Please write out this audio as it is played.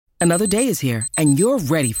Another day is here, and you're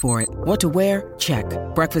ready for it. What to wear? Check.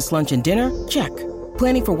 Breakfast, lunch, and dinner? Check.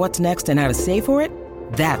 Planning for what's next and how to save for it?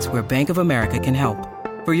 That's where Bank of America can help.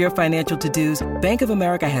 For your financial to-dos, Bank of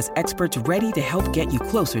America has experts ready to help get you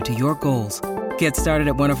closer to your goals. Get started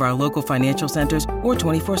at one of our local financial centers or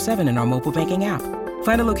 24/7 in our mobile banking app.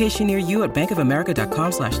 Find a location near you at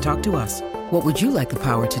bankofamerica.com/talktous. What would you like the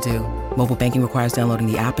power to do? Mobile banking requires downloading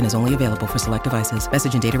the app and is only available for select devices.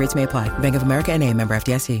 Message and data rates may apply. Bank of America N.A., member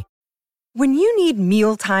FDIC. When you need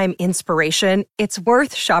mealtime inspiration, it's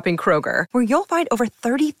worth shopping Kroger, where you'll find over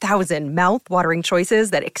 30,000 mouth-watering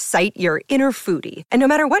choices that excite your inner foodie. And no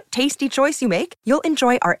matter what tasty choice you make, you'll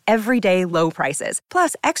enjoy our everyday low prices,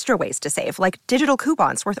 plus extra ways to save, like digital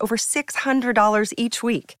coupons worth over $600 each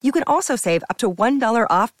week. You can also save up to $1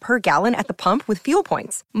 off per gallon at the pump with fuel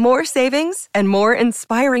points. More savings and more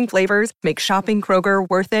inspiring flavors make shopping Kroger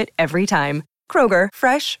worth it every time. Kroger,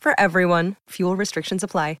 fresh for everyone. Fuel restrictions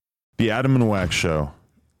apply. The Adam and Wack Show.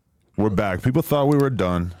 We're back. People thought we were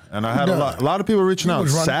done, and I had a lot of people reaching out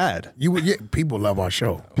sad. People love our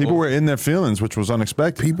show. People were in their feelings, which was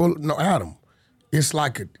unexpected. Adam, it's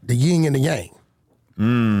like the yin and the yang.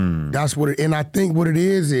 That's what and I think what it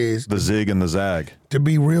is the zig and the zag. To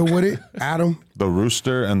be real with it, Adam. The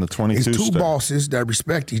rooster and the 22 It's two bosses that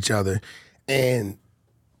respect each other, and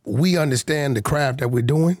we understand the craft that we're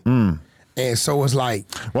doing. And so it's like...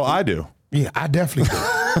 Well, I do. Yeah, I definitely do.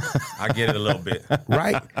 I get it a little bit.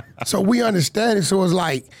 Right? So we understand it. So it's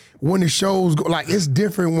like when the shows go, like it's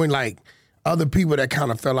different when like other people that kind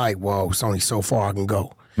of feel like, well, it's only so far I can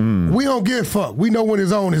go. We don't give a fuck. We know when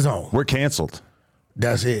it's on, it's on. We're canceled.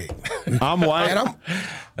 That's it. I'm white.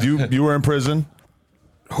 You were in prison?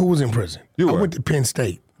 Who was in prison? You were. I went to Penn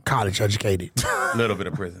State, college educated. A little bit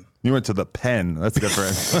of prison. You went to the pen. That's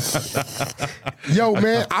different. Yo,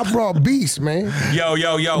 man, I brought Beast, man. Yo.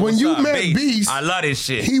 When you met Beast, I love this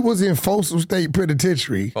shit. He was in Folsom State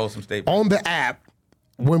Penitentiary. On the app.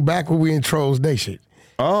 Went back when we in Trolls Nation.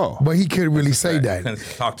 Oh. But he couldn't really say that.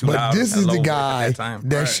 Talk too but loud. This is the guy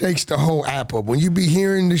that shakes the whole app up. When you be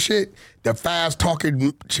hearing the shit, the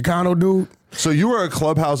fast-talking Chicano dude. So you were a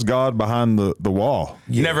clubhouse god behind the wall.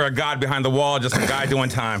 Yeah. Never a god behind the wall, just a guy doing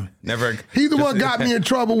time. Never. He the one got me in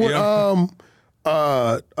trouble with the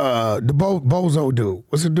Bozo dude.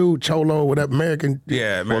 What's the dude? Cholo, whatever, American.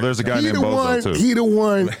 Yeah, well, there's a guy named Bozo too. He the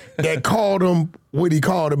one that called him what he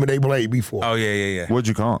called him and they blamed me for. Oh, yeah. What'd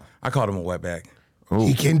you call him? I called him a wetback. Ooh.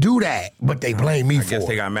 He can do that, but they blame me for it. I guess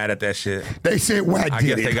they got mad at that shit. They said Wack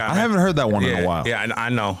did it. I haven't heard that one in a while. Yeah, I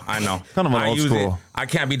know. Kind of an old school. I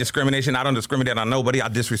can't be discrimination. I don't discriminate on nobody. I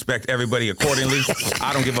disrespect everybody accordingly.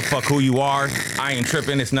 I don't give a fuck who you are. I ain't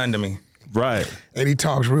tripping. It's none to me. Right. And he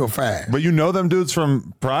talks real fast. But you know them dudes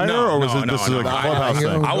from prior? No, or was this a clubhouse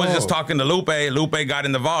thing? I was just talking to Lupe. Lupe got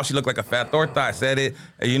in the vault. She looked like a fat torta. I said it.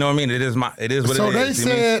 You know what I mean? It is what it is. So they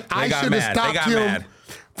said I should have stopped him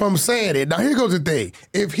from saying it. Now here goes the thing: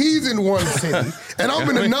 if he's in one city and I'm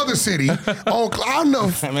in another city, I don't know.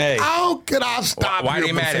 How could I stop? Why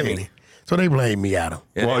they mad at me? So they blame me, Adam.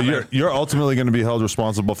 Yeah, well, you're ultimately going to be held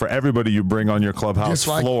responsible for everybody you bring on your clubhouse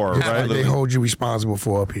floor, right? Like they hold you responsible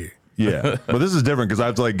for up here. Yeah, but this is different because I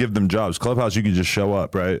have to give them jobs. Clubhouse, you can just show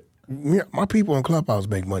up, right? Yeah, my people in Clubhouse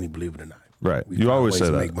make money, believe it or not. Right. You always say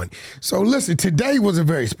that. Make money. So listen, today was a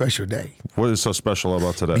very special day. What is so special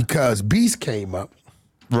about today? Because Beast came up.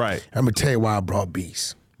 Right. I'm going to tell you why I brought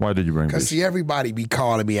Beast. Why did you bring Beast? Because, see, everybody be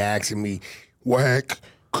calling me, asking me, Wack,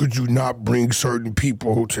 could you not bring certain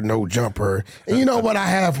people to No Jumper? And you know what? I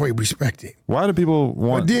halfway respect it. Why do people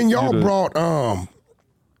want But then y'all brought,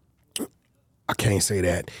 I can't say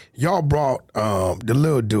that. Y'all brought the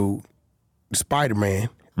little dude, Spider-Man,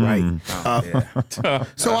 right?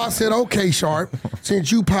 So I said, okay, Sharp,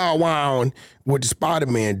 since you powwowing with the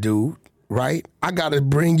Spider-Man dude, right? I got to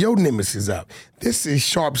bring your nemesis up. This is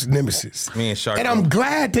Sharp's nemesis. Me and Sharp. And I'm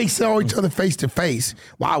glad they saw each other face to face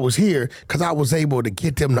while I was here because I was able to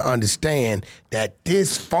get them to understand that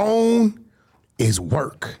this phone is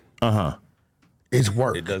work. It's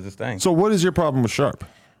work. It does its thing. So what is your problem with Sharp?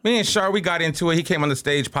 Me and Sharp, we got into it. He came on the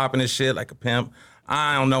stage popping his shit like a pimp.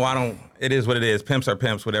 I don't know. It is what it is. Pimps are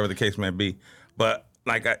pimps, whatever the case may be. But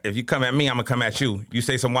like, if you come at me, I'm going to come at you. You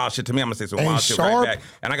say some wild shit to me, I'm going to say some wild shit right back.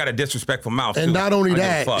 And I got a disrespectful mouth, and too. not only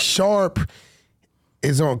that, Sharp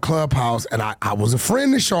is on Clubhouse, and I was a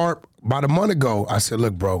friend of Sharp about a month ago. I said,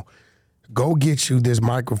 look, bro, go get you this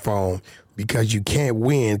microphone because you can't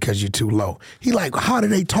win because you're too low. He like, how do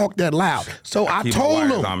they talk that loud? So I told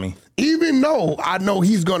him, even though I know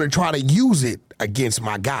he's going to try to use it against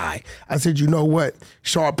my guy, I said, you know what?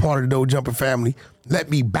 Sharp part of the No Jumper family. let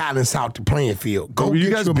me balance out the playing field. Were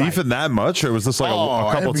you guys beefing that much, or was this like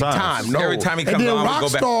a couple times? No. Every time he comes and then on, we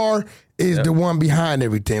go back. Rockstar is the one behind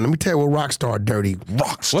everything. Let me tell you what Rockstar dirty.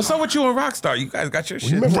 Rockstar. What's up with you and Rockstar? You guys got your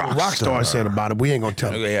shit. Remember what Rockstar said about it? We ain't gonna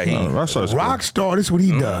tell him. Rockstar, this is what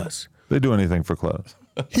he does. They do anything for clout.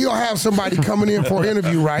 He'll have somebody coming in for an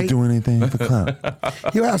interview, right? Do anything for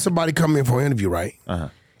clout. He'll have somebody come in for an interview, right?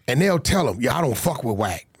 And they'll tell him, I don't fuck with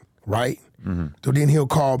Wack, right? So then he'll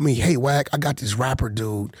call me, hey, Wack, I got this rapper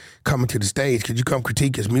dude coming to the stage. Could you come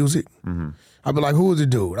critique his music? I'll be like, who is the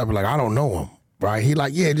dude? I'll be like, I don't know him, right? He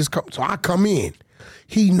like, yeah, just come. So I come in.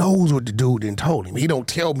 He knows what the dude done told him. He don't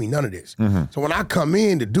tell me none of this. So when I come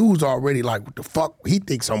in, the dude's already like, what the fuck? He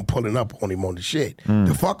thinks I'm pulling up on him on the shit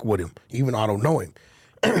to fuck with him, even though I don't know him.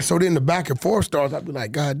 So then the back and forth starts. I'll be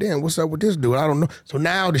like, God damn, what's up with this dude? I don't know. So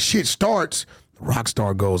now the shit starts.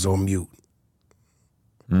 Rockstar goes on mute.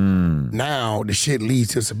 Now the shit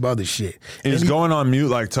leads to some other shit. He's going on mute,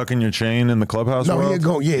 like tucking your chain in the clubhouse. No, world? he'll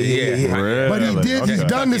go, yeah. Really? But he did. He's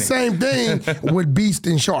done the same thing with Beast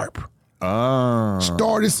and Sharp.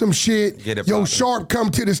 Started some shit. Yo, Sharp come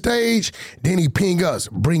to the stage. Then he ping us.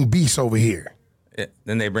 Bring Beast over here.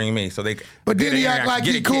 Then they bring me. So they. But then he act like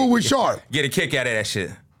he cool with Sharp. Get a kick out of that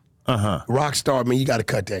shit. Rockstar, man, you got to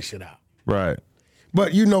cut that shit out. Right.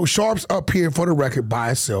 But you know, Sharp's up here for the record by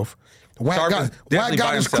himself. Wack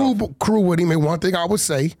got his crew with him, and one thing I would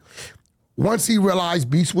say, once he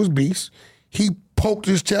realized Beast was Beast, he poked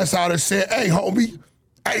his chest out and said, hey, homie,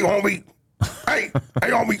 hey, homie,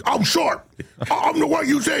 I'm Sharp. I'm the one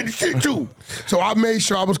you said the shit to. So I made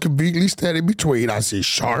sure I was conveniently standing between. I said,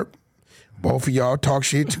 Sharp, both of y'all talk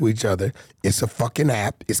shit to each other. It's a fucking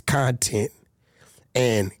app. It's content.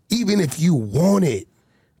 And even if you wanted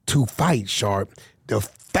to fight, Sharp, the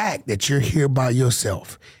fact that you're here by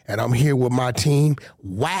yourself and I'm here with my team,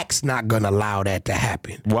 Wack's not going to allow that to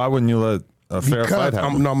happen. Why wouldn't you let a fair fight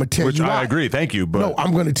happen? I'm going to tell you why. I agree. Thank you. But no,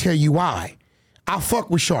 I'm going to tell you why. I fuck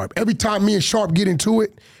with Sharp. Every time me and Sharp get into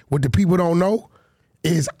it, what the people don't know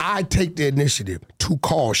is I take the initiative to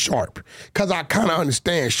call Sharp because I kind of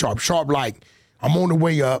understand Sharp. Sharp like, I'm on the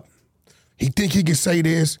way up. He think he can say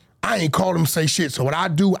this. I ain't called him say shit. So what I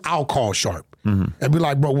do, I'll call Sharp and be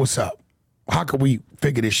like, bro, what's up? How can we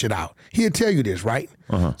figure this shit out? He'll tell you this, right?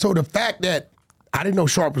 So the fact that I didn't know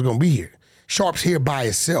Sharp was going to be here. Sharp's here by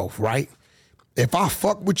himself, right? If I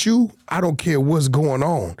fuck with you, I don't care what's going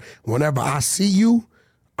on. Whenever I see you,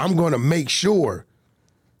 I'm going to make sure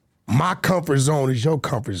my comfort zone is your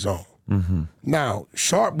comfort zone. Now,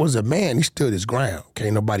 Sharp was a man. He stood his ground.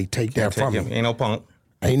 Can't nobody take that from him. Ain't no punk.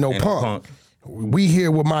 Ain't no punk. We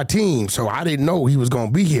here with my team, so I didn't know he was going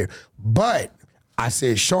to be here. But I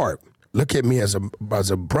said, Sharp, look at me as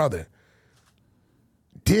a brother.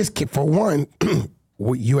 This kid, for one,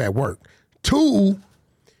 you at work. Two,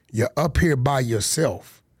 you're up here by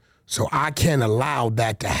yourself. So I can't allow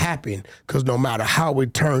that to happen because no matter how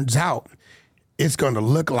it turns out, it's going to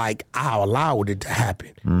look like I allowed it to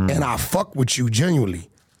happen. And I fuck with you genuinely.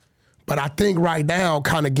 But I think right now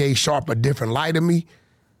kind of gave Sharp a different light of me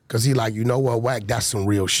because he like, you know what, Wack, that's some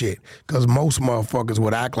real shit. Because most motherfuckers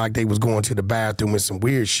would act like they was going to the bathroom with some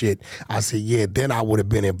weird shit. I said, yeah, then I would have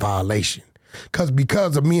been in violation.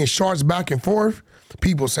 Because of me and Sharp's back and forth,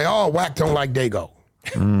 people say, oh, Wack don't like Dago.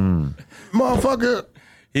 Motherfucker.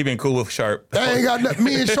 He been cool with Sharp. They ain't got nothing.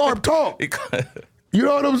 Me and Sharp talk. You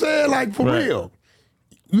know what I'm saying? Like, for real.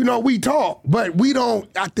 You know, we talk, but we don't,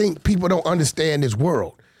 I think people don't understand this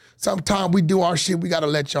world. Sometimes we do our shit, we got to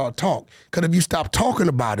let y'all talk. Because if you stop talking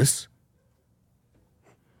about us.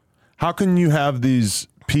 How can you have these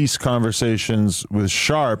peace conversations with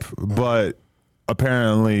Sharp, but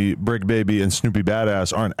apparently Brick Baby and Snoopy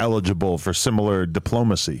Badass aren't eligible for similar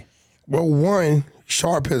diplomacy? Well, one,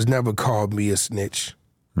 Sharp has never called me a snitch.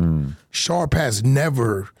 Sharp has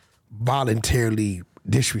never voluntarily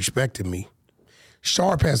disrespected me.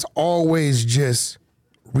 Sharp has always just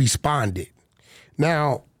responded.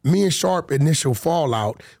 Now, me and Sharp initial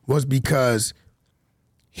fallout was because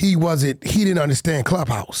he didn't understand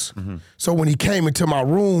Clubhouse. So when he came into my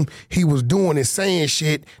room, he was doing and saying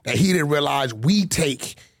shit that he didn't realize we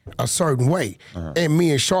take a certain way. And me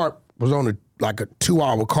and Sharp was on a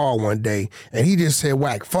 2-hour call one day, and he just said,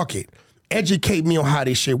 Wack, fuck it. Educate me on how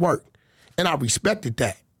this shit work. And I respected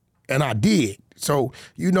that. And I did. So,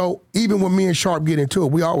 you know, even when me and Sharp get into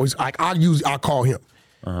it, we always, I call him.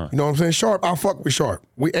 You know what I'm saying? Sharp, I fuck with Sharp.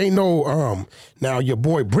 We ain't no, now your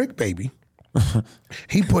boy Brick Baby,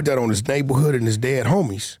 he put that on his neighborhood and his dead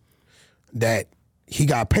homies that he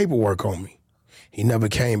got paperwork on me. He never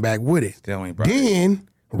came back with it. Then,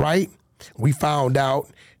 right, we found out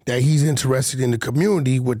that he's interested in the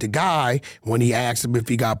community with the guy when he asked him if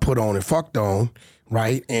he got put on and fucked on.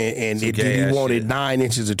 right? And Some it gay he ass wanted shit. 9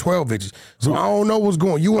 inches or 12 inches. So I don't know what's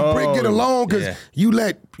going. You and Brick get along because yeah. you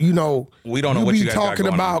let We don't know what be you guys got talking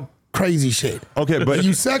going about on. crazy shit. Okay, but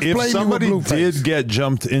you sex if play me with somebody Blueface. did get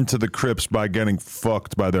jumped into the Crips by getting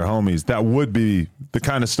fucked by their homies, that would be the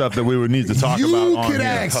kind of stuff that we would need to talk you about on could here.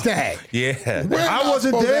 ask that. Yeah. We're I not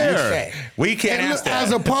wasn't supposed to there. ask that. We can't And ask look, that.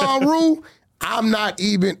 As a Paru, I'm not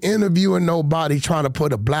even interviewing nobody trying to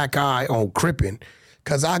put a black eye on Crippin'.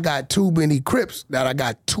 Because I got too many Crips that I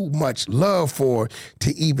got too much love for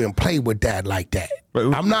to even play with that like that.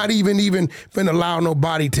 But- I'm not even finna allow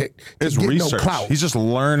nobody to It's get research. no clout. He's just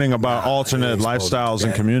learning about alternate he ain't supposed to lifestyles do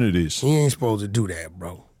and that. communities. He ain't supposed to do that,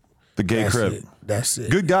 bro. The gay That's Crip. it. That's it.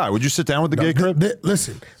 Good guy. Would you sit down with the gay Crip?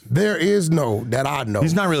 Listen, there is no, that I know.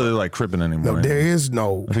 He's not really like Crippin' anymore. No, there is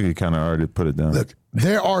no. I think he kind of already put it down. Look,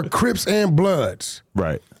 there are Crips and Bloods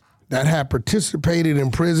Right. that have participated in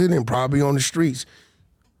prison and probably on the streets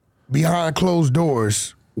behind closed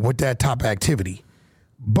doors with that type of activity.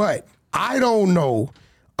 But I don't know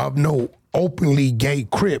of no openly gay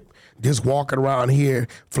Crip just walking around here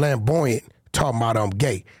flamboyant talking about I'm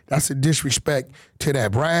gay. That's a disrespect to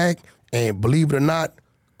that brag. And believe it or not,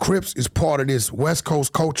 Crips is part of this West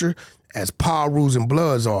Coast culture as Parus and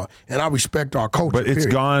Bloods are. And I respect our culture. But it's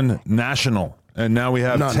period. gone national. And now we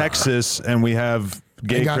have No. Texas and we have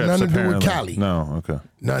gay Ain't got Crips, nothing to do with apparently. Cali. No, okay.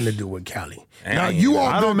 Nothing to do with Cali. And Now I you ain't-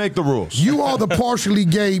 are I don't make the rules. you are the partially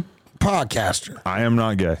gay podcaster. I am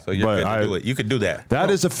not gay. So you're but good to do it. You could do that. That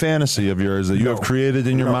is a fantasy of yours that you have created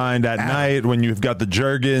in your mind at night when you've got the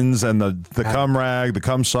Jergens and the cum rag, the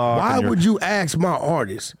cum sock. Why and your- would you ask my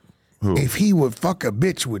artist if he would fuck a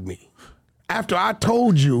bitch with me? After I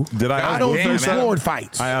told you Did I I ask don't Blueface do that? sword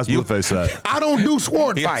fights. I asked Blueface that. I don't do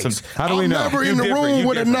sword He has fights. some- How do we I'm know? never You in the different, room you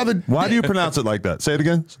with different. another Why do you pronounce it like that? Say it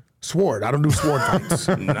again. sword. I don't do sword fights.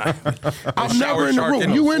 I'm Shower never in the sharking,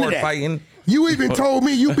 room. You into sword that? fighting. You even told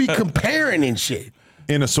me you be comparing and shit.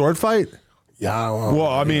 In a sword fight? Yeah. I don't- Well,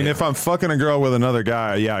 I mean, if I'm fucking a girl with another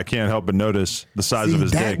guy, yeah, I can't help but notice the size See, of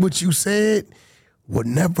his that dick. what you said would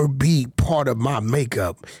never be part of my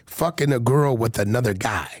makeup. Fucking a girl with another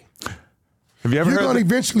guy. Have you ever You're heard? gonna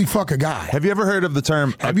eventually fuck a guy. Have you ever heard of the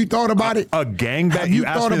term? Have you thought about it? A gangbang? Have you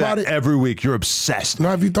ask thought me about that it? every week. You're obsessed. No,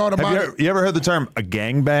 have you thought about it? You ever heard the term a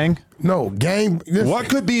gangbang? No, gang. Listen. What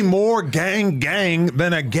could be more gang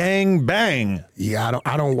than a gang bang? Yeah,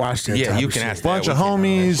 I don't watch that. Yeah, type you of can shit. ask Bunch that. of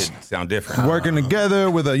homies. That shit sound different. Working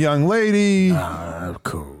together with a young lady.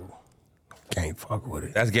 Cool. Can't fuck with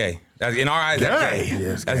it. That's gay. That's in our eyes. That's Gay. gay.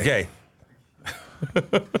 Yes, That's gay. gay.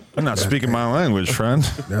 I'm not speaking my language, friend.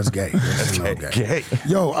 That's gay. That's gay. Gay.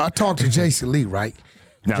 Yo, I talked to Jason Lee, right?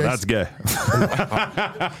 Now Jason, that's gay.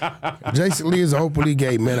 Jason Lee is openly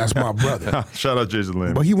gay, man. That's my brother. Shout out Jason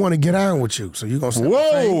Lynn. But he want to get on with you, so you gonna say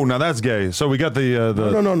Whoa, now that's gay. So we got the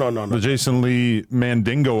No. the Jason Lee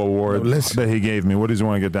Mandingo Award No, listen. that he gave me. What does he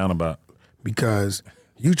want to get down about? because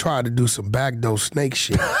you tried to do some backdoor snake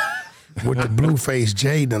shit with the Blueface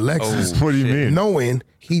Jade and Alexis. What do you mean? Knowing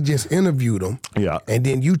he just interviewed him. Yeah. And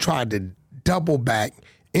then you tried to double back,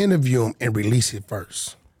 interview him, and release it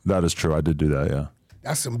first. That is true. I did do that, yeah.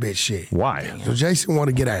 That's some bitch shit. Why? So Jason want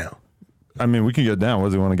to get down. I mean, we can get down. What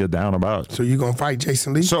does he want to get down about? So you gonna fight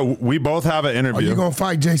Jason Lee? So we both have an Or interview, you gonna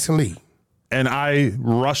fight Jason Lee? and I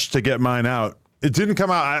rushed to get mine out. It didn't come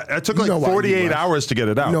out. I took You know like why you 48 rushed. hours to get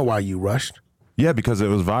it out. You know why you rushed? Yeah, because it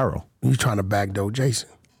was viral. You trying to backdoor Jason.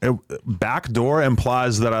 Backdoor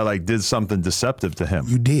implies that I like did something deceptive to him.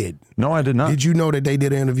 You did. No, I did not. Did you know that they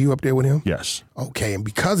did an interview up there with him? Yes. Okay, and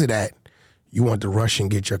because of that, you want to rush and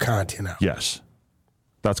get your content out. Yes.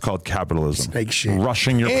 That's called capitalism. Snake shit.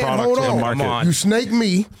 Rushing your And product hold to the on. market. Come on. You snake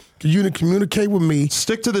me, you to communicate with me.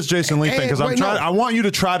 Stick to this Jason Lee thing because I'm wait, trying. no. I want you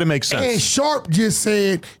to try to make sense. And Sharp just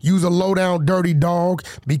said you's a low down dirty dog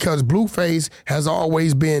because Blueface has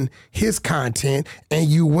always been his content, and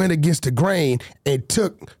you went against the grain and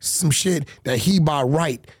took some shit that he by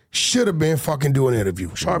right should have been fucking doing an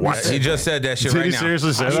interview. Sharp just He said just said that shit Did right he now.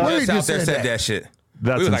 seriously say He that? He just out just there said said that. that shit.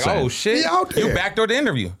 That's we was insane. like, oh shit, He out there. you backdoored the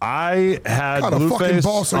interview. I had What kind of fucking Blueface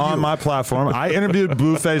boss are on you? my platform. I interviewed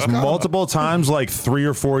Blueface multiple times, like 3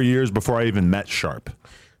 or 4 years before I even met Sharp.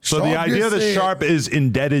 So the Sharp idea just that said- Sharp is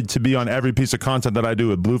indebted to be on every piece of content that I do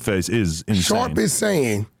with Blueface is insane. Sharp is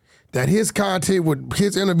saying that his content with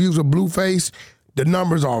his interviews with Blueface, the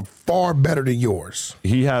numbers are far better than yours.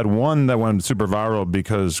 He had one that went super viral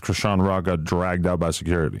because Krishan Rock got dragged out by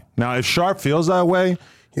security. Now, if Sharp feels that way,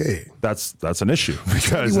 Yeah. That's an issue He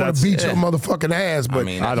because want that's to beat your motherfucking ass, but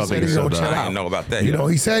I don't think he said that. I didn't know about that. You know,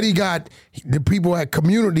 he said he got the people at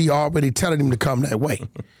Community already telling him to come that way.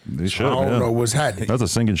 They should. I don't know what's happening. That's a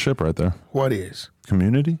sinking ship right there. What is?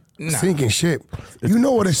 Community? Sinking ship. You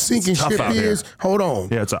know what a sinking tough ship out is? here. Hold on.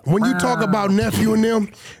 Yeah, it's when you talk about nephew and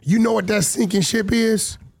them, you know what that sinking ship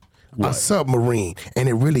is? A submarine, and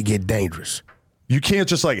it really get dangerous. You can't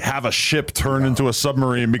just like have a ship turn into a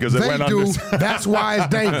submarine because it They went do. under. That's why it's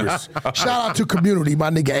dangerous. Shout out to Community, my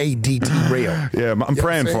nigga AD Rail. Yeah, I'm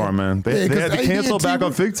praying for him, man. They had to cancel back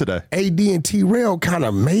on Fig today. AD and T-Rail kind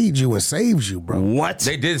of made you and saved you, bro. What?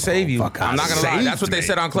 They did save you. I'm not gonna lie. That's what they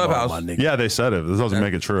said on Clubhouse. Yeah, they said it. This doesn't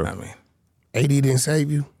make it true. I mean, AD didn't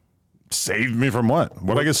save you? Saved me from what?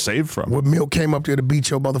 What I get saved from? What Milk came up there to beat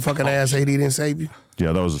your motherfucking ass, AD didn't save you?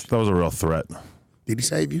 Yeah, that was a real threat. Did he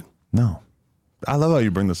save you? No. I love how you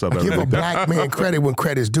bring this up every Give a week. black man credit when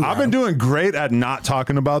credit's due. I've been doing great at not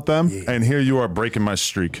talking about them, and here you are breaking my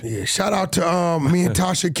streak. Yeah, shout out to me and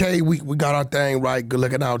Tasha K. We got our thing right. Good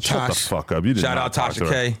looking out, Shut the Tosh. fuck up. You did shout not out talk Tasha to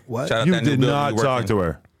her. K. What? Shout out You that new did building not you work talk in. to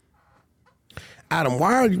her. Adam,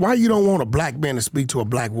 why you don't want a black man to speak to a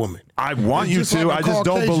black woman? I want It's you just to. like a I just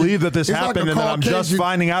don't Caucasian- believe that this it's like happened a and that I'm just Caucasian-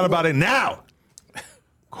 finding out about it now.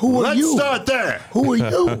 Who are Let's you? start there. Who are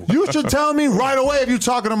you? You should tell me right away if you're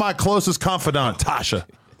talking to my closest confidant, Tasha.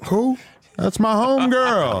 Who? That's my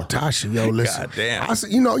homegirl. Tasha, yo, listen. God damn. I said,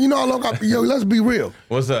 you know, yo, let's be real.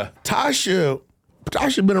 What's up? Tasha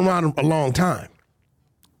been around a long time.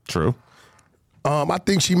 True. I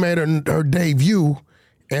think she made her debut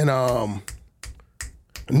in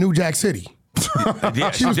New Jack City.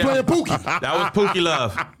 Yeah, She was did. playing Pookie. That was Pookie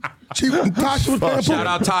Love. Tasha was playing Shout Pookie.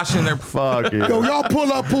 out Tasha and their. Fuck you. Yo, y'all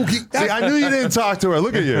pull up Pookie. See, I knew you didn't talk to her.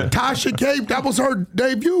 Look at you. Tasha K, that was her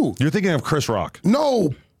debut. You're thinking of Chris Rock.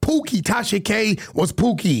 No, Pookie. Tasha K was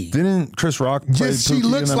Pookie. Didn't Chris Rock play Just she Pookie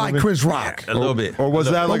in looks that like movie? Chris Rock. A little bit. Or was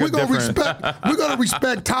that But like a we're gonna different... we're gonna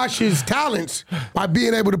respect Tasha's talents by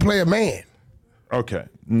being able to play a man. Okay.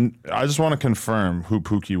 I just want to confirm who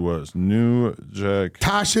Pookie was. New Jack...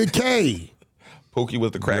 Tasha K. Pookie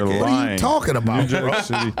was the You're crackhead. What are you lying. talking about, New Jack bro?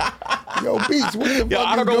 City. Yo, Beats, what the fuck Yo,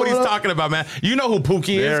 I don't know is what he's going on? talking about, man. You know who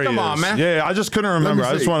Pookie There is. he Come on, is. man. Yeah, I just couldn't Let me remember.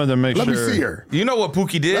 I just see. wanted to make Let sure. me see her. You know what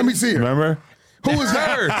Pookie did? Let me see her. Remember? Who is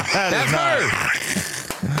That's her. that? That's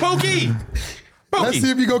her. Pookie. Let's see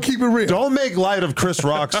Pookie. if you gonna keep it real. Don't make light of Chris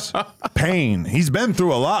Rock's pain. He's been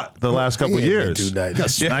through a lot the last couple He ain't been years. through that. He got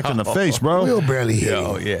smacked in the face, bro. Will barely hit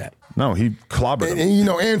Oh him. yeah. No, he clobbered him. And you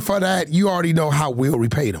know, and for that, you already know how Will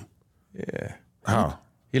repaid him. Yeah. How?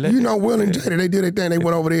 He let You know, Will and Jada, they did their thing. They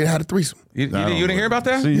went over there and had a threesome. You didn't hear about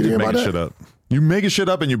that? See, you hear just about making that? shit up. You making shit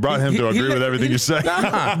up and you brought him to agree with everything you say.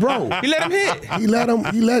 Nah, Bro, he let him hit.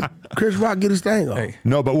 he let Chris Rock get his thing on. Hey.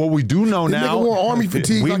 No, but what we do know This now, nigga wore army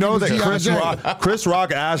fatigue. we like know he was that G.I. Jane. Chris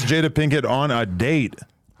Rock asked Jada Pinkett on a date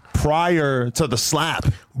prior to the slap.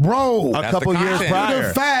 Bro, A That's couple the years content. prior.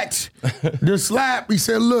 the fact, the slap, he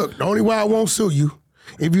said, look, the only way I won't sue you,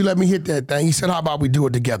 if you let me hit that thing. He said, how about we do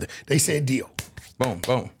it together? They said, deal. Boom,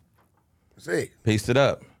 boom. That's it. Pieced it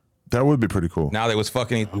up. That would be pretty cool. Now they was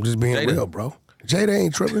fucking. I'm just being Jada. real, bro. Jada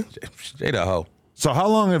ain't tripping. Jada a hoe. So how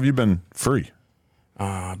long have you been free?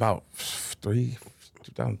 About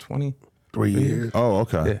 2020. 3 years. Oh,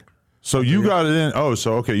 okay. Yeah. So you got it in. Oh,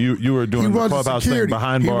 so okay, you were He doing the runs the clubhouse thing security.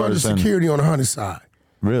 behind He bars runs the and security on the Hunter side.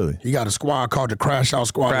 really. He got a squad called the Crash Out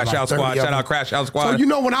Squad. Crash Like Out 30 Squad. of Shout them. out Crash Out Squad. So you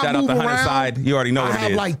know when I Shout out move the Hunter around, side. You already know I what have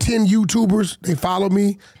it is. like 10 YouTubers. They follow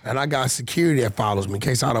me, and I got security that follows me in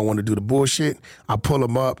case I don't want to do the bullshit. I pull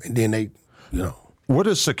them up, and then they, you know. What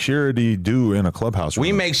does security do in a clubhouse room?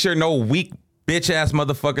 We make sure no weak bitch ass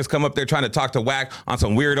motherfuckers come up there trying to talk to Wack on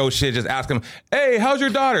some weirdo shit. Just ask them, hey, how's your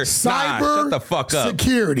daughter? Cyber nah, shut the fuck up.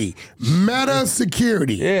 security, meta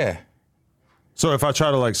security. Yeah. So if I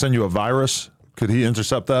try to like send you a virus, could he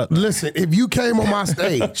intercept that? Listen, if you came on my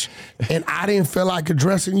stage and I didn't feel like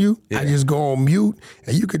addressing you, I just go on mute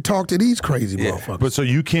and you could talk to these crazy motherfuckers. But so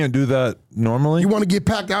you can't do that normally? You want to get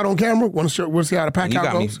packed out on camera? Want to we'll see how the pack You out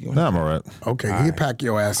got me. goes? Nah, I'm all right. Okay, he'll pack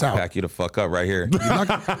your ass out. Pack you the fuck up right here. You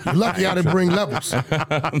lucky I didn't bring levels.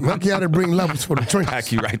 Lucky I didn't bring levels for the trinkets.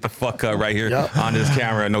 Pack you right the fuck up right here Yep. on this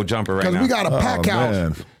camera. No jumper right Because now. we got a pack out.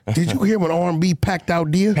 man. Did you hear when R&B packed out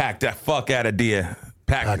deer? Pack that fuck out of Dia.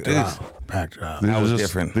 Packed her out. Packed her out. These That are was just,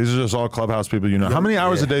 different. These are just all clubhouse people you know. How many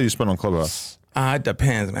hours a day do you spend on clubhouse? It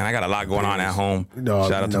depends, man. I got a lot going on at home. No,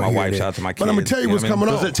 shout out to no, my hear wife. that. Shout out to my kids. But I'm gonna tell you what's know what I mean?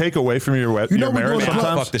 coming Does on. it take away from your You know your we're marriage doing a Man, I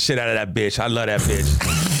sometimes? fuck the shit out of that bitch. I love that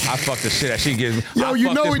bitch. I fucked the shit that she gives me. Yo, I you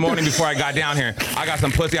fucked know this it- morning before I got down here. I got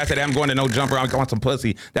some pussy. I said, I'm going to No Jumper. I want some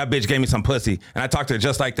pussy. That bitch gave me some pussy. And I talked to her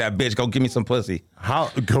just like that, bitch. Go give me some pussy. How?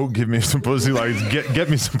 Go give me some pussy. Like, get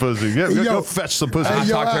me some pussy. Go fetch some pussy. I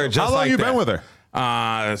yo, talked to her just How long like you that. been with her?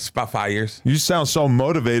 It's about 5 years. You sound so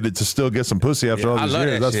motivated to still get some pussy after all I these love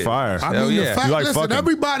years. that That's shit. fire. I Hell mean, yeah. the fact, You like listen, fucking.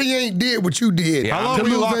 everybody ain't did what you did. Yeah, How long to were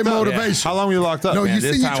you lose locked their up? motivation. How long were you locked up? No, Man, you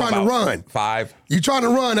this see, you time trying to about run. 5. You trying to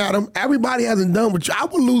run, Adam. Everybody hasn't done what you. I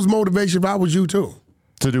would lose motivation if I was you too.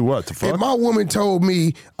 To do what? To If fuck? my woman told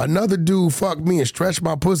me another dude fucked me and stretched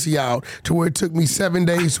my pussy out to where it took me 7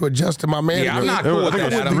 days to adjust to my man. Yeah, I'm not I cool with think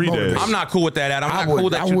that, it was Adam. 3 days. I'm not cool with that, Adam. I'm I not cool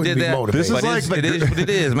would- that I you wouldn't did be that. motivated. This is But like it is what it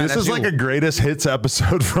is, man. This That's is like you. a greatest hits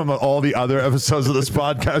episode from all the other episodes of this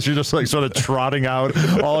podcast. You're just like sort of trotting out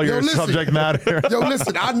all your listen. subject matter. Yo,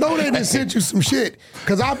 listen, I know they done sent you some shit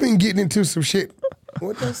because I've been getting into some shit.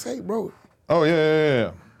 What that say, bro? Oh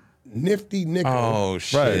yeah. Nifty nickel. Oh,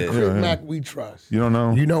 shit. Right. Crip Mac, we trust. You don't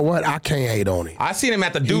know? You know what? I can't hate on it. I seen him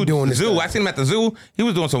at the doing this zoo. thing. I seen him at the zoo. He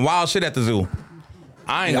was doing some wild shit at the zoo.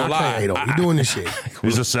 I ain't I gonna can't lie. hate on it. You doing this shit.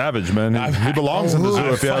 He's a savage, man. He belongs in the zoo.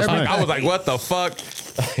 If you ask me. I was like, what the fuck?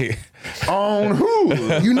 On who?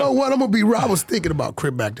 You know what? I'm gonna be real. I was thinking about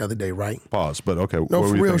Crip Mac the other day, right? Pause. But okay. No, what for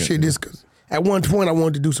were you real thinking? shit. This because at one point I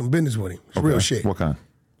wanted to do some business with him. It's real Okay. shit. What kind?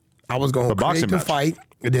 I was gonna A boxing create the match. fight,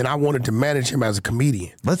 and then I wanted to manage him as a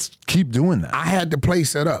comedian. Let's keep doing that. I had the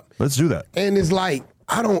place set up. Let's do that. And it's like,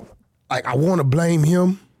 I want to blame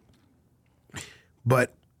him,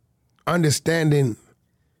 but understanding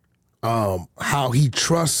how he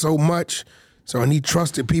trusts so much, and he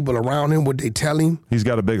trusted people around him, what they tell him. He's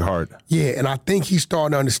got a big heart. Yeah, and I think he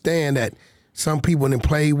started to understand that some people didn't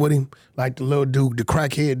play with him, like the little dude, the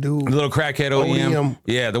crackhead dude. The little crackhead OEM. OEM.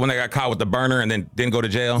 Yeah, the one that got caught with the burner and then didn't go to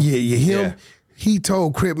jail. Yeah, him. Yeah. He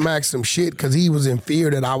told Crip Mac some shit because he was in fear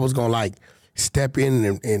that I was gonna like step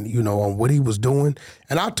in and you know on what he was doing.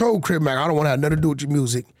 And I told Crip Mac, I don't want to have nothing to do with your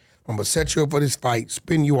music. I'm gonna set you up for this fight,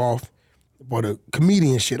 spin you off for the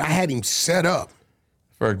comedian shit. I had him set up.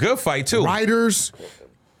 For a good fight, too. Writers,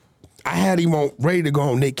 I had him on ready to go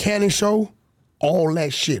on Nick Cannon show. All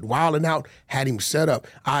that shit, wilding out, had him set up.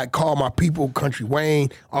 I called my people, Country Wayne,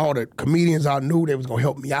 all the comedians I knew they was gonna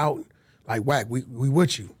help me out. Like, Wack, we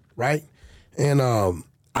with you, right? And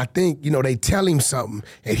I think, you know, they tell him something,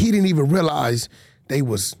 and he didn't even realize they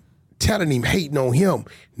was telling him, hating on him,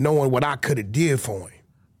 knowing what I could have did for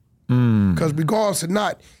him. Because regardless or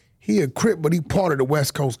not, he a Crip, but he part of the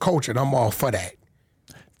West Coast culture, and I'm all for that.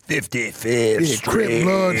 55th Yeah, Crip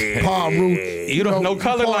blood, Paru. You don't- no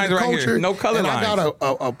color lines right here. No color and lines. I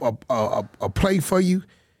got a play for you.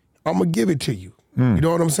 I'm gonna give it to you. You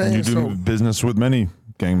know what I'm saying? You do So business with many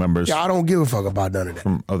gang members yeah, I don't give a fuck about none of that.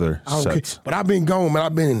 from other I don't sets. care. But I've been going, man.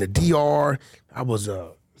 I've been in the DR. I was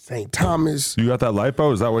St. Thomas. You got that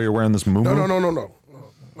lipo? Is that why you're wearing this moo?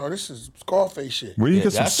 No, this is Scarface shit. Where do you Yeah,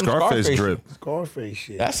 get some that's some Scarface Scarface. drip? Scarface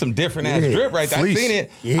shit. That's some different ass Yeah. drip right there. I Fleece. seen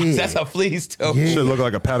it. Yeah. That's a fleece, too. Yeah. Should look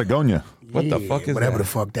like a Patagonia. What the fuck is whatever that? the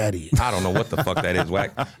fuck that is. I don't know what the fuck that is,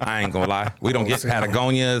 Wack. I ain't gonna lie. We don't get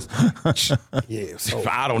Patagonias. Yeah, so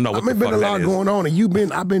I don't know what I mean, the been fuck a that lot is. going on,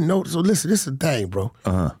 and I've been noticing. So listen, this is the thing, bro.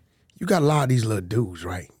 You got a lot of these little dudes,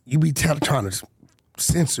 right? You be trying to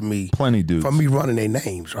censor me, Plenty dudes. for me running their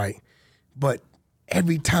names, right? But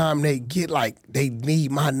every time they get like they need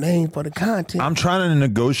my name for the content, I'm trying to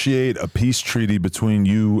negotiate a peace treaty between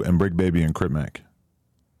you and Brick Baby and Crip Mac.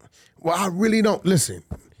 well, I really don't listen.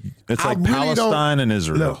 It's I like really Palestine don't- and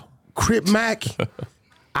Israel. Look, Crip Mac,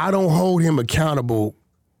 I don't hold him accountable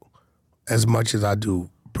as much as I do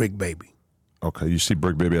Brick Baby. Okay, you see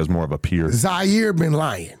Brick Baby as more of a peer. Zaire been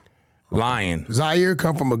lying. Lying. Zaire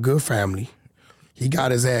come from a good family. He got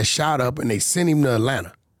his ass shot up, and they sent him to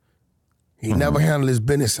Atlanta. He never handled his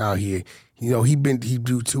business out here. You know, he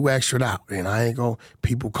do 2 extra out, and I ain't gonna.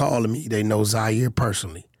 People calling me, they know Zaire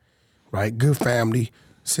personally, right? Good family.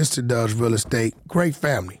 Sister does real estate. Great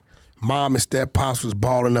family. Mom and step pops was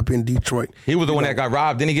balling up in Detroit. He was the one that got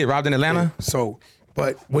robbed. Didn't he get robbed in Atlanta? So,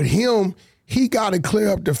 but with him, he got to clear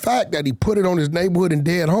up the fact that he put it on his neighborhood and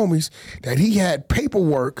dead homies that he had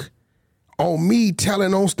paperwork on me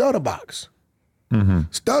telling on Stutterbox.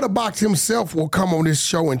 Stutterbox himself will come on this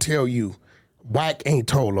show and tell you, Wack ain't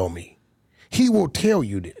told on me. He will tell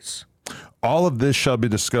you this. All of this shall be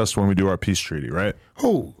discussed when we do our peace treaty, right?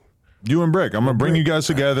 Who? You and Brick. I'm going to bring you guys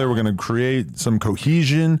together. We're going to create some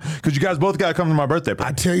cohesion because you guys both got to come to my birthday I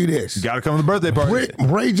party. tell you this. You got to come to the birthday party.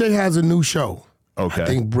 Ray J has a new show. Okay. I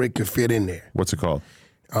think Brick could fit in there. What's it called?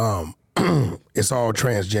 It's all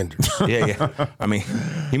transgenders. Yeah. I mean,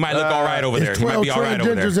 he might look all right over there. It's He might 12 be all right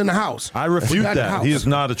over transgenders there. in the house. I refute At the that. house. He is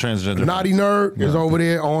not a transgender. Naughty Nerd is over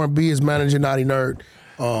there. R&B is managing Naughty Nerd.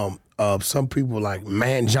 some people like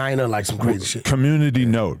mangina, like some crazy shit. Community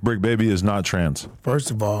note: Brick Baby is not trans.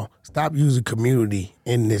 First of all, stop using community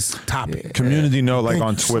in this topic. Community note, like Thank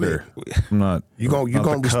on you, Twitter. I'm not. You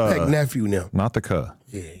gonna respect nephew now. Not the cuh.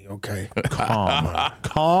 Yeah, okay.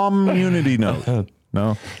 Community note.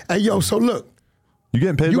 No. Hey, yo, so look. You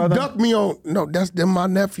getting paid You by that? duck me on, no, that's them my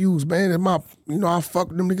nephews, man. That's my, I fuck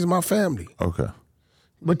with them niggas in my family. Okay.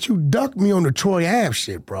 But you duck me on the Troy Ave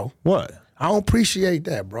shit, bro. What? I don't appreciate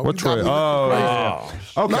that, bro. What You got Troy? me looking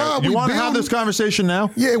crazy. Okay. Nah, you we want to have building- this conversation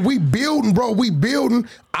now? Yeah, we building, bro. We building.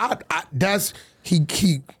 That's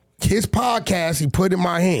his podcast. He put in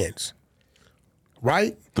my hands,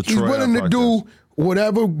 right? The He's Troy willing Ave to do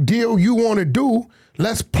whatever deal you want to do.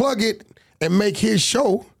 Let's plug it and make his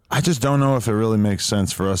show. I just don't know if it really makes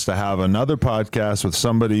sense for us to have another podcast with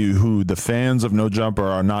somebody who the fans of No Jumper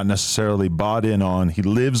are not necessarily bought in on. He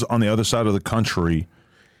lives on the other side of the country.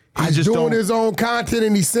 He's doing his own content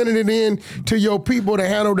and he's sending it in to your people to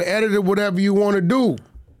handle the editor, whatever you want to do.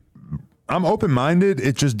 I'm open-minded.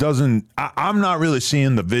 It just doesn't. I'm not really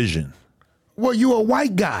seeing the vision. Well, you a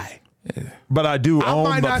white guy. But I do own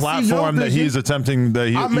might the not see your platform that vision. he's attempting, that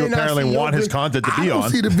you I may not apparently see your want his vision. content to be I don't on.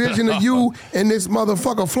 see the vision of you and this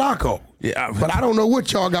motherfucker Flacco. Yeah, But I don't know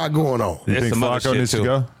what y'all got going on. You There's think some other Flacco shit, needs to too.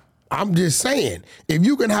 go? I'm just saying, if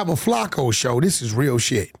you can have a Flacco show, this is real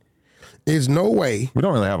shit. There's no way. We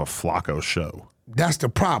don't really have a Flacco show. That's the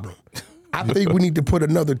problem. I think we need to put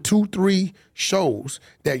another 2-3 shows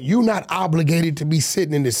that you're not obligated to be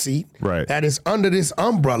sitting in the seat. Right. That is under this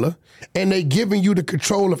umbrella, and they giving you the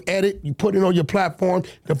control of edit. You put it on your platform.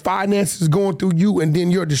 The finances going through you, and then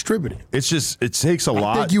you're distributing. It's just, it takes a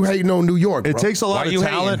lot. I think you hating on New York, It bro. takes a lot Why of you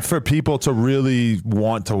talent hating? for people to really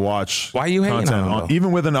want to watch. Why you hating content on him, though?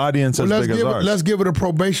 even with an audience as let's big as ours. let's give it a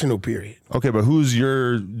probational period. Okay, but who's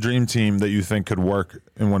your dream team that you think could work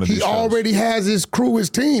in one of these He shows? already has his crew, his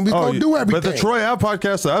team. He's gonna do everything. But the Troy Ave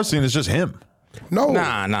podcast that I've seen is just him. No,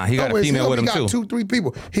 Nah, he got a it's female with him, He got too. 2-3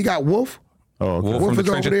 people. He got Wolf. Oh, okay. Wolf from the is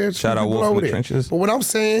over trenches. there. Shout out People Wolf from over the there. trenches. But what I'm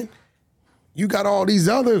saying, you got all these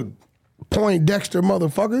other Poindexter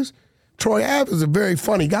motherfuckers. Troy Ave is a very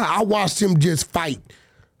funny guy. I watched him just fight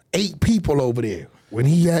 8 people over there when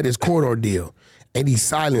he had his court ordeal, and he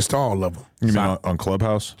silenced all of them. You mean on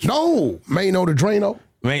Clubhouse? No, Mano the Drano.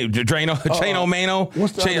 Drano Mano.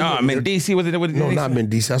 what's the other nigga? Mendici was it? No, not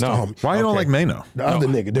Mendici. That's the homie. Why you don't Okay. like Mano? The other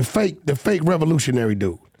nigga, the fake revolutionary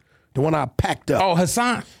dude, the one I packed up. Oh,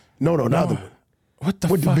 Hassan. No, the other one. What the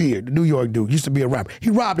With fuck? the beard, the New York dude, used to be a rapper.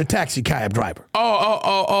 He robbed a taxi cab driver.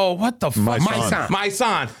 Oh, what the fuck? My son. My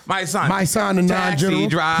son. My son, the Taxi non-general,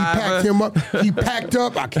 driver. he packed him up. He packed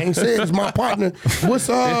up. I can't say it. It's my partner. What's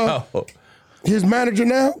his manager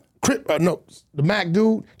now? The Mac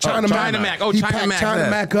dude, China Mac. Oh, He China packed Mac. China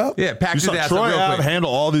Mac up. Yeah, packed You his saw ass Troy up real Ave quick.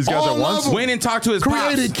 handle all these guys All at of once? them. Went and talked to his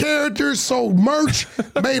Created pops. characters, sold merch,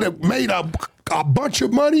 made a bunch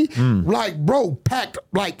of money. Like, bro, packed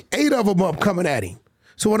like 8 of them up coming at him.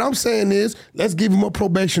 So what I'm saying is, let's give him a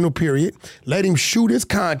probational period. Let him shoot his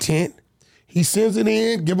content. He sends it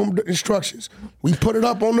in, give him the instructions. We put it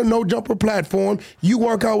up on the No Jumper platform. You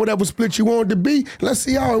work out whatever split you want it to be. Let's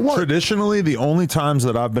see how it works. Traditionally, the only times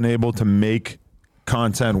that I've been able to make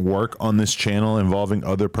content work on this channel involving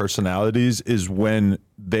other personalities is when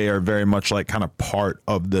they are very much like kind of part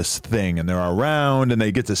of this thing and they're around and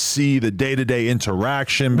they get to see the day-to-day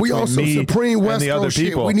interaction between We also me Supreme and West the other Coast shit.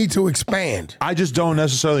 people. We need to expand. I just don't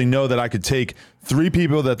necessarily know that I could take 3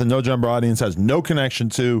 people that the No Jumper audience has no connection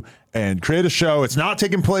to and create a show. It's not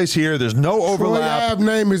taking place here. There's no Troy overlap. Ave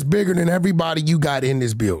name is bigger than everybody you got in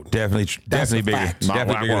this building. Definitely a bigger. fact. Not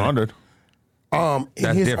Definitely Wack bigger. 100. In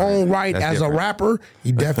That's his different. own right That's as different. a rapper,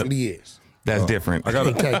 he definitely is. That's different.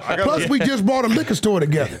 Okay. Plus, we just bought a liquor store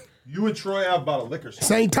together. You and Troy Ave bought a liquor store.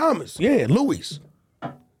 St. Thomas. Yeah, Louis.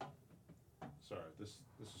 Sorry, this is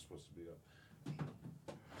supposed to be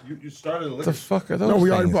up. You started a liquor What the fuck are those? No, we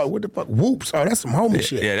already things? bought. What the fuck? Whoops. Oh, that's some homie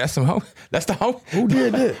shit. Yeah, that's some home. That's the home. Who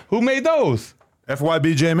did that? Who made those?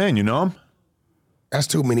 FYBJ Man, you know him? That's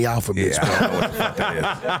too many alphabets, Yeah, bro. I don't know what the fuck that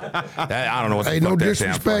is. I don't know what the Hey, fuck no that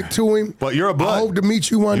stands for. disrespect to him. But you're a blood. I hope to meet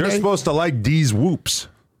you one You're day. supposed to like D's whoops.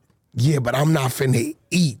 Yeah, but I'm not finna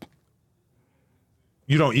eat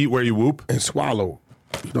You don't eat where you whoop. and swallow.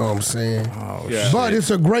 You know what I'm saying? Oh, Yeah. But it's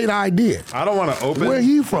a great idea. I don't want to open Where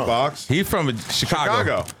he the from? box. He's from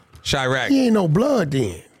Chicago. Chirac. He ain't no blood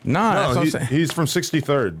then. Nah, that's what No, I'm saying. he's from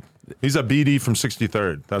 63rd. He's a BD from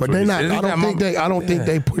 63rd. That's But what they he not. said. I don't think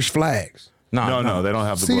they push flags. No, they don't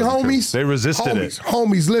have the See, blood homies. recruits. They resisted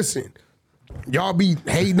homies, listen. Y'all be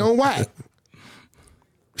hating on Wack.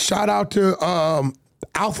 Shout out to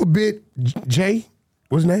Alphabet J.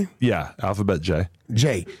 What's his name? Yeah, Alphabet J.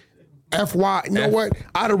 J. FY, you know what?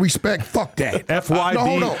 Out of respect, fuck that. FYB, No,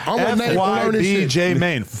 hold on. I'm gonna learn this shit. FYBJ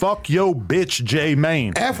Maine. Fuck yo bitch J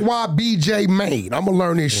Maine. FYBJ Maine. I'm gonna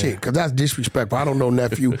learn this shit because that's disrespectful. I don't know,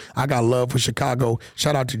 nephew. I got love for Chicago.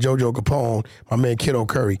 Shout out to JoJo Capone, my man Kiddo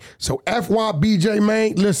Curry. So FYBJ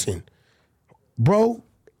Maine, listen, bro,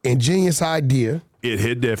 ingenious idea. It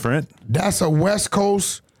hit different. That's a West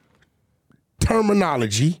Coast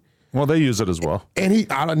terminology. Well, they use it as well. And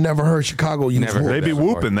I've never heard Chicago use Never. whoop. They be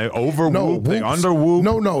whooping. They over whoop. They under whoop.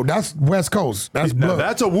 No, that's West Coast. That's No, blood.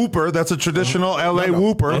 that's a whooper. That's a traditional LA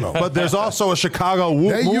whooper. But there's also a Chicago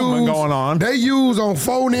whoop movement going on. They use on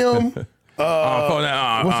phoneme. What's the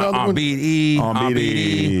other one? BDE. On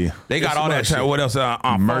BDE. They got It's all that shit. shit. What else?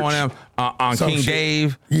 On Merch. phoneme. On Some King shit.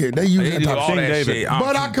 Dave. Yeah, they use They that do type of all shit. that David. shit. on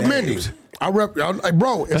But I King commend Dave. him. Like,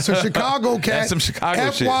 bro, it's a Chicago cat. That's some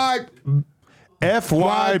Chicago shit.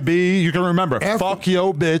 FYB, you can remember. Fuck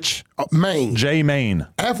yo bitch Maine. J Maine.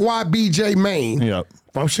 FYBJ Maine Yep.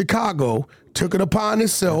 from Chicago took it upon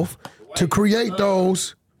itself to create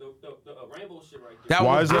those. That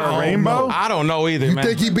Why was- is there I a don't rainbow? know. I don't know either, You man.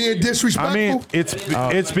 think he being disrespectful? I mean,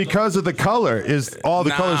 it's because of the color. Is all the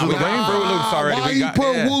Nah, colors of the we got rainbow. Fruit Loops already. Why We you got-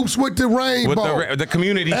 put yeah. whoops with the rainbow? With the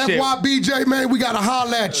community shit. FYBJ Maine, we gotta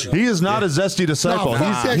holler at you. He is not a zesty disciple.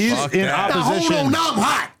 Nah, fuck he's fuck in that. Now opposition. hold on, now I'm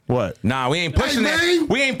hot. What? Nah, we ain't pushing Hey, that. man.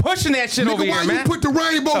 We ain't pushing that shit over Nigga, why here, you man. put the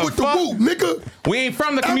rainbow The with the fuck? whoop, nigga? We ain't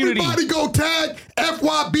from the community. Everybody go tag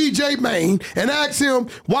FYBJ Maine and ask him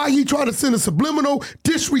why he trying to send a subliminal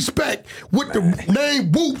disrespect with the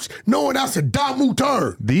name whoops, knowing that's a Damu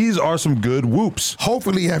term. These are some good whoops.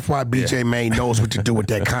 Hopefully FYBJ Maine knows what to do with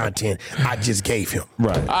that content I just gave him.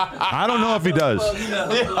 Right. I don't know if he does.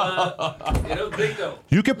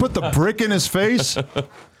 You can put the brick in his face.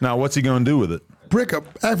 Now, what's he going to do with it? Brick up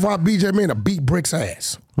FYBJ Maine to beat Brick's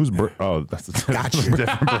ass. Who's brick? Oh, that's a Gotcha.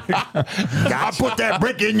 different brick. I put that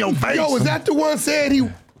brick in your face. Yo, is that the one said he?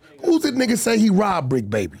 Who's the nigga say he robbed Brick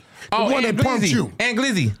Baby? The one that punked you. And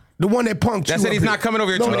Glizzy. The one that punked you. That said up he's here. not coming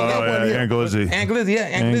over here No, too many that Oh, one yeah, here. Aunt Glizzy. And Glizzy, yeah.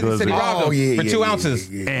 And Aunt Glizzy said he Glizzy. robbed Oh, him yeah, for yeah, 2 yeah, ounces.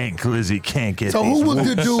 yeah, yeah. Aunt Glizzy can't get So these who was whoops.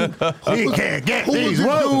 the dude? He can't get Who was these the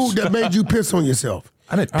whoops. dude that made you piss on yourself?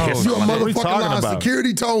 I didn't piss You a on him. What are we motherfucking talking lie. about?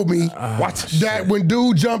 Security told me that when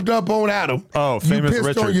dude jumped up on Adam, Oh, you famous pissed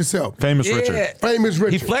Richard. on yourself. Famous Yeah. Richard. Famous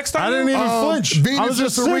Richard. He flexed on I you? didn't even flinch. Venus I was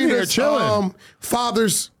just and sitting here Serena's, chilling.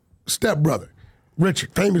 father's stepbrother.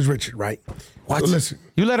 Richard. Famous Richard, right? What? So listen.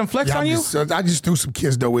 You let him flex Yeah, on you? I just threw some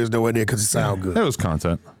kiss though is though in there because it sound good. It was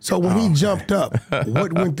content. So when he jumped up,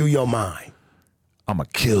 what went through your mind? I'm going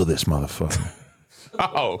to kill this motherfucker.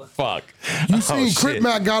 Oh, fuck. You seen Crip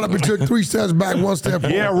Mac got up and took 3 steps back, 1 step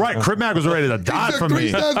forward. Yeah, right. Crip Mac was ready to die took for 3 me.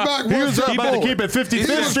 steps back, He 1 was step about to forward. keep it 55th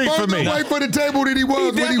He was Street for further me. away from the table than he He was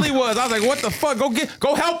when definitely was. I was like, what the fuck?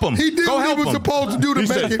 Go help him. he did Go what he help was him. supposed to do to He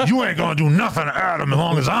make said, it. you ain't going to do nothing to Adam as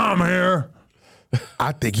long as I'm here.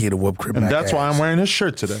 I think he'd have whooped Crip Mac. And that's why ass. I'm wearing this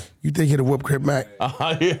shirt today. You think he'd have whooped Crip Mac?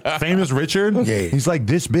 Famous Richard? Yeah. He's like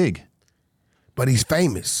this big. But he's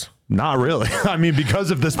famous. Not really. I mean,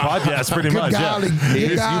 because of this podcast, pretty much. golly, Yeah. good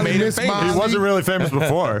You golly, made him Miss famous. He Molly. wasn't really famous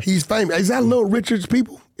before. He's famous. Is that Little Richard's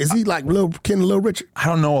people? Is he like Little kin of Little Richard? I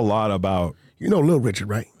don't know a lot about You know Little Richard,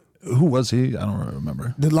 right? who was he. I don't really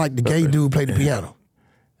remember. The gay dude played the piano.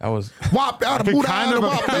 That was. Wop out of could boot kind out of of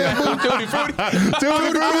wop, man, boot. Tutti Frutti. Dude,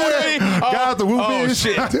 got the Oh, whoopies.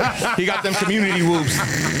 shit. He got them community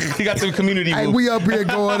whoops. He got them community Hey, whoops. we up here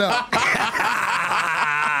going up.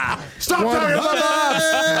 Stop talking about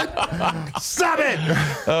us. Stop it.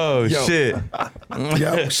 Oh, Yo. shit.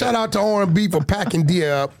 Yo, shout out to R&B for packing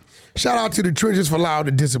Dia up. Shout out to the trenches for allowing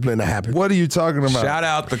the discipline to happen. What are you talking about? Shout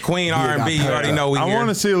out the Queen Yeah, R&B. You got already paid know we I here. want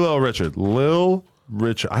to see Lil Richard. Lil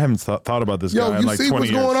Richard. I haven't thought about this Yo, guy in you like see 20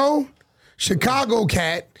 what's years. going on? Chicago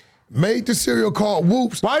cat made the cereal called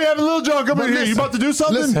Whoops. Why you having Lil Jon come But in here? You listen, about to do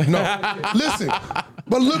something? Listen, no, listen.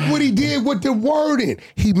 But look what he did with the wording.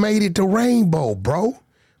 He made it the rainbow, bro.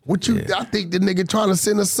 What you? I think the nigga trying to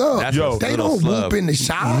send us up. That's Yo, a They little don't whoop slub. in the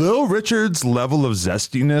shop. Lil Richard's level of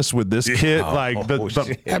zestiness with this kid, like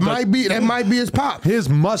shit. That might be his pop. his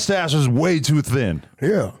mustache is way too thin.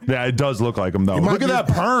 Yeah. Yeah, it does look like him though. might Look at be- that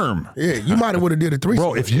perm. Yeah, you might have would have did a threesome.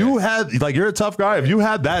 Bro, if you had, like, you're a tough guy. If you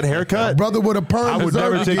had that haircut, brother with a perm, I would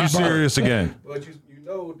deserve never to take get you burned. serious again. But you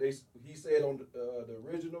know he said on the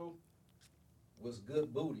original was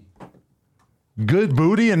good booty. Good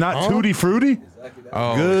booty and not tutti fruity.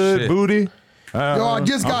 Oh, Good shit. booty. Yo, I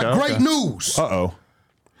just got great news. Uh-oh.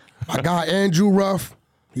 My guy Andrew Ruff.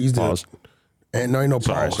 He's the Pause. and no, ain't no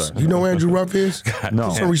Sorry, pause. sorry. You know who Andrew Ruff is? No.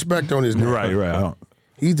 Put some respect on his name. You're right. You're right. I don't.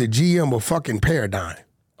 He's the GM of fucking Paradigm.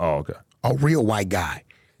 Oh, okay. A real white guy.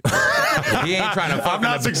 If he ain't trying to fuck. I'm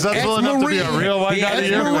not successful enough to be a real white guy.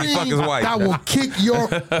 He everyone fuck his wife. That will kick your.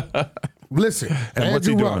 Listen, And what's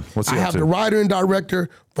he Andrew doing? Rupp, What's he I up have to? the writer and director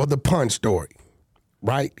for the Pun story.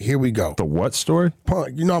 Right here we go. The what story?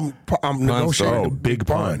 Pun. You know, I'm negotiating. story. the Oh, Big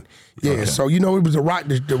Pun. Yeah, Okay. so you know it was the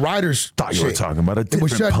writers. Thought you were shit. talking about a It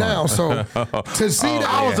was different shut pun. down. So to see that,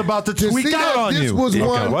 I was about to tweak see out that on this you. was Okay,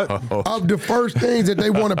 one what? of the first things that they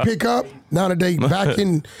want to pick up. Now that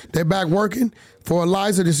they're back working for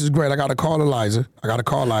Eliza. This is great. I got to call Eliza.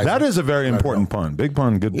 That is a very important pun. Big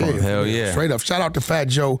pun, good pun. Hell yeah. Straight up. Shout out to Fat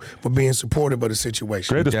Joe for being supportive of the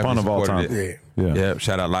situation. Greatest Definitely pun of all time. supported Yeah. Yeah. Yeah.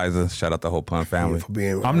 Shout out Liza. Shout out the whole Pun family. For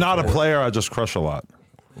being, I'm not a player. I just crush a lot.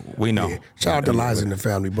 We know. Yeah. Shout out to Liza and the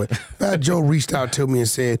family. But Fat Joe reached out to me and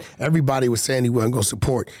said everybody was saying he wasn't going to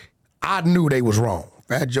support. I knew they was wrong.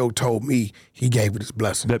 Fat Joe told me he gave it his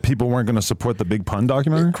blessing. That people weren't going to support the Big Pun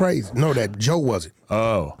documentary? Crazy. No, that Joe wasn't.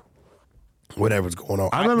 Oh. Whatever's going on.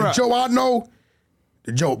 I remember- the Joe I know,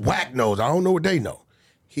 the Joe Wack knows. I don't know what they know.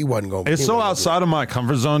 He wasn't going. It's so outside of my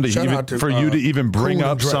comfort zone Shout out to, for you to even bring Cool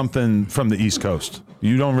and up Dre. something from the East Coast.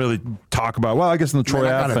 You don't really talk about, well, I guess in the Troy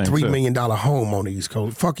Man, I Ave got a thing. $3 too. million home on the East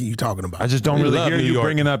Coast. Fuck are you talking about? I just don't We really love hear New you York.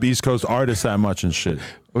 bringing up East Coast artists that much and shit.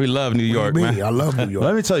 We love New York, Me, man. I love New York.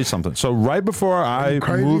 Let me tell you something. So right before I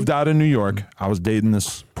crazy? moved out of New York, I was dating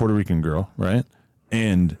this Puerto Rican girl, right?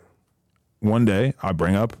 And one day I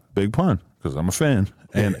bring up Big Pun because I'm a fan.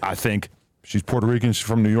 And I think she's Puerto Rican. She's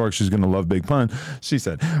from New York. She's going to love Big Pun. She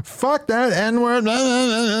said, fuck that N-word, blah, blah,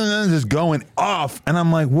 blah, blah, just going off. And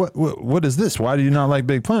I'm like, what is this? Why do you not like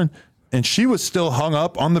Big Pun? And she was still hung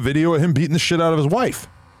up on the video of him beating the shit out of his wife.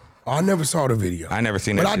 I never saw the video. I never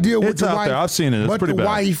seen But that I shit. deal with It's the out wife. there. I've seen it. It's but pretty the bad.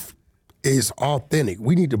 wife is authentic.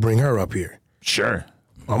 We need to bring her up here. Sure.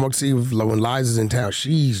 I'm gonna see if when Liza's in town.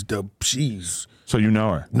 She's So you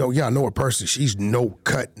know her. no, yeah, I know her person. She's no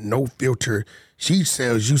cut, no filter. She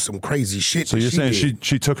sells you some crazy shit. So that you're saying did.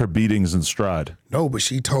 she took her beatings in stride. No, but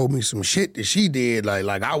she told me some shit that she did.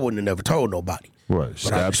 Like I wouldn't have never told nobody. What, But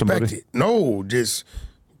stab I respect somebody? it. No, just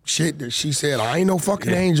shit that she said. I ain't no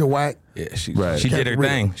fucking angel, Wack. Yeah, she Right. she did Kept her it real.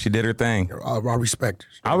 thing. She did her thing. I respect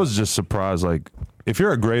her. I was just surprised. Like, if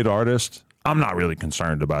you're a great artist, I'm not really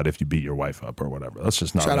concerned about if you beat your wife up or whatever. That's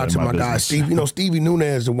just not Shout really out to my guy business. Steve. You know Stevie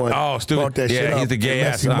Nunez the one. Oh, brought stupid. that shit Yeah, up he's the gay in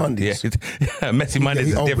ass. Messy Mondays. Yeah, Messy Mondays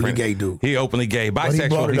he is openly different. gay dude. He openly gay. But he brought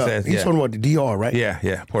Bisexual, it he up. says. He's Yeah. talking about the DR, right?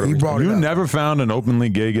 Yeah. Puerto He Rico. brought it You up. never found an openly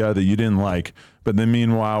gay guy that you didn't like, but then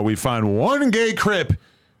meanwhile we find one gay Crip,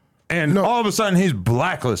 and No. all of a sudden he's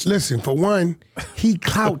blacklisted. Listen, for one, he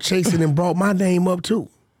clout chasing and brought my name up too.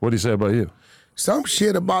 What do you say about you? Some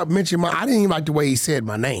shit about mentioning I didn't even like the way he said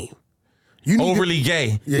my name. You need Overly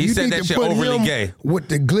gay. Yeah, He you said need that to shit put overly him gay. with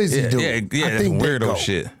the glizzy Yeah, dude. yeah, I that's think that weirdo go.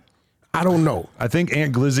 shit. I don't know. I think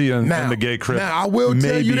Aunt Glizzy and Now, the gay Crip now I will may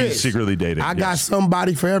tell you be this. secretly dating. I got yes.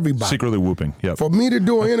 somebody for everybody. Secretly whooping. Yep. For me to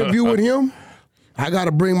do an interview with him, I got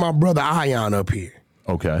to bring my brother Ion up here.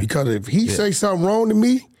 Okay. Because if he say something wrong to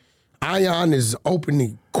me, Ion is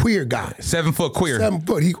openly queer guy. 7 foot queer. 7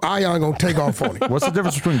 foot. Ion gonna take off on him. What's the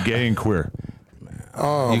difference between gay and queer?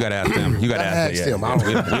 You gotta ask them. You gotta ask ask them. them. I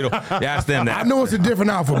don't- We don't ask them that. I know it's a different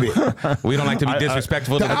alphabet. We don't like to be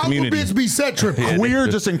disrespectful The to the community. alphabets be set tripping. Queer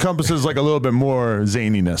just encompasses like a little bit more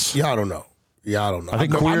zaniness. Yeah, I don't know. Yeah, I don't know. I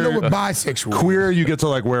think know, queer- I know what bisexual is. Queer, you get to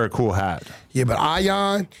like wear a cool hat. Yeah, but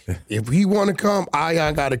Ion, if he want to come,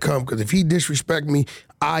 Ion got to come. Because if he disrespect me,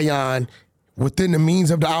 Ion, within the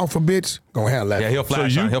means of the alphabets, gonna have that. Yeah, he'll So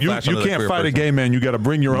flash on. He'll you flash on the can't queer fight a person. gay man. You got to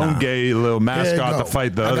bring your own gay little mascot to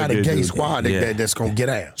fight the I other got a gay gay dude. squad that's gonna get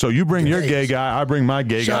out. So you bring your gay gays. guy, I bring my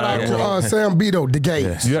gay Shout guy. out to Sam Beto, the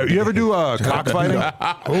gays. You ever do cockfighting?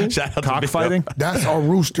 Shout out to Cockfighting? That's our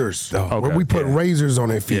roosters, where we put razors on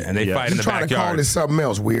their feet. Yeah, and they fight you in the trying to call backyard. it something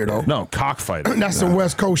else, weirdo. No, cockfighting. That's some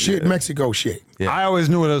West Coast shit, Mexico shit. I always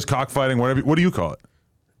knew it as cockfighting. Whatever. What do you call it?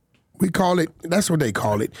 We call it, that's what they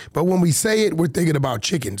call it. But when we say it, we're thinking about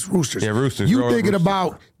chickens, roosters. Yeah, roosters. You Roosters. thinking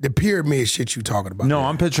about the pyramid shit you talking about. No,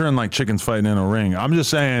 I'm picturing like chickens fighting in a ring. I'm just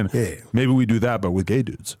saying, Yeah. maybe we do that, but with gay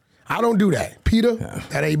dudes. I don't do that. Peter,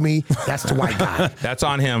 that ain't me. That's the white guy. That's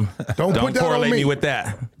on him. Don't put that on correlate me. me with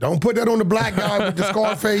that. Don't put that on the black guy with the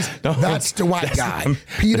scar face. That's the white guy.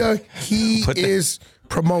 Peter, he Put that- is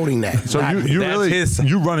promoting that. So you That's really his-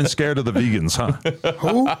 you running scared of the vegans, huh?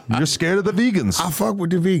 Who? You're scared of the vegans. I fuck with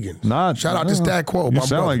the vegans. Nah, Shout out to Stat Quo, You my sound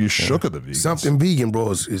brother. like you shook of the vegans. Something vegan,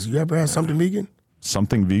 bro. Is you ever had something vegan?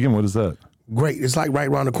 Something vegan? What is that? Great. It's like right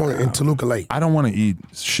around the corner in Toluca Lake. I don't want to eat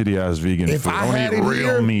shitty ass vegan If food. I want had to it eat real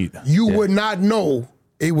here, meat. you would not know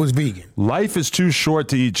it was vegan. Life is too short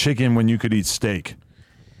to eat chicken when you could eat steak.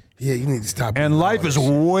 Yeah, you need to stop. And eating life all is this.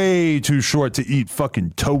 way too short to eat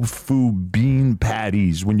fucking tofu bean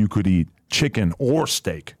patties when you could eat chicken or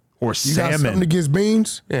steak or You got something salmon. against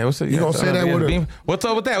beans? Yeah, what's up? You gonna say that with a What's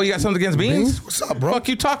up with that? You got something against beans? Beans? What's up, bro? Fuck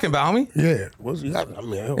you talking about, homie? Yeah. What's you got? I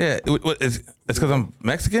mean, hell. Yeah, it's because I'm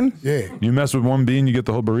Mexican. Yeah. You mess with one bean, you get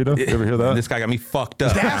the whole burrito. You ever hear that? This guy got me fucked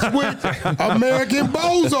up. That's what American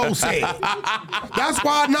Bozo said. That's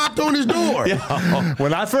why I knocked on his door.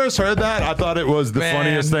 When I first heard that, I thought it was the Man,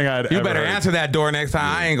 funniest thing I'd ever You better heard. answer that door next time.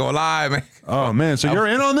 I ain't gonna lie, man. Oh man, so you're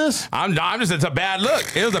in on this? I'm just. It's a bad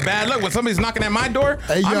look. It was a bad look when somebody's knocking at my door.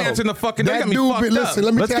 Hey, I'm yo, answering the fucking door. that You got me dude fucked been- listen, up.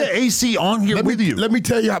 let me Let's tell get you- AC on here with you. Let me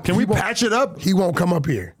tell you how. Can we patch it up? He won't come up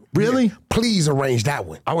here. Really? Yeah. Please arrange that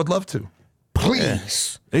one. I would love to.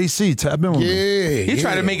 Please. AC, tap in with me. Yeah. He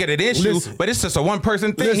tried to make it an issue, Listen, but it's just a one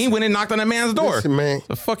person thing. He Listen. went and knocked on that man's door. Listen, man.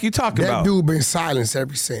 The fuck you talking that about? dude been silenced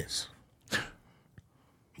ever since.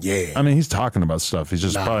 Yeah. I mean, he's talking about stuff. He's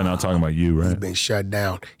just probably not talking about you, He's right? been shut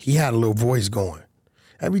down. He had a little voice going.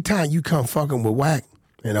 Every time you come fucking with Wack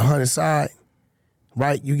and 100 side,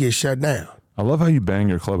 right, you get shut down. I love how you bang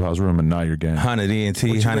your clubhouse room and not your game. 100 ENT, What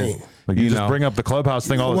you 100. mean? Like you, just know. bring up the clubhouse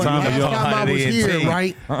thing all the time. But Last you don't, time I was here, 100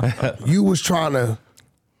 right, you was trying to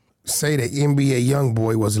say that NBA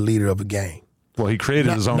YoungBoy was a leader of a gang. well, he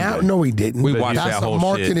created his own. Now, thing. no, he didn't. We watched That's that whole a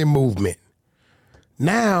marketing shit. movement.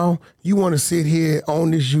 Now you want to sit here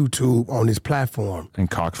on this YouTube, on this platform, And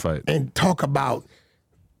cockfight. and talk about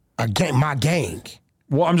a gang, my gang.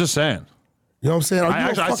 Well, I'm just saying. You know what I'm saying? Are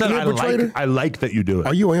you a fucking infiltrator? I like that you do it.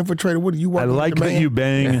 Are you an infiltrator? What do you want? I like that you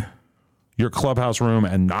bang your clubhouse room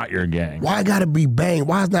and not your gang. Why gotta be bang?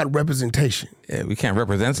 Why is not representation? Yeah, we can't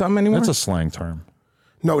represent something anymore. That's a slang term.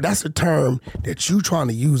 No, that's a term that you trying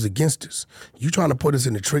to use against us. You trying to put us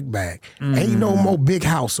in the trick bag. Ain't no more big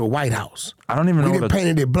house or White House. I don't even We know done what a,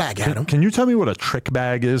 painted it black, Adam. Can you tell me what a trick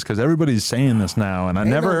bag is? Because everybody's saying this now, and I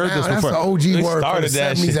never heard this That's before. the OG They word for the started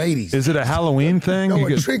that 70s, shit. 80s. Is it a Halloween thing? No, You a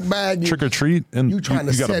get trick bag. trick or treat, and You trying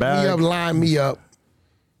to you got a set bag. me up, line me up.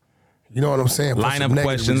 You know what I'm saying? For Line some up negative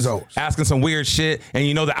questions, results. asking some weird shit, and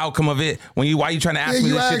you know the outcome of it. Why you trying to ask Yeah, me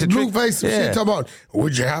you this shit asked to trick? Blueface some shit talking about,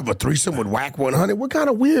 would you have a threesome with Wack 100? What kind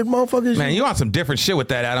of weird motherfuckers? Man, you on some different shit with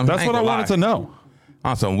that, Adam. That's what I wanted to know.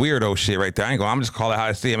 On some weirdo shit right there. I'm just calling it how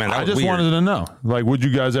I see it, man. That I was just weird. wanted to know, like, would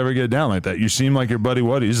you guys ever get down like that? You seem like your buddy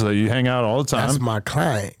Wuddies, like you hang out all the time, That's my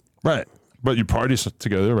client. right? But you party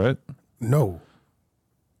together, right? No.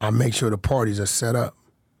 I make sure the parties are set up.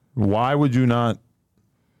 Why would you not?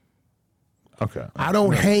 Okay, I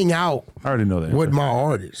don't hang out I already know that. with my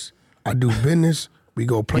artists. I do business. We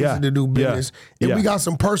go places Yeah, to do yeah, business. If yeah. we got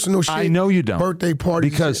some personal shit, I know you don't. Birthday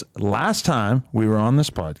parties. Because last time we were on this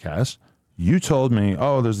podcast, you told me,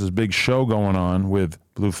 oh, there's this big show going on with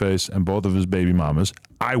Blueface and both of his baby mamas.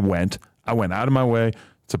 I went out of my way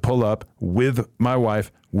to pull up with my wife,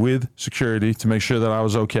 with security to make sure that I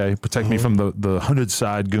was okay, protect me from the 100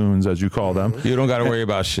 side goons, as you call them. You don't got to worry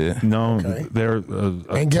about shit. No, they're a And guess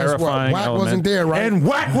what? terrifying Wack element. wasn't there, right? And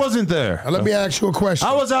Wack wasn't there. Now, let me ask you a question.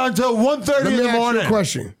 I was out until 1:30 Let in me the ask morning. you a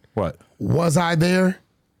question. What? Was I there?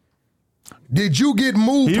 Did you get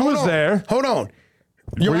moved? He Hold was on. there. Hold on.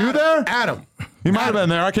 Were you there? Adam. You might have been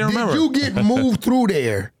there. I can't remember. Did you get moved through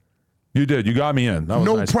there You did. You got me in. That was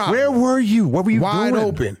No nice. problem. Where were you? What were you wide doing?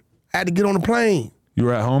 open? I had to get on the plane. You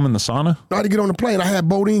were at home in the sauna? I had to get on the plane. I had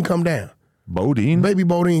Bodine come down. Bodine? Baby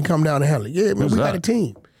Bodine come down to handle it. Yeah, man, Who's we that? got a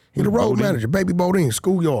team. He's the road Bodine? manager. Baby Bodine,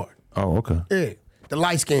 schoolyard. Oh, okay. Yeah, the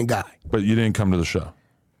light-skinned guy. But you didn't come to the show.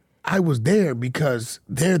 I was there because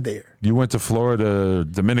they're there. You went to Florida,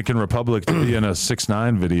 Dominican Republic to be in a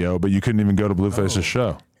 6ix9ine video, but you couldn't even go to Blueface's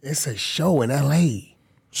show. It's a show in L.A.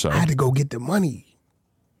 So I had to go get the money.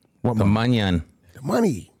 what The money? Munyon. The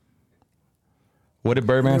money. What did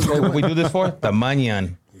Birdman say? What we do this for? The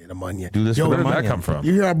Munyon. Yeah, the money. Do this Yo, for Where the did that Munyon. come from?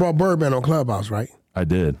 You hear I brought Birdman on Clubhouse, right? I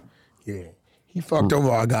did. Yeah. He fucked over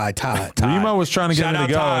our guy, Todd. Remo was trying to get Shout me out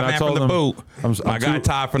to go, Todd, and I man, told from him, the boot. I'm My guy too-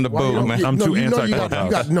 Todd from the Why you boot, don't man. get- I'm too you know anti-Clubhouse.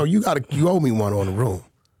 you got on the room.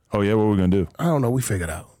 Oh, yeah? What are we going to do? I don't know. We figured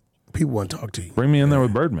out. People want to talk to you. Bring me in there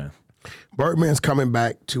with Birdman. Birdman's coming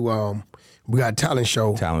back to, we got a talent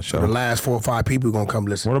show. Talent show. So the last 4 or 5 people are going to come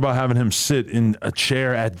listen. What about having him sit in a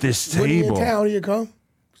chair at this When he in table? town, he'll come.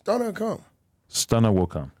 Stunner come. Stunner will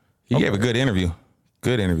come. He gave a good interview.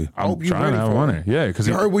 Good interview. I'm hope you trying ready to have for one it. here. Yeah, because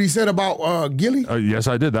You heard what he said about Gilly? yes,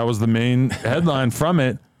 I did. That was the main headline from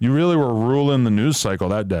it. You really were ruling the news cycle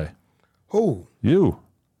that day. Who? You.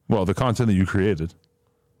 Well, the content that you created.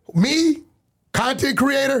 Me? Content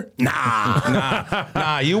creator? Nah.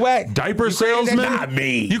 Nah, you Wack. Diaper creating that- salesman? Not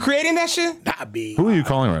me. You creating that shit? Not me. Who are you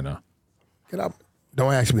calling right now? Get up.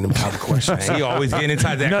 Don't ask me them type of questions. Man, he always getting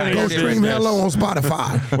inside that None kind of of your shit. Stream business. Hello on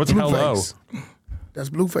Spotify. What's Hello? Blueface. That's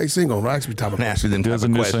Blueface single. Don't ask me type of Ask me them He type has a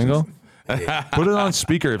of new questions. single? Put it on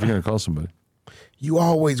speaker if you're going to call somebody. You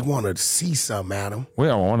always want to see something, Adam.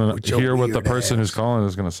 Well, I want With to your hear what the weird person ass. who's calling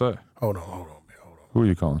is going to say. Hold on, man. Hold on. Who are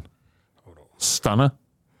you calling? Stunner?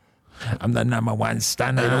 I'm the number one Hey,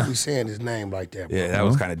 stunner. don't be saying his name like that, bro. Yeah, that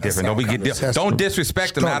was kind of different. Don't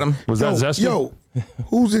disrespect him, Adam. Was that Zesty? Yo,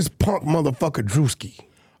 who's this punk motherfucker Drewski?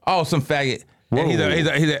 Oh, some faggot. Yeah,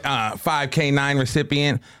 he's a 5K9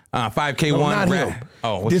 recipient, 5K1. Not him.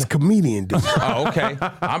 Oh, this comedian dude. Oh, okay.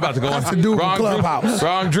 I'm about to go on. That's the dude from Wrong Clubhouse.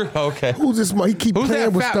 Wrong Drew. Okay. Who's this? He keep Who's playing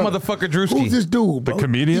that with fat Stunner. motherfucker Drewski? Who's this dude, bro? The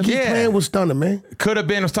comedian? He keep Yeah. playing with Stunner, man. Could have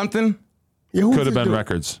been something. Yeah, who's Could have this been dude?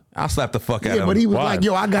 records. I'll slap the fuck out of Yeah, him. but he was Why? like,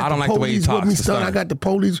 yo, I got I don't the like the way he police with talks me, to son. Stunner. I got the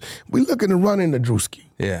police. We looking to run into Drewski.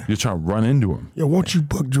 Yeah. You're trying to run into him. Yo, won't you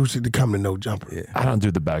book Drewski to come to No Jumper? Yeah. I don't do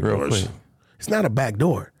the back Real doors. quick. It's not a back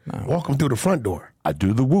door. Walk him through the front door. I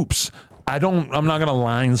do the whoops. I'm not going to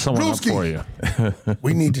line someone Drewski. up for you.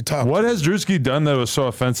 We need to talk. What has Drewski done that was so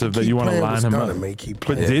offensive that Keep you want to playing line with him Stunner, up? man. Keep But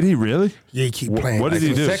playing. did he really? Yeah, he keep playing. What did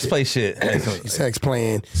he do? Sex play shit. Sex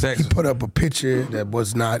playing. Sex. He put up a picture that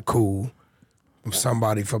was not cool from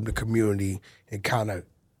somebody from the community and kind of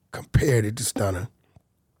compared it to Stunner.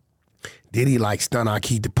 Did he like Stunner? I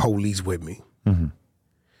keep the police with me. Mm-hmm.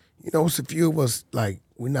 You know, it's a few of us like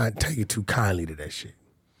we're not taking too kindly to that shit.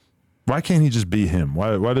 Why can't he just be him?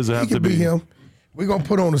 Why does it He have to could be be him. We're gonna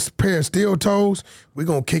put on a pair of steel toes. We're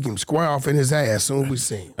gonna kick him square off in his ass soon as we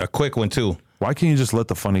see him. A quick one, too. Why can't you just let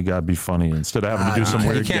the funny guy be funny instead of having to do some you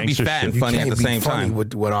weird can't be gangster fat shit? and funny at Can't the be same funny time.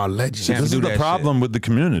 with our legends. Can't This do is the that problem with the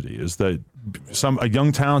community is that a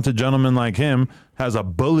young talented gentleman like him has a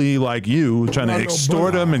bully like you trying to Not no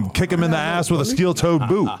extort bully. him and kick him in the ass with a steel-toed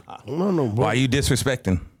boot. No, boy. Why are you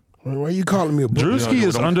disrespecting? Why you calling me a bully? Drewski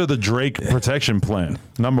is under the Drake protection plan,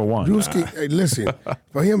 number one. Drewski, hey, listen,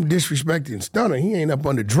 for him disrespecting Stunner, he ain't up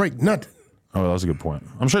under Drake nothing. Oh, that's a good point.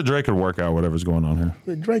 I'm sure Drake could work out whatever's going on here.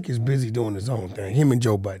 But Drake is busy doing his own thing. Him and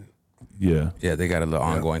Joe Budden. Yeah, Yeah, they got a little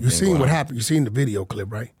ongoing You thing. seen going what on. happened? You seen the video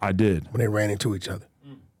clip, right? I did. When they ran into each other.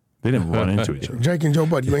 They didn't run into each other. Drake and Joe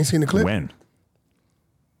Budden, you ain't seen the clip? When?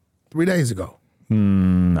 3 days ago.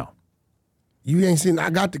 No. You ain't seen. I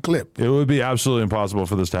got the clip. It would be absolutely impossible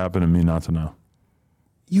for this to happen and me not to know.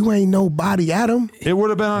 You ain't nobody, Adam. It would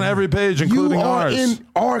have been on every page, You including are ours. in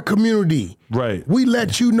our community. Right. We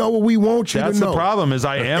let you know what we want you That's to know. the problem is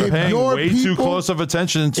I am If paying your way too people- close of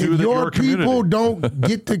attention to If your your community. people don't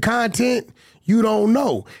get the content, you don't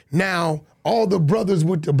know. Now, all the brothers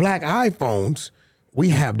with the black iPhones, we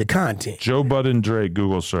have the content. Joe Budden Drake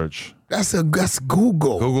Google search. That's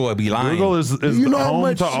Google. Google would be lying. Google is You know how home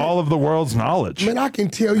much to shit- all of the world's knowledge. Man, I can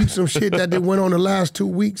tell you some shit that they went on the last 2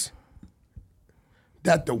 weeks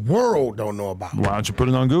that the world don't know about. Why don't you put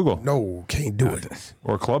it on Google No, can't do it.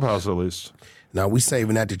 or Clubhouse at least? Now, we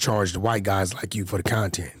saving that to charge the white guys like you for the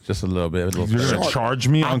content. Just a little bit. You're gonna charge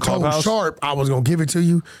me on I told Clubhouse? Sharp I was gonna give it to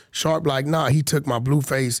you. Sharp like, nah, he took my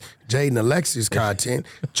Blueface, Jaden Alexis content,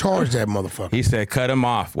 charged that motherfucker. He said, cut him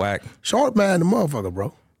off, Wack. Sharp man, the motherfucker,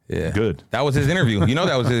 bro. Yeah. Good. That was his interview. You know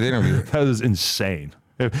that was his interview. That is insane.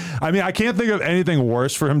 I can't think of anything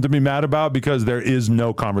worse for him to be mad about because there is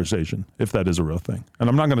no conversation if that is a real thing. And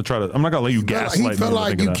I'm not going to let you gaslight me. He felt into like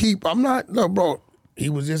thinking you that. keep. I'm not. No, bro. He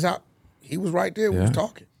was just out. He was right there. We was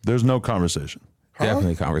talking. There's no conversation.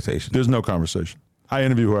 Definitely conversation. There's no conversation. I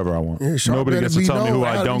interview whoever I want. Yeah, Sharp Nobody better gets to be tell me who known.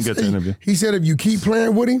 I don't get to interview. He said if you keep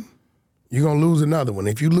playing with him, you're gonna lose another one.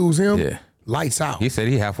 If you lose him, Yeah. lights out. He said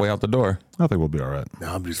he halfway out the door. I think we'll be all right.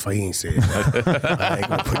 No, I'm just he ain't said that. I ain't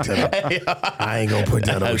gonna put that up. I ain't gonna put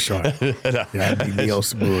that on Sharp. That'd be me on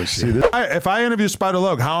some bullshit. If I interview Spider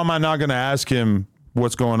Loc, how am I not going to ask him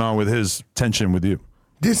what's going on with his tension with you?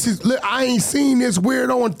 I ain't seen this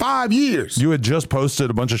weirdo in 5 years. You had just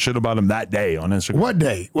posted a bunch of shit about him that day on Instagram. What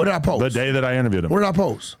day? What did I post? The day that I interviewed him. What did I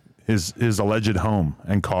post? His alleged home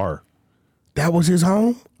and car. That was his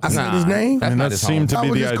home? I said Nah, his name? that's not that his seemed home. to That be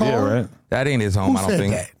was the his idea, car? right? That ain't his home, Who I don't said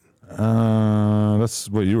think. that? That's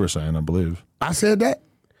what you were saying, I believe. I said that?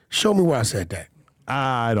 Show me where I said that.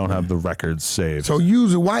 I don't have the records saved. So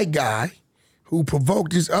you's a white guy who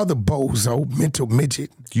provoked this other bozo, mental midget.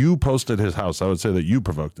 You posted his house. I would say that you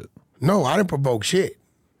provoked it. No, I didn't provoke shit.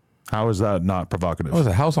 How is that not provocative? That was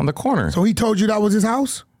a house on the corner. So he told you that was his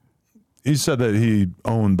house? He said that he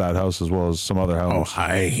owned that house as well as some other houses.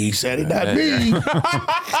 He said it, not me.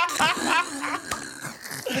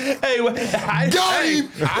 Hey, Got him.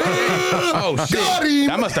 oh shit! Got him.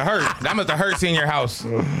 That must have hurt. That must have hurt seeing your house.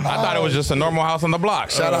 I thought it was just a normal house on the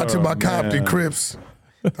block. Shout out to my Compton Crips.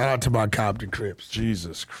 Shout out to my Compton Crips.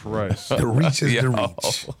 Jesus Christ. The reach is the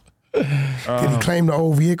reach. Did he claim the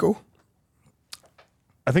old vehicle?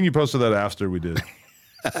 I think you posted that after we did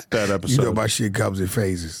that episode. You know my shit comes in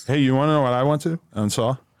phases. Hey, you want to know what I went to and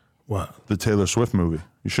saw? What? The Taylor Swift movie.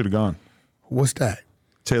 You should have gone. What's that?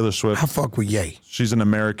 Taylor Swift. I fuck with Ye. She's an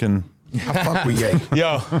American. I fuck with Ye.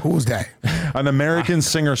 Yo, Who's that? An American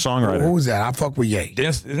singer-songwriter. Who's that? I fuck with Ye.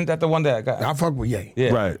 isn't that the one that got? I fuck with Ye. Yeah.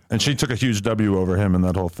 Right. And she took a huge W over him in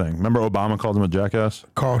that whole thing. Remember Obama called him a jackass?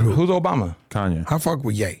 Called who? Who's Obama? Kanye. I fuck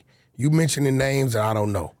with Ye. You mentioning names that I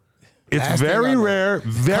don't know. It's Last thing I very know. rare,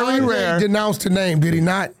 very Kanye rare. denounced the name, did he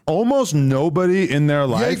not? Almost nobody in their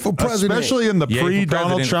life, for president. especially in the Yay for pre-Donald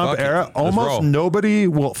president. Trump Fuck it. era, Let's almost roll. nobody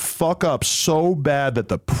will fuck up so bad that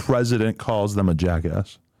the president calls them a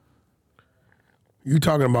jackass. You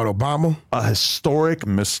talking about Obama? A historic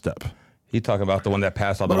misstep. He talking about the one that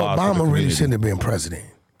passed all the But laws. for the Obama really community. shouldn't have been president.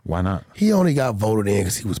 Why not? He only got voted in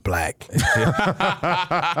because he was black.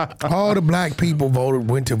 All the black people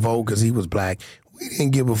went to vote because he was black. We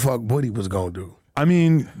didn't give a fuck what he was going to do. I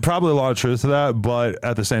mean, probably a lot of truth to that, but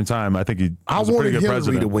at the same time, I think he was a pretty wanted good Hillary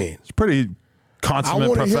president. to win. He's a pretty I consummate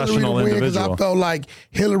wanted Hillary to professional win because individual. I felt like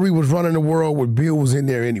Hillary was running the world when Bill was in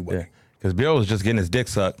there anyway. Yeah, because Bill was just getting his dick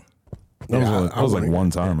sucked. That was, Yeah, only- that was like one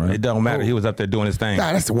time, right? It don't matter. He was up there doing his thing.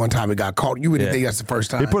 Nah, that's the one time he got caught. You really Yeah. think that's the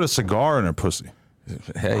first time? They put a cigar in her pussy.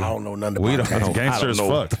 Hey, I don't know nothing we about don't that. know. Gangster I don't as know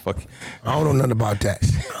fuck. what the fuck. I don't know nothing about that.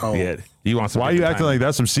 Yeah, you want some? Why are you different acting time. like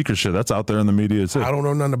that's some secret shit? That's out there in the media too. I don't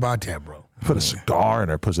know nothing about that, bro. Put a cigar in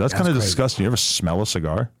her pussy. That's kind of crazy. disgusting. You ever smell a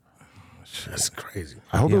cigar? That's crazy.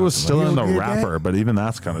 I hope it was still You in the did that? wrapper, but even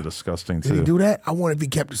that's kind of disgusting Did he too. do that? I wonder if he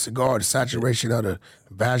kept the cigar, the saturation of the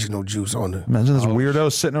vaginal juice on the. Imagine this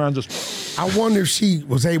weirdo sitting around just. I wonder if she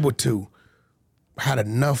was able to had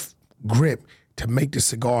enough grip to make the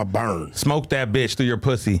cigar burn. Smoke that bitch through your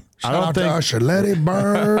pussy. Shout don't out to think- Usher, let it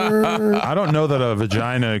burn. I don't know that a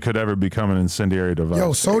vagina could ever become an incendiary device.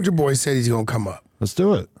 Yo, Soldier Boy said he's gonna come up. Let's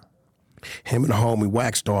do it. Him and the homie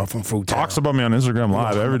Wack Star from Fruit Town. Talks about me on Instagram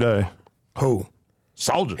Live every day. Who?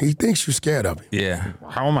 Soldier. He thinks you're scared of him. Yeah,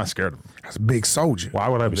 How am I scared of him? That's a big soldier. Why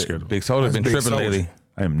would I be scared of him? Big Soda's been Big tripping Soulja. lately.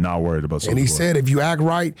 I am not worried about Soldier And he Boy. said if you act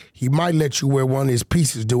right, he might let you wear one of his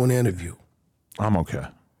pieces during the interview. I'm okay.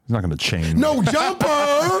 He's not going to change. No jumper!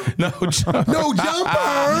 No, No jumper!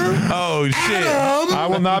 oh shit, I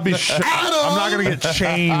will not be. I'm not going to get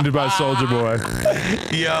chained by Soldier Boy.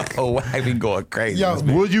 yo, I be going crazy. Yo,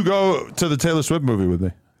 Would you go to the Taylor Swift movie with me?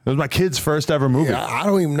 It was my kid's first ever movie. I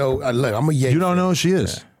don't even know. Look, I'm a Ye. You don't know who she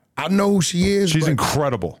is. I know who she is. She's but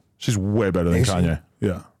incredible. She's way better than Is she? Kanye.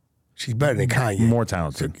 Yeah. she's better than Kanye. More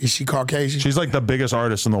talented. Is she Caucasian? She's like the biggest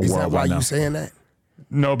artist in the is that world why right now. you saying that?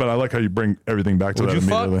 No, but I like how you bring everything back to Would that you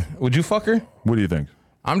immediately. fuck? Would you fuck her? What do you think?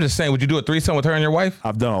 I'm just saying. Would you do a threesome with her and your wife?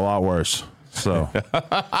 I've done a lot worse. So,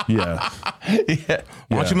 yeah. Yeah.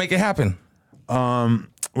 Why don't you make it happen?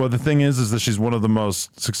 Well, the thing is that she's one of the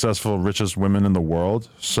most successful, richest women in the world.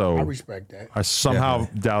 So I respect that. I somehow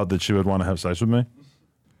Definitely. doubt that she would want to have sex with me.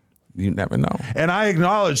 You never know. And I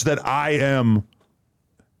acknowledge that I am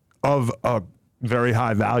of a very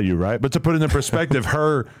high value, right? But to put it in perspective,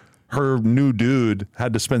 her new dude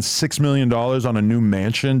had to spend $6 million on a new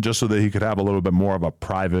mansion just so that he could have a little bit more of a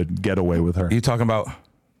private getaway with her. You talking about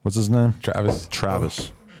What's his name? Travis?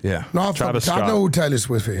 Travis. Yeah. No, I Travis know Scott. who Taylor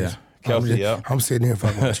Swift is. Kelsey, I'm, yeah. I'm sitting here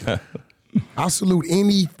fucking with you. I salute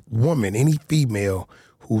any woman, any female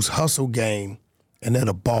whose hustle game and they're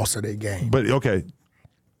the boss of their game. But okay,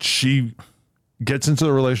 she gets into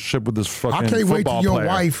a relationship with this fucking I can't wait football till your player.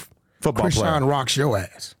 wife, Football Krishan, player. rocks your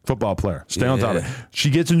ass. Football player. Stay on top of it. Yeah. She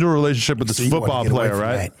gets into a relationship with See, this you wanna football get away player, from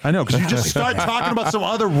right? that. I know, because you just start talking about some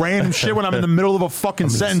other random shit when I'm in the middle of a fucking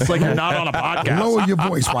sentence like you're not on a podcast. Lower your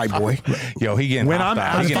voice, white boy. Yo, he getting When I'm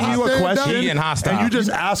hostile. He asking getting you a hostile. question He getting hostile. and you just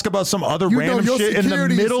ask about some other You know random your shit in the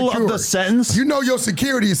security is middle of secure. the sentence, You know your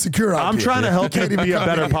security is secure out I'm there. trying to help you can't be a come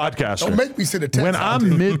better in. podcaster. Don't make me sit a text When out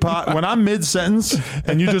I'm there. when I'm mid sentence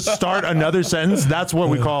and you just start another sentence, that's what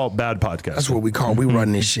we call bad podcast. That's what we call. We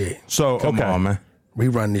run this shit. So Come okay, on, man. We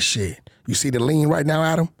run this shit. You see the lean right now,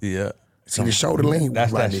 Adam? Yeah. See the shoulder lean?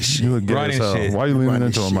 That's we run that this shit. shit. you look good Running as hell. shit. Why are you leaning Running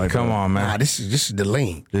into a shit. mic? Come on, man. Nah, this is the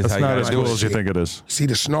lean. This That's how you not gotta as do cool it. as you think it is. See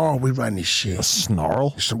the snarl? We run this shit.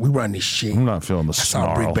 Snarl? So we run this shit. I'm not feeling the That's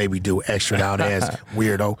how snarl. Big Baby do extra out ass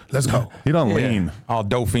weirdo. Let's go. He don't Yeah. lean. All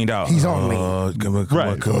dope fiend out. He's on lean. Come on,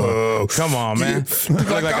 Right. Come on, man.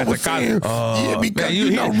 Like I was saying, yeah, because man,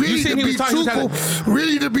 you know, you really seen to he be was talking- he was truthful,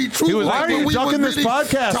 really to be truthful. was like, Why are you we ducking was this really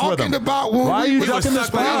podcast with talking him? about when Why are you we was ducking this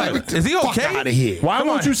stuck pod? out. Is he Fuck okay? out of here. Why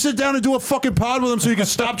won't you sit down and do a fucking pod with him so you can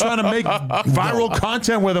stop trying to make viral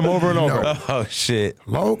content with him over and over? Oh shit.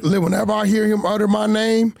 Whenever I hear him utter my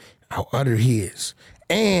name, I'll utter his.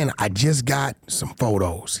 And I just got some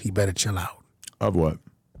photos. He better chill out. Of what?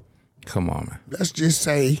 Come on, man. Let's just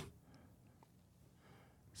say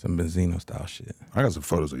Some Benzino style shit. I got some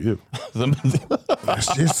photos of you. Some Benzino.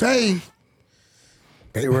 Let's just say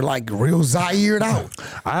They were like real Zaired out.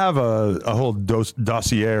 I have a whole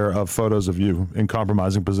dossier of photos of you in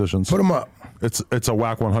compromising positions. Put them up. It's a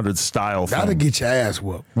Wack 100 style That'll thing. get your ass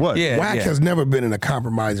whooped. What? Yeah. Wack has never been in a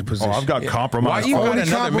compromising position. Oh, I've got compromised. Why you got Only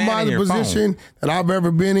another man in compromising your position that I've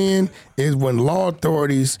ever been in is when law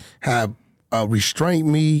authorities have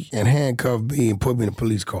restrained me and handcuffed me and put me in a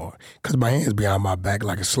police car because my hands behind my back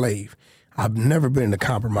like a slave. I've never been in a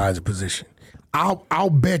compromising position. I'll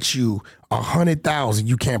bet you 100,000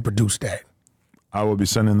 you can't produce that. I will be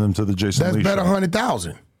sending them to the Jason That's Lee better show.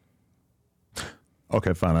 100,000.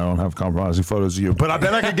 Okay, fine. I don't have compromising photos of you, but I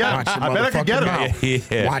bet I could get Watch them. your I bet I could get motherfucking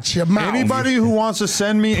them. mouth. Watch your mouth. Anybody who wants to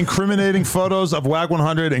send me incriminating photos of Wack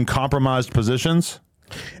 100 in compromised positions,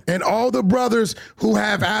 And all the brothers who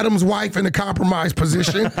have Adam's wife in a compromised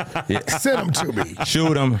position, send them to me.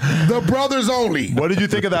 Shoot him. The brothers only. what did you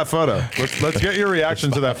think of that photo? Let's get your reaction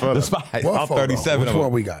to that photo. The spies. What All photo? 37 Which of them.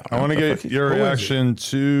 one we got? I want to get your Who is it? reaction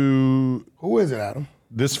to Who is it, Adam?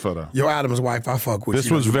 this photo. Your Adam's wife, I fuck with This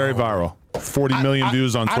you. was very viral. 40 million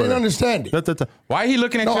views on I Twitter. didn't understand it. Why are you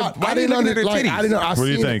looking at No, your? I Why are you didn't looking at her like, titties? I didn't. I What do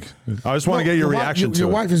you seen think? it. I just want to get your wife- reaction to your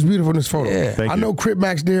it. wife is beautiful in this photo. Yeah. Thank I you. know Crip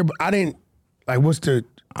Max there, but I didn't. Like, what's the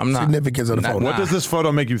I'm not- significance of the not- photo? What does this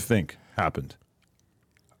photo make you think happened?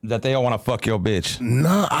 That they all want to fuck your bitch.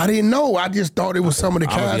 No, I didn't know. I just thought it was some of the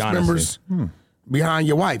I'ma be cast honest members behind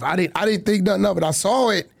your wife. I didn't think nothing of it. I saw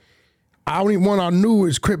it. I only one I knew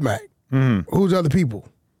is Crip Mac. Who's the other people?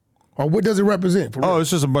 Or what does it represent? For real? Oh, it's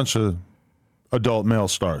just a bunch of adult male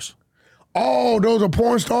stars. Oh, those are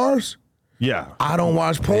porn stars? Yeah. I don't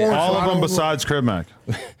watch porn. All so of I them don't- besides Crib Mac.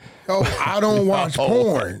 Yo, I don't watch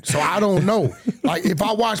porn, so I don't know. Like if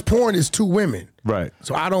I watch porn, it's two women. Right.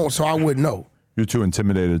 So I wouldn't know. You're too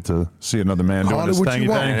intimidated to see another man Call doing it his what thingy you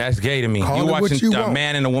want. Man, thing. that's gay to me. Call You it what watching you a want.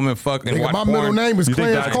 man and a woman fuck and Nigga, watch my porn. middle name is You think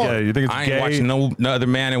Clarence that's Carter. gay? You think it's I ain't gay? watching no other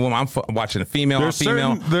man and woman. I'm watching a female There's or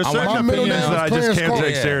female. there's I'm certain watching middle opinions name that I is just Clarence can't Carter.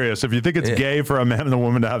 take Yeah. serious. If you think it's Yeah. gay for a man and a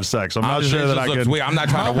woman to have sex, I'm not It sure just that I looks can. weird. I'm not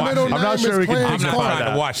trying to My watch middle it. I'm not name sure is we can Clarence I'm not dignify trying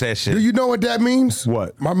that. to watch that shit. Do you know what that means?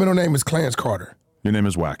 What? My middle name is Clarence Carter. Your name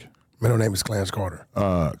is Wack. Middle name is Clarence Carter.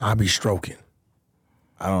 I be stroking.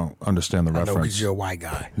 I don't understand the I know reference. because you're a white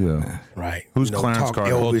guy. Yeah. Right. Who's you know, Clarence talk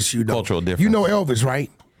Carter? Elvis, you know. Cultural difference. You know Elvis,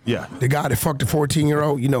 right? Yeah. The guy that fucked the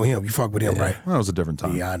 14-year-old, you know him. You fuck with him, right? That was a different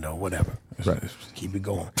time. Yeah, I know. Whatever. Right. Keep it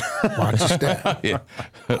going. Watch your step. Yeah.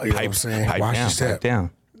 You know what I'm saying? Pipe Watch down, your step. pipe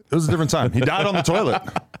down. It was a different time. He died on the toilet.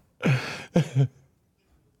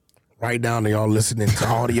 Right down to y'all listening to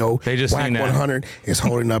audio. They just Wack seen that. 100 is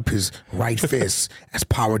holding up his right fist as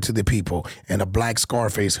power to the people and a black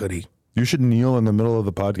Scarface hoodie. You should kneel in the middle of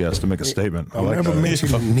the podcast to make a statement. I I've like never that.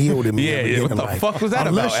 mentioned Neil to me. Yeah, ever yeah, in what the life. fuck was that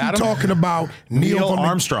Unless about, you're Adam? talking about Neil from the-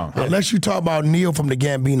 Armstrong. unless you talk about Neil from the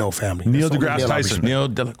Gambino family. Neil That's the only deGrasse Neil I Tyson. respect. Neil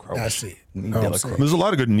Delacroix. That's it. Neil Know what I'm Delacroix. saying? There's a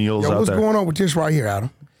lot of good Neils Yo, out what's there. going on with this right here, Adam?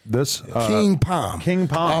 This King Palm. King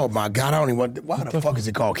Palm. Oh my God, I don't even want. Why the fuck is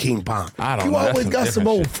it called King Palm? I don't you know. That's always some got some different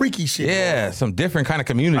old shit. freaky shit. going Yeah, on. some different kind of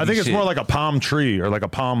community I think it's shit. more like a palm tree or like a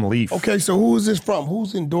palm leaf. Okay, so who is this from?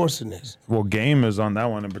 Who's endorsing this? Well, game is on that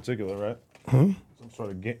one in particular, right? Some sort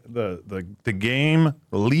of the game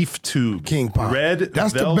leaf tube. King Palm. Red.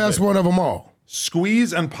 That's velvet. the best one of them all.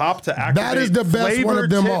 Squeeze and pop to activate. That is the best one of flavored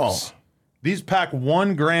them tips. all. These pack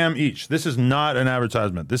 1 gram each. This is not an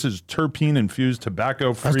advertisement. This is terpene infused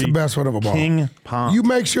tobacco free. That's the best one of them all. King Palm. You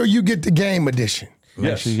make sure you get the game edition.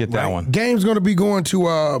 Make sure you get that one. Game's going to be going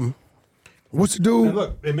to what's the dude? Hey,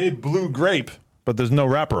 look, they made blue grape, but there's no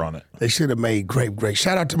wrapper on it. They should have made grape.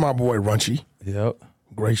 Shout out to my boy Runchy. Yep.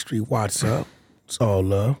 Gray Street, what's up? It's all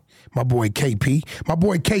love. My boy KP. My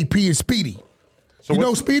boy KP is Speedy. So you know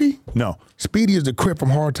what's- Speedy? No. Speedy is the Crip from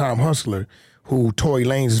Hard Time Hustler who Tory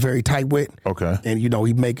Lanez is very tight with. Okay. And, you know,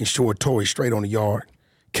 he making sure Tory's straight on the yard.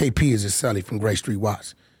 KP is his celly from Gray Street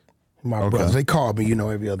Watts. My brothers, they call me, you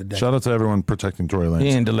know, every other day. Shout out to everyone protecting Tory Lanez. He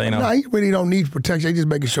and Delano. Nah, he really don't need protection. They just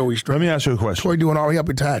making sure he's straight. Let me ask you a question. Tory doing all he up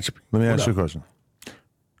in touch. Let me ask you a question.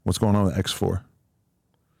 What's going on with X4?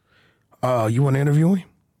 You want to interview him?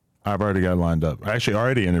 I've already got it lined up. I actually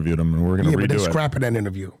already interviewed him, and we're going Yeah, to but they redo it. scrapping that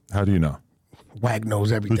interview. How do you know? Wack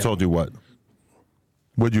knows Who everything. told you what?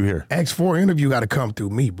 What'd you hear? X4 interview got to come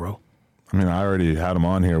through me, bro. I mean, I already had him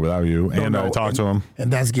on here without you, and I talked to him.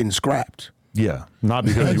 And that's getting scrapped. Yeah, not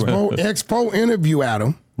because you went. Expo interview,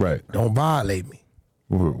 Adam. Right. Don't violate me.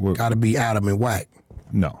 We're- Got to be Adam and Wack.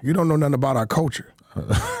 no. You don't know nothing about our culture.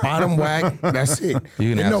 Adam, Wack, that's it.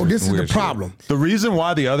 You can And no, ask this is some the weird shit. problem. The reason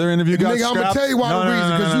why the other interview got Nigga, I'ma scrapped. tell you why the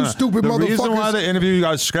reason, 'cause you stupid The reason motherfuckers- why the interview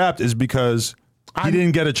got scrapped is because he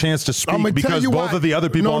didn't get a chance to I'ma speak tell because you both why- of the other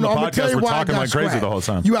people on the I'ma tell podcast you were why I talking got like crazy scrapped. the whole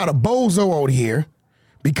time. You had a bozo out here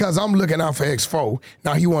because I'm looking out for X4.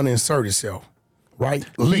 Now he want to insert himself. right?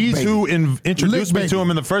 He's Baby. who introduced me Lick to Baby. him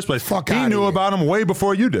in the first place. Fuck he outta knew here. about him way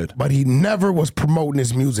before you did. But he never was promoting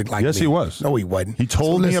his music like Yes, me. he was. No, he wasn't. He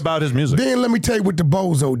told me about his music. Then let me tell you what the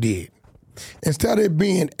Bozo did. Instead of it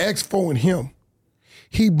being X4 and him,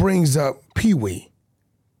 he brings up Pee Wee.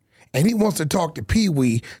 And he wants to talk to Pee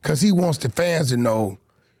Wee because he wants the fans to know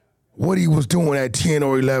what he was doing at 10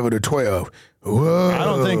 or 11 or 12. Whoa. I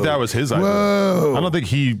don't think that was his idea. Whoa. I don't think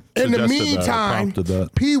he In the suggested meantime, that, prompted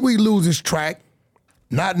that. Pee Wee loses track,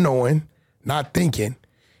 not knowing, not thinking,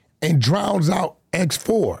 and drowns out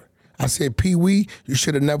X4. I said, Pee Wee, you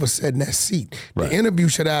should have never sat in that seat. Right. The interview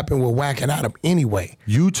should have happened with Wack and Adam anyway.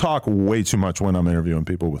 You talk way too much when I'm interviewing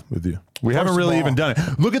people with you. We haven't First really of all, even done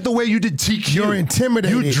it. Look at the way you did TQ. You're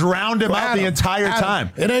intimidated. You drowned him But out the Adam, entire Adam, time.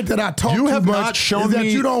 It ain't that I talk You too have much. not shown it's that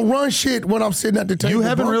me- you don't run shit when I'm sitting at the table.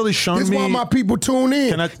 haven't bro. really shown This is why me- my people tune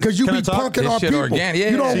in. Can I- Because you can be I talk? punking This our shit people. organic. Yeah,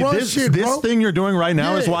 you don't See, run this, shit, this bro. thing you're doing right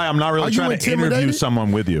now is Yeah. why I'm not Are really you trying to interview intimidated?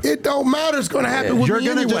 someone with you. It don't matter. It's going to happen with You're me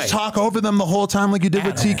going to anyway. just talk over them the whole time like you did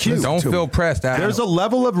with TQ. Don't to feel me. pressed. Adam. There's a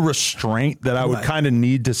level of restraint that I would Right. kind of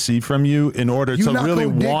need to see from you in order You to not really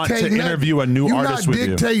gonna want to dictate nothing. interview a new You artist not with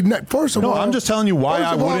you. dictate nothing. First of No, all, I'm just telling you why first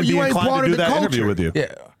I of all, wouldn't be you ain't inclined part to of do the that culture. interview with you. Yeah.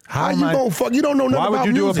 How am you I- gonna fuck? You don't know nothing Why about would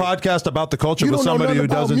you do music. a podcast about the culture You with don't know somebody who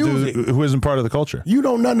nothing about doesn't music. who isn't part of the culture? You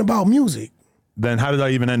know nothing about music. Then how did I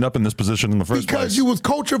even end up in this position in the first Because place? you was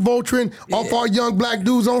culture vulturing off our young black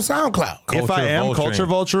dudes on SoundCloud. If I am Culture culture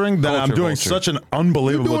vulturing, then I'm Culture doing vulturing. such an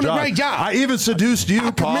unbelievable You're doing a job. great job. I even seduced you,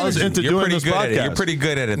 commend Pause, you. into You're doing pretty this good podcast. at it. You're pretty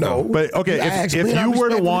good at it, No. though. But okay, You asked if me and I you were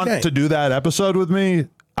to respect want everything. to do that episode with me,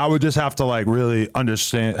 I would just have to like really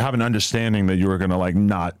have an understanding that you were gonna like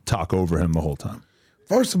not talk over him the whole time.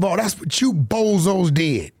 First of all, that's what you bozos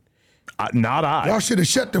did. Not I. Y'all should have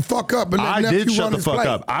shut the fuck up and let I nephew did shut run the his fuck play.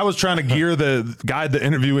 up. I was trying to gear guide the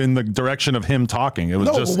interview in the direction of him talking. It was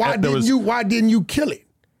No, just but why didn't you kill it?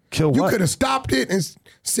 kill You what? could have stopped it and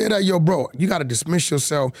said, yo, bro, you got to dismiss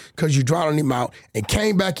yourself because you drowned him out and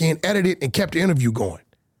came back in, edited, and kept the interview going.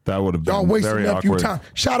 That would have Y'all been wasting very nephew awkward. time.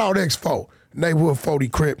 Shout out X4, neighborhood 40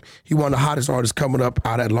 Crip. He one of the hottest artists coming up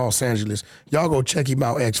out at Los Angeles. Y'all go check him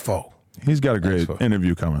out, X4. He's got a great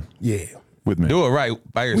interview coming Yeah. with me. Do it right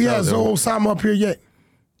by yourself. We had though. Zoe Osama up here yet?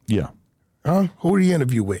 Yeah. Huh? Who did he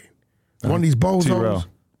interview with? One of these bozos? T-Rail.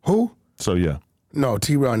 Who? So yeah. No,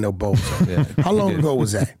 T-Rail no bozo. How long ago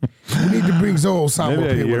was that? We need to bring Zoe Osama Maybe up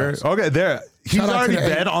a here with year. us. Okay, there. He's Shout out to already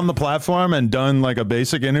the been on the platform and done like a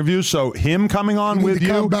basic interview. So him coming on You need with to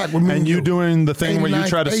you come back with me and you doing the thing where you 89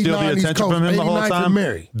 try to steal the 89 East attention Coast, from him the whole 89 for time,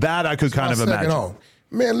 Mary. that I could kind of My second imagine. home.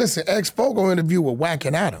 Man, listen, X4 gonna interview with Wack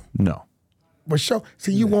and Adam. No. But show,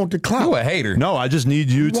 see, you want the clout. You a hater. No, I just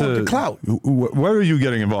need you You want to. the clout. Where are you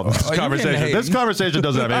getting involved in this you getting conversation? hated. This conversation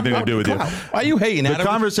doesn't have anything to do with you. Clout. Why you hating, The Adam?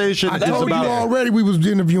 conversation I is told you about. already we was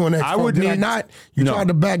interviewing X4. I would Did I need- not? You No. tried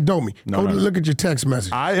to backdoor me. No, Go no, no. look at your text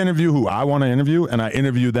message. I interview who I want to interview, and I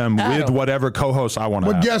interview them with Adam. whatever co-host I want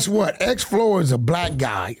to But have. guess what? X4 is a black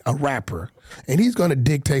guy, a rapper, and he's gonna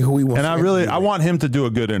dictate who he wants And to I interview. want him to do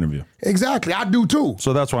a good interview. Exactly, I do too.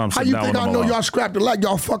 So that's why I'm How sitting you down think with I him know alone. y'all scrapped it like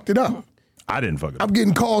y'all fucked it up? I didn't fuck it up. I'm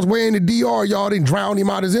getting calls way in the DR, y'all didn't drown him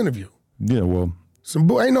out his interview. Yeah, well,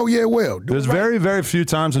 Ain't no well. Do there's it right. very, very few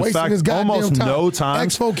times. In Wasting his fact, goddamn almost time. no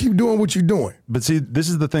times. X4 keep doing what you're doing. But see, this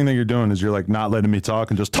is the thing that you're doing is you're like not letting me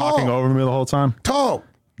talk and just talking Talk. over me the whole time. Talk.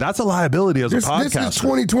 That's a liability as This a podcaster. is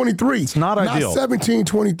 2023. It's not ideal. Not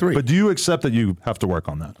 1723. But do you accept that you have to work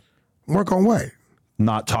on that? Work on what?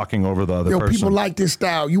 Not talking over the other Yo, person. people like this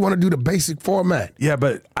style. You want to do the basic format. Yeah,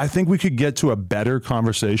 but I think we could get to a better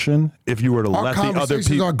conversation if you were to Our let the other conversations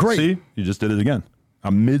people. are great. See, you just did it again.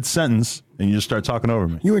 I'm mid-sentence and you just start talking over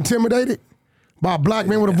me. You intimidated by a black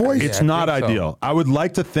man with a voice? It's not think so. ideal. I would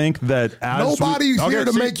like to think that as Nobody's here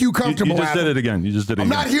to make you comfortable, You just Adam. did it again. You just did it I'm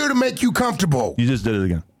again. not here to make you comfortable. You just did it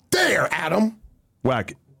again. There, Adam.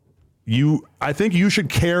 Wack, I think you should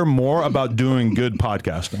care more about doing good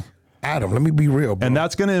podcasting. Adam, let me be real, bro. And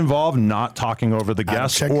that's going to involve not talking over the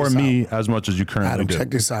guests check or this me as much as you currently Adam, do. check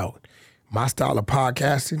this out. My style of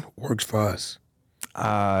podcasting works for us.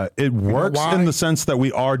 It works why? in the sense that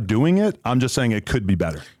we are doing it. I'm just saying it could be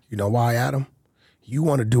better. You know why, Adam? You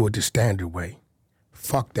want to do it the standard way.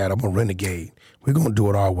 Fuck that. I'm a renegade. We're gonna do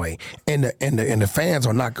it our way. And the fans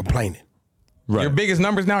are not complaining. Right. Your biggest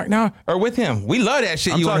numbers now are with him. We love that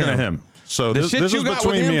shit. I'm you talking and to him. So The this shit is you got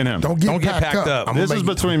with between him? me and him. Don't get packed up. I'ma This is make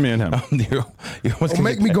you- between me and him. Don't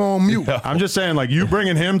make me go on mute. I'm just saying, like, you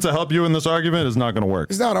bringing him to help you in this argument is not going to work.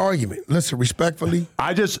 It's not an argument. Listen, respectfully,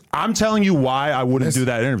 I'm telling you why I wouldn't do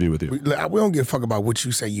that interview with you. we don't give a fuck about what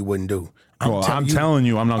you say you wouldn't do. Well, I'm telling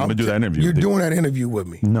you I'm not going to do that interview You're with you. doing that interview with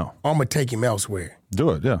me. No. I'm gonna take him elsewhere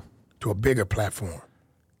Do it, yeah. to a bigger platform.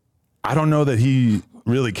 I don't know that he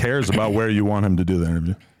really cares about where you want him to do the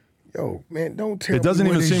interview. Yo, man, don't tell me. It doesn't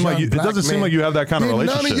even seem like you. It doesn't seem like you have that kind of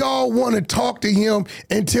relationship. None of y'all want to talk to him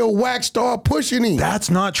until Wack start pushing him. That's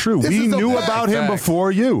not true. We knew about him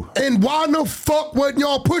before you. And why the fuck wasn't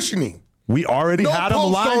y'all pushing him? We already had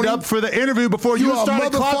him lined up for the interview before you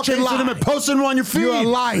started clout chasing him and posting him on your feed. You're a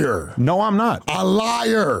liar. No, I'm not. A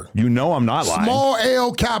liar. You know I'm not lying. Small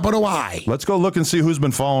L, capital I. Let's go look and see who's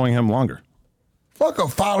been following him longer. Fuck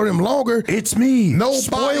up, follow him longer. It's me.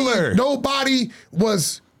 Spoiler. Nobody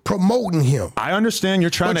was promoting him. I understand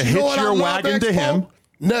you're trying to hitch your wagon to him.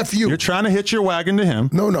 Nephew. You're trying to hitch your wagon to him.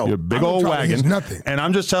 No. Your big old wagon. Nothing. And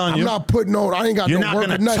I'm just telling you. I'm not putting on, I ain't got no work or nothing. You're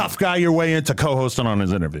not going to tough guy your way into co-hosting on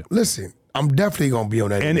his interview. Listen, I'm definitely going to be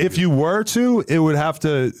on that And interview. if you were to, there would have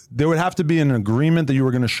to be an agreement that you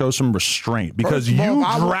were going to show some restraint because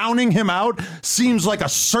drowning him out seems like a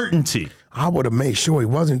certainty. I would have made sure he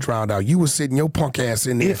wasn't drowned out. You were sitting your punk ass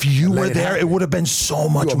in there. If you were there, it would have been so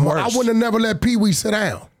much worse. I wouldn't have never let Pee Wee sit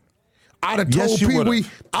down. I'd have told Pee Wee,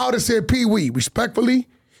 I would have said, Pee Wee, respectfully,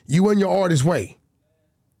 you in your artist way.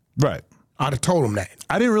 Right. I'd have told him that.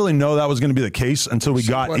 I didn't really know that was going to be the case until we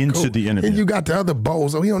got into the interview. And you got the other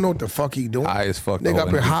bozo. He don't know what the fuck he doing. High as fuck. Nigga up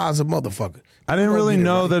here high as a motherfucker. I didn't really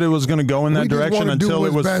know that it was going to go in that direction until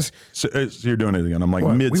it was. Best. So you're doing it again. I'm like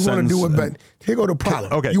mid-sentence. We want to do it best. Here go the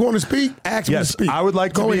problem. Okay. You want to speak? Ask me to speak. I would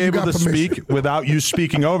like to be able to speak without you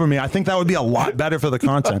speaking over me. I think that would be a lot better for the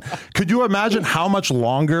content. Could you imagine how much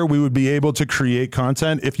longer we would be able to create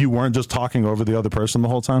content if you weren't just talking over the other person the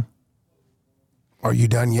whole time? Are you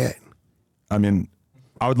done yet? I mean,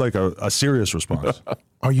 I would like a serious response.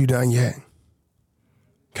 Are you done yet?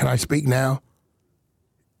 Can I speak now?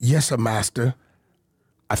 Yes, sir, master.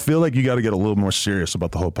 I feel like you got to get a little more serious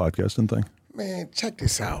about the whole podcasting thing. Man, check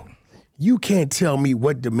this out. You can't tell me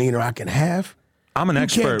what demeanor I can have. I'm an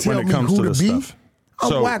expert when it comes to this stuff.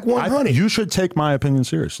 I'm Wack 100. You should take my opinion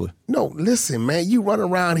seriously. No, listen, man. You run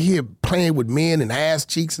around here playing with men and ass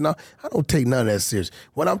cheeks and all. I don't take none of that serious.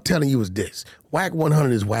 What I'm telling you is this. Wack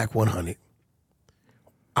 100 is Wack 100.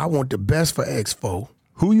 I want the best for Expo.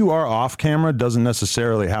 Who you are off camera doesn't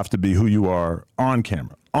necessarily have to be who you are on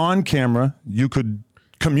camera. On camera, you could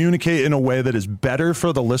communicate in a way that is better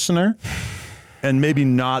for the listener and maybe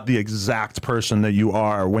not the exact person that you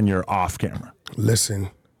are when you're off camera. Listen,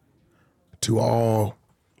 to all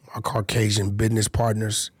my Caucasian business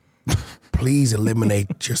partners, please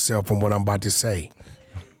eliminate yourself from what I'm about to say.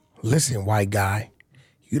 Listen, white guy.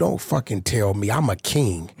 You don't fucking tell me. I'm a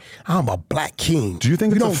king. I'm a black king. Do you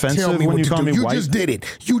think it's offensive when you call me white? You just did it.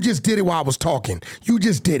 You just did it while I was talking. You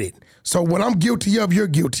just did it. So what I'm guilty of, you're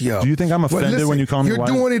guilty of. Do you think I'm offended when you call me white?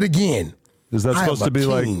 You're doing it again. Is that supposed to be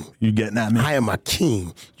like you getting at me? I am a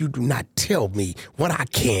king. You do not tell me what I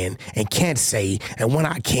can and can't say and when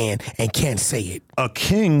I can and can't say it. A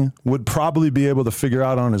king would probably be able to figure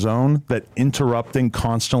out on his own that interrupting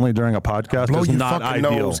constantly during a podcast is not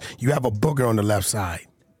ideal. Nose. You have a booger on the left side.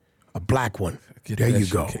 A black one. There you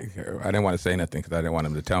go. I didn't want to say nothing because I didn't want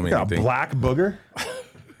him to tell me anything. A black booger?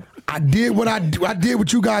 I did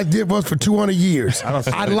what you guys did for us for 200 years.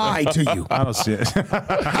 I lied to you. I don't see it.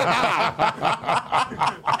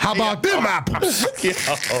 How about them apples?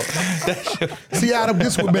 See, Adam,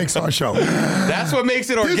 this is what makes our show. That's what makes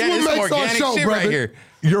it organic. This is organic show, shit right here.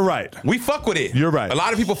 You're right. We fuck with it. You're right. A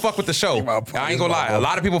lot of people fuck with the show. I ain't gonna lie. A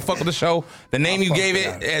lot of people fuck with the show. The name you gave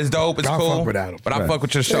it is dope. It's cool. But I fuck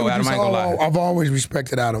with your show, Adam. I ain't gonna lie. I've always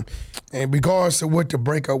respected Adam. And regardless of what the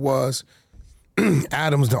breakup was,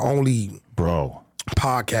 Adam's the only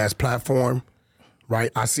podcast platform,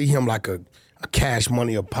 right? I see him like a Cash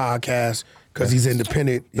Money of podcast because he's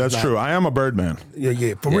independent. That's true. I am a bird man.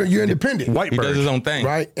 Yeah. For real, you're independent. White bird. He does his own thing.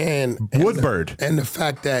 Right? And Woodbird. And the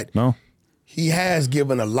fact that he has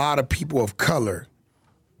given a lot of people of color,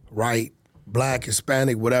 right? Black,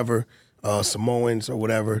 Hispanic, whatever, Samoans or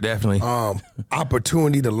whatever. Definitely.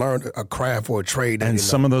 Opportunity to learn a craft or a trade. And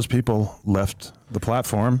some of those people left the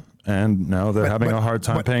platform and now they're having a hard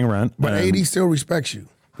time paying rent. But AD still respects you.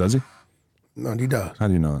 Does he? No, he does. How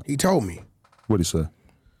do you know that? He told me. What'd he say?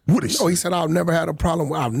 He said I've never had a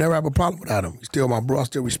problem. I've never have a problem with Adam. He's still my bro. I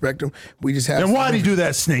still respect him. We just have. And why'd he do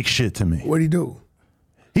that snake shit to me? What'd he do?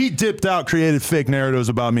 He dipped out, created fake narratives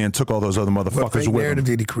about me, and took all those other motherfuckers what fake with narrative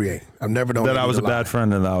him. did he create? I've never known that I was a bad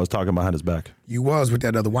friend and that I was talking behind his back. You was with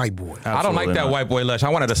that other white boy. Absolutely I don't like that white boy Lush. I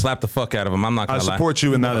wanted to slap the fuck out of him. I'm not gonna lie. I support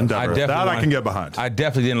you in that endeavor. I can get behind. I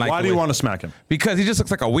definitely didn't like. Why do you want to smack him? Because he just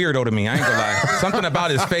looks like a weirdo to me. I ain't gonna lie. Something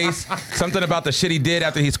about his face, something about the shit he did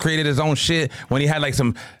after he's created his own shit. When he had like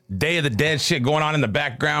some Day of the Dead shit going on in the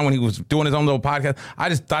background when he was doing his own little podcast. I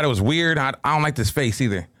just thought it was weird. I don't like this face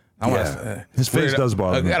either. His face does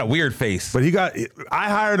bother me. Got a weird face. But I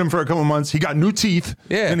hired him for a couple months. He got new teeth.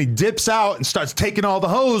 Yeah. And he dips out and starts taking all the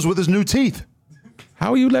hoes with his new teeth.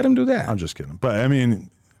 How you let him do that? I'm just kidding. But I mean,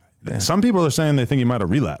 some people are saying they think he might have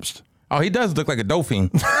relapsed. Oh, he does look like a dolphin.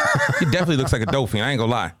 He definitely looks like a dolphin. I ain't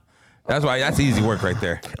gonna lie. That's easy work right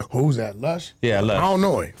there. Who's that? Lush? Yeah, Lush. I don't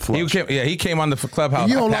know him. He came on the Clubhouse.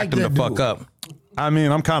 You don't I packed like him that the fuck dude. up. I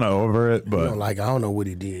mean, I'm kind of over it, but I don't know what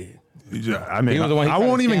he did. I mean, He was the one. I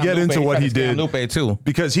won't even get into what he did Lupe too.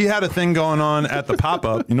 because he had a thing going on at the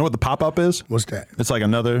pop-up. You know what the pop-up is? What's that? It's like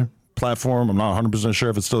another platform. I'm not 100% sure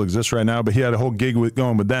if it still exists right now, but he had a whole gig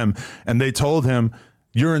going with them, and they told him,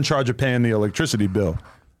 you're in charge of paying the electricity bill.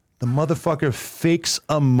 The motherfucker fakes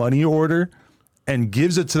a money order and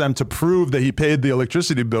gives it to them to prove that he paid the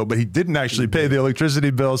electricity bill, but he didn't actually pay the electricity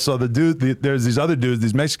bill. So there's these other dudes,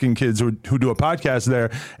 these Mexican kids who do a podcast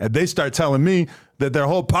there, and they start telling me that their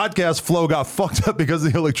whole podcast flow got fucked up because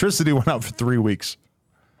the electricity went out for 3 weeks.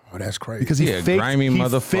 Oh, that's crazy. Because he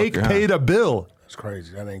fake paid a bill. That's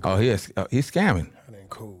crazy. That ain't cool. Oh, he's scamming. That ain't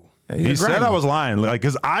cool. He said I was lying,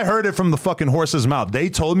 because I heard it from the fucking horse's mouth. They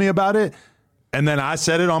told me about it, and then I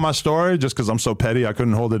said it on my story just because I'm so petty I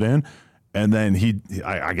couldn't hold it in. And then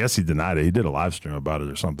I guess he denied it. He did a live stream about it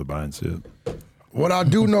or something, but I didn't see it. What I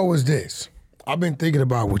do know is this. I've been thinking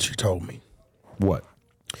about what you told me. What?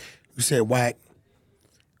 You said, Wack,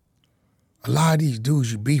 a lot of these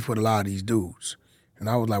dudes, you beef with a lot of these dudes. And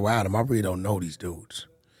I was like, well, Adam, I really don't know these dudes.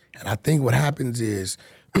 And I think what happens is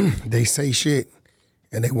they say shit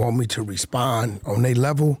and they want me to respond on their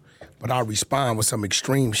level, but I respond with some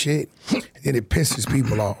extreme shit, and then it pisses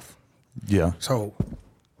people off. Yeah. So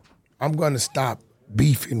I'm going to stop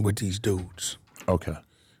beefing with these dudes. Okay.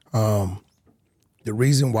 The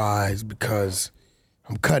reason why is because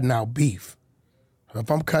I'm cutting out beef. If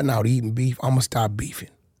I'm cutting out eating beef, I'm going to stop beefing.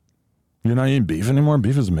 You're not eating beef anymore?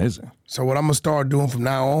 Beef is amazing. So what I'm going to start doing from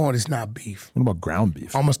now on is not beef. What about ground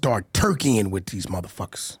beef? I'm going to start turkeying with these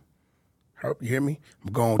motherfuckers. You hear me?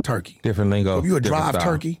 I'm going turkey. Different lingo. If you a different drive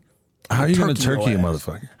style. turkey, How are you going to your turkey a ass.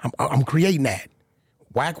 motherfucker? I'm creating that.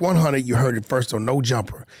 Wack 100, you heard it first on No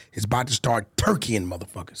Jumper, is about to start turkeying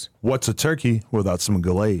motherfuckers. What's a turkey without some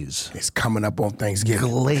glaze? It's coming up on Thanksgiving.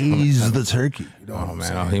 Glaze the turkey. You know what I'm Man,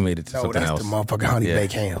 saying? he made it to No, something that's else. the motherfucking honey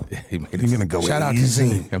baked ham. He made it. You're going to go Shout out to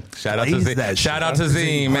Zine. Shout out to Glaze Zine. that Shout shit. out to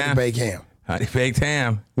Zine, man. Honey baked ham. Honey baked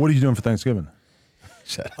ham. What are you doing for Thanksgiving?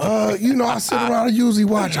 I sit around and usually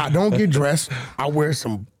watch. I don't get dressed. I wear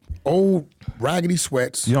some old raggedy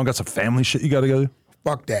sweats. You don't got some family shit you got to go do?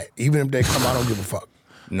 Fuck that. Even if they come, I don't give a fuck.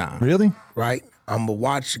 Nah. Really? Right? I'm going to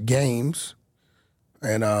watch games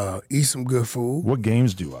and eat some good food. What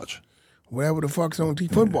games do you watch? Whatever the fuck's on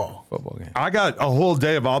TV. Football. Football game. I got a whole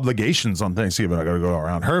day of obligations on Thanksgiving. I got to go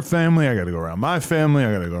around her family. I got to go around my family.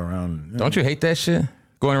 I got to go around. Don't you hate that shit?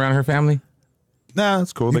 Going around her family? Nah,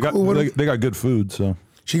 that's cool. cool with it? They got good food, so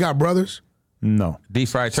She got brothers? no. Deep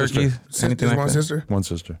fried turkeys? Anything Sisters, like one that? sister? One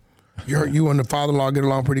sister. You and the father-in-law get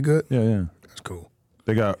along pretty good? Yeah. That's cool.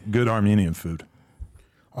 They got good Armenian food.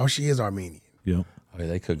 Oh, she is Armenian. Yep. Oh, yeah,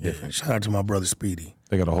 they cook different. Shout out to my brother Speedy.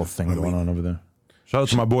 They got a whole thing going on over there. Shout out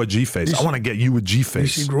to my boy G-Face. I want to get you with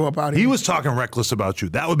G-Face. Did she grow up out He here? was talking reckless about you.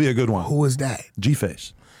 That would be a good one. Who is that?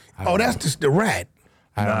 G-Face. Oh, that's just the rat.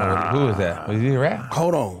 I don't know. Who is that? Was he a rat?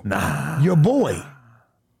 Hold on. Nah. Your boy.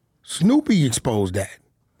 Snoopy exposed that.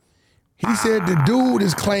 He said the dude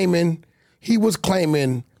he was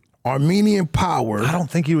claiming Armenian power. I don't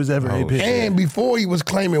think he was ever AP. And before he was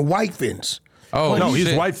claiming white fence. Oh, No, he's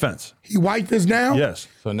shit. white fence. He white fence now? Yes.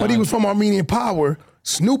 So now But he was from Armenian power.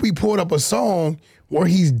 Snoopy pulled up a song where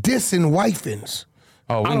he's dissing white fence.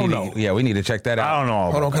 Oh, I don't know. We need to check that out. I don't know.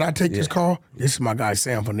 all Hold on, about can I take this call? This is my guy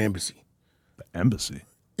Sam from the embassy. the embassy.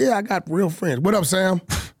 Yeah, I got real friends. What up, Sam?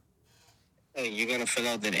 Hey, you gotta fill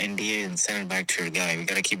out that NDA and send it back to your guy. We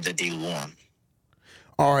gotta keep the deal warm.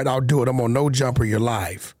 All right, I'll do it. I'm on No Jumper. You're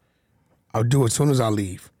live. I'll do it as soon as I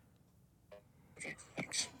leave. Okay,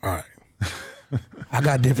 thanks. All right. I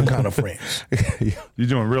got different kind of friends. You're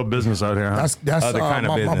doing real business out here, huh? That's Other kind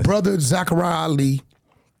of my business. brother Zachariah Ali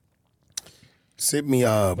sent me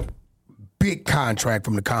a big contract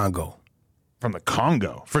from the Congo, From the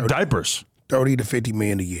Congo for diapers. 30 to 50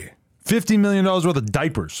 million a year. $50 million worth of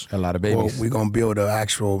diapers. A lot of Well, babies. we're gonna build an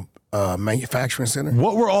actual manufacturing center.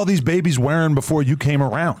 What were all these babies wearing before you came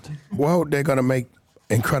around? Well, they're gonna make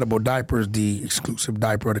incredible diapers, the exclusive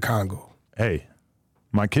diaper of the Congo. Hey,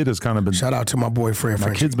 my kid has kind of been. Shout out to my boy Fred My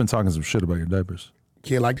French. kid's been talking some shit about your diapers.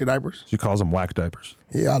 Kid like the diapers? She calls them whack diapers.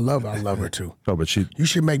 Yeah, I love her too. Oh, but she. You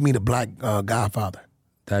should make me the black Godfather.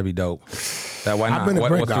 That'd be dope. Why not? I've been a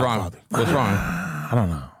great What's wrong? godfather. What's wrong? I don't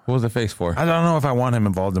know. What was the face for? I don't know if I want him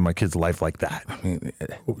involved in my kid's life like that. I'm a He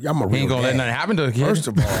real ain't gonna let dad. nothing happen to the kid. First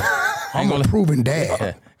of all, I'm a proven dad.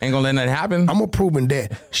 Yeah. Ain't gonna let nothing happen. I'm a proven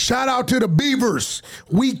dad. Shout out to the Beavers.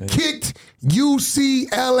 We kicked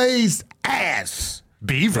UCLA's ass.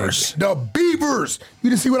 Beavers. The Beavers. You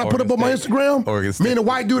didn't see what I put up on my State. Instagram? Oregon State. Me and the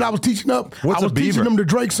white dude I was teaching up. What's I was a beaver? teaching them the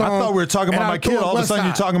Drake song. I thought we were talking and about I my threw kid. it All of a West sudden,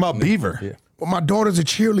 you're Side. talking about Beaver. Yeah. Well, my daughter's a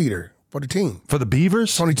cheerleader for the team. For the Beavers?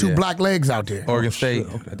 It's only two black legs out there. Oregon State.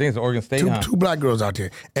 I think it's Oregon State. Two black girls out there.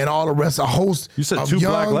 And all the rest, a host You said of two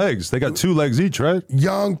black young, legs. They got 2 legs each, right?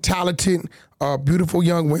 young, talented, beautiful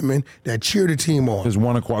young women that cheer the team on. Is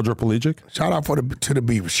one a quadriplegic? Shout out to the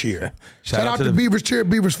Beavers cheer. Shout Shout out out to to the- Beavers cheer,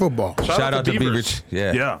 Beavers football. Shout out to Beavers.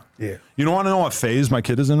 Yeah. Yeah. You don't want to know what phase my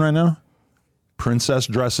kid is in right now? Princess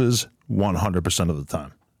dresses 100% of the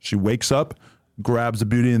time. She wakes up, grabs the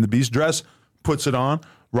Beauty and the Beast dress, puts it on,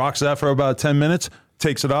 rocks that for about 10 minutes,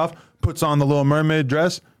 takes it off, puts on the Little Mermaid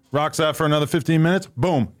dress, rocks that for another 15 minutes,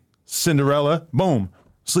 boom. Cinderella, boom.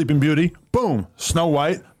 Sleeping Beauty, boom. Snow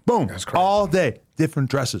White, boom. That's crazy. All day. Different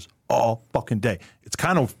dresses all fucking day. It's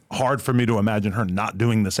kind of hard for me to imagine her not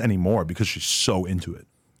doing this anymore because she's so into it.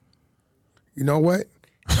 You know what?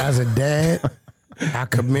 As a dad, I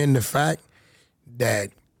commend the fact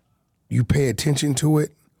that you pay attention to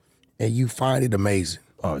it and you find it amazing.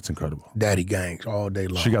 Oh, it's incredible. Daddy gangs all day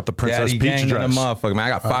long. She got the Princess Daddy Peach gang in dress. the motherfucker, man. I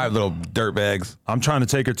got 5 little dirt bags. I'm trying to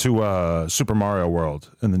take her to Super Mario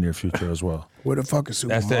World in the near future as well. Where the fuck is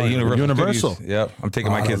Super That's Mario? that Universal. Universal. Studios. Yep. I'm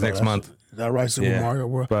taking my I don't kids know. next That's- month. Is that right, Super Yeah. Mario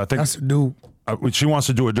World? But I think- That's a dude. She wants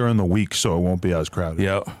to do it during the week, so it won't be as crowded.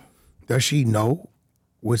 Yep. Does she know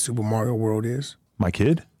what Super Mario World is? My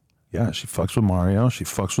kid? Yeah, she fucks with Mario. She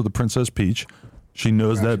fucks with the Princess Peach. She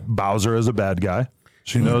knows that Bowser is a bad guy.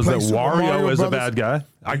 She knows play that Super Wario Mario is a Brothers? bad guy.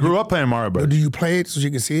 I grew up playing Mario Or Brothers. do you play it so she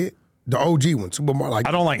can see it? The OG one, Super Mario. Like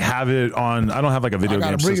I don't have it on. I don't have like a video I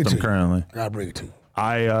gotta game bring it system to you. currently. I gotta bring it to you.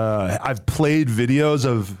 I've played videos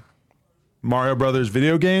of Mario Brothers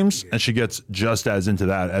video games, and she gets just as into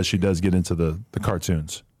that as she does get into the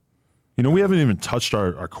cartoons. You know, we haven't even touched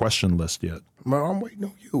our question list yet. Man, I'm waiting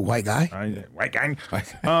on you, white guy. White gang.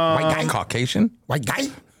 White guy. Caucasian? White guy.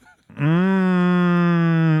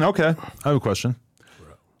 Okay, I have a question.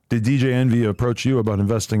 Did DJ Envy approach you about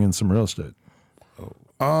investing in some real estate?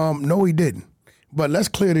 No, he didn't. But let's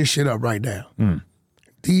clear this shit up right now.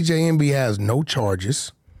 DJ MB has no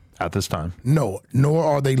charges. At this time? No, nor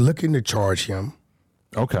are they looking to charge him.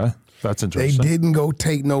 Okay, that's They interesting. didn't go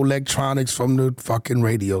take no electronics from the fucking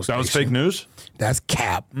radio That station. was fake news? That's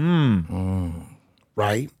cap.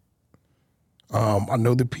 Right? I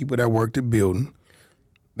know the people that worked the building.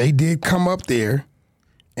 They did come up there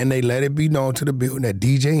and they let it be known to the building that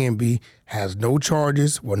DJ MB has no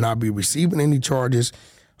charges, will not be receiving any charges.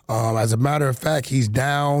 As a matter of fact, he's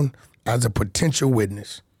down as a potential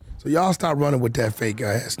witness. So y'all stop running with that fake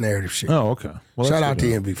ass narrative shit. Oh, okay. Well, Shout that's out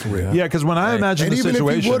good to MB for real. Yeah, because when I imagine And the even if he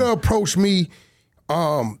situation, would have approached me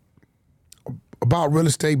about real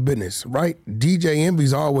estate business, right? DJ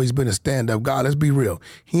Envy's always been a stand-up guy. Let's be real.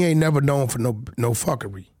 He ain't never known for no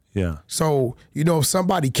fuckery. yeah, So, you know, if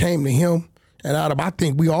somebody came to him, and I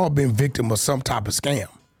think we all been victim of some type of scam.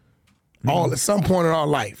 All at some point in our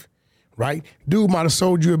life, right? Dude might have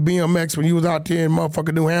sold you a BMX when you was out there in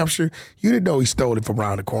motherfucking New Hampshire. You didn't know he stole it from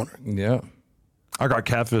around the corner. Yep. I got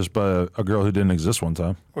catfished by a girl who didn't exist one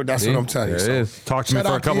time. Well, that's what I'm telling you. There So, it is. Talked to me shout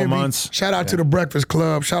for a out to couple Envy. months. Shout out to the Breakfast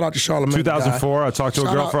Club. Shout out to Charlamagne. 2004, I talked to a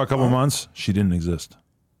Shout girl out- for a couple months. She didn't exist. It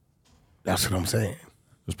That's what I'm saying.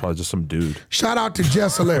 was probably just some dude. Shout out to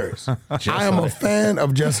Jess Hilarious. I am a fan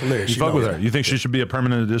of Jess Hilarious. You fuck with her. You think she should be a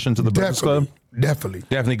permanent addition to the Breakfast Club? Definitely.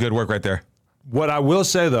 Definitely good work right there. What I will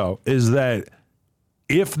say though is that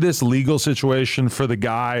if this legal situation for the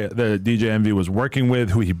guy that DJ Envy was working with,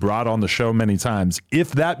 who he brought on the show many times,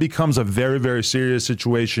 if that becomes a very, very serious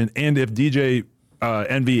situation, and if DJ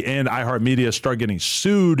Envy and iHeartMedia start getting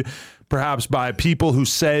sued, perhaps by people who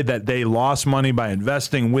say that they lost money by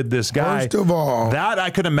investing with this guy, First of all, that I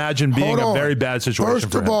could imagine being Hold a on. very bad situation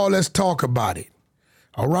First for of him. all, let's talk about it.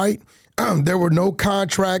 All right? There were no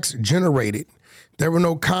contracts generated. There were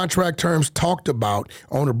no contract terms talked about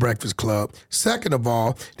on the Breakfast Club. Second of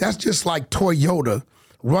all, that's just like Toyota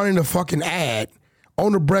running a fucking ad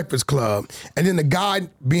on the Breakfast Club, and then the guy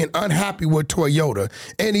being unhappy with Toyota,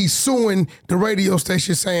 and he's suing the radio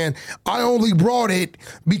station saying, I only brought it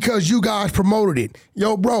because you guys promoted it.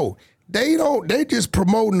 Yo, bro, they just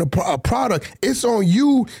promoting a product. It's on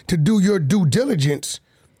you to do your due diligence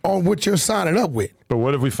on what you're signing up with. But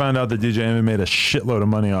what if we find out that DJ Envy made a shitload of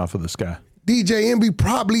money off of this guy? DJ Envy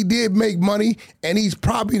probably did make money, and he's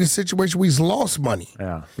probably in a situation where he's lost money.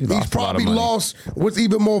 Yeah. He He's lost a lot of probably money. lost what's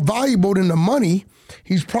even more valuable than the money.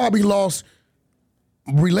 He's probably lost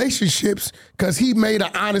relationships because he made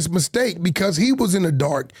an honest mistake because he was in the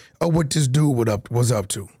dark of what this dude was up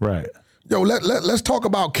to. Right. Yo, let's talk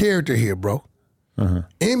about character here, bro.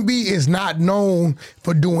 MB is not known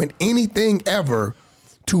for doing anything ever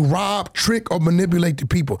to rob, trick, or manipulate the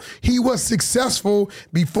people. He was successful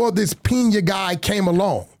before this Pena guy came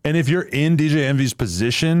along. And if you're in DJ Envy's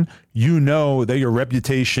position, you know that your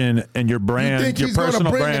reputation and your brand, You think your he's gonna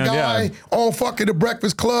personal bring brand, the guy yeah. on fucking the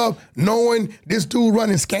Breakfast Club knowing this dude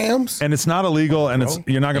running scams? And it's not illegal, and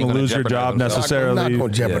you're not going to Ain't gonna lose your jeopardize job himself. necessarily. I'm not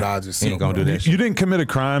going to jeopardize He himself. ain't gonna do that. You didn't commit a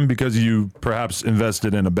crime because you perhaps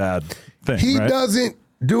invested in a bad thing. He right? doesn't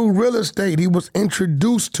do real estate. He was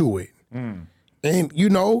introduced to it. And, you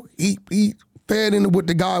know, he fed into what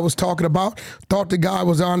the guy was talking about, thought the guy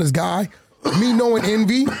was an honest guy. Me knowing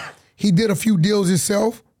Envy, he did a few deals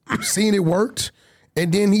himself, seen it worked.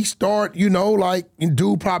 And then he start, you know, like, and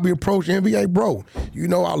dude probably approached Envy, hey, bro, you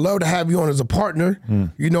know, I'd love to have you on as a partner.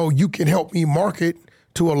 You know, you can help me market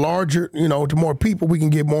to a larger, you know, to more people. We can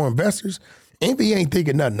get more investors. Envy ain't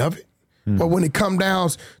thinking nothing of it. But when it come down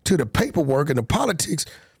to the paperwork and the politics,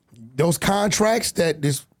 those contracts that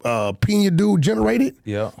this Pena dude generated,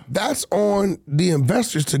 that's on the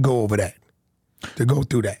investors to go over that, to go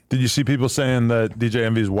through that. Did you see people saying that DJ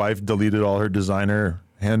Envy's wife deleted all her designer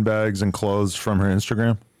handbags and clothes from her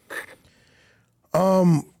Instagram?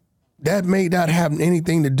 That may not have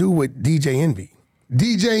anything to do with DJ Envy.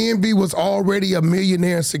 DJ Envy was already a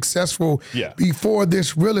millionaire and successful before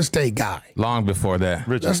this real estate guy. Long before that.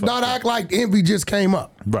 Rich Let's as not fuck. act like Envy just came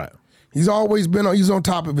up. Right. He's always been he's on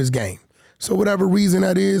top of his game. So whatever reason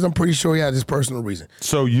that is, I'm pretty sure he has his personal reason.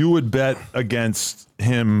 So you would bet against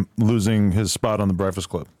him losing his spot on the Breakfast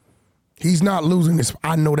Club? He's not losing this.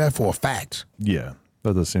 I know that for a fact. Yeah,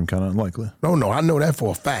 that does seem kind of unlikely. No, I know that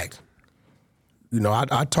for a fact. You know,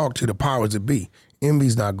 I talk to the powers that be.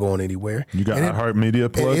 Envy's not going anywhere. You got And it- iHeartMedia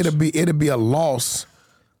and plugs? it'll be a loss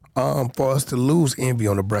for us to lose Envy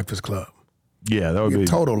on the Breakfast Club. Yeah, that would A be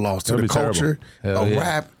total loss to that'd the be terrible. culture Hell of yeah.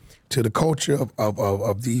 rap, to the culture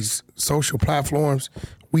of these social platforms.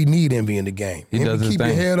 We need Envy in the game. He Envy, does his keep thing.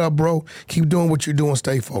 your head up, bro. Keep doing what you're doing.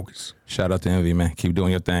 Stay focused. Shout out to Envy, man. Keep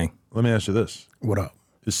doing your thing. Let me ask you this: What up?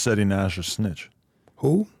 is Seti Nash a snitch?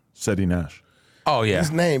 Who? Seti Nash. Oh, yeah.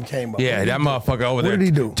 His name came up. Yeah, What did that he do? motherfucker over there What did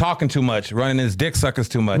he do? talking too much, running his dick suckers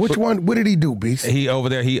too much. Which one? What did he do, Beast? He over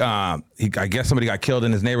there, he I guess somebody got killed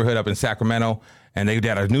in his neighborhood up in Sacramento, and they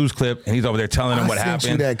did a news clip, and he's over there telling them I what sent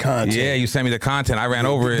happened. you that content. Yeah, you sent me the content. I ran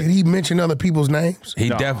over Did it. he mention other people's names? He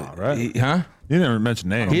Nah, definitely, right? huh? He didn't mention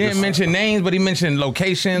names. He didn't Just- mention names, but he mentioned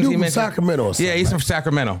locations. Dude He from mentioned Sacramento or Yeah, something, he's right? from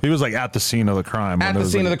Sacramento. He was like at the scene of the crime. when At it the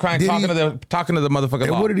was scene like- of the crime, Did talking he- to the motherfucker.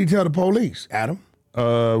 And law. what did he tell the police, Adam?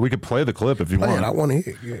 We could play the clip if you Man, want. I want to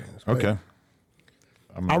hear. Yeah, let's play Okay. it.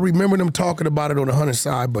 I remember them talking about it on the Hunter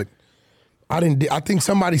side, but I didn't. I think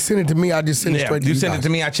somebody sent it to me. I just sent it Yeah, straight to you you sent it guys. to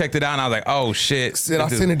me. I checked it out, and I was like, "Oh shit!" I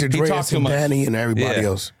sent it to He Dreas talked too and much. Danny and everybody Yeah.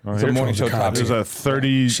 else. It's a morning show There's topic. a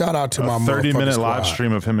 30 Shout out to my 30-minute motherfucking live squad.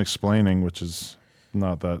 stream of him explaining, which is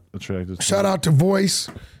not that attractive. to Shout me. out to Voice.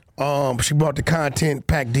 She brought the content.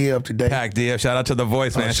 Pack D up today. Pack DF. Shout out to the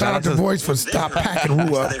voice, man. Shout out to Voice for stop packing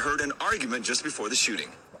who up. They heard an argument just before the shooting.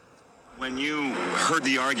 When you heard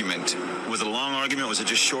the argument, was it a long argument? Was it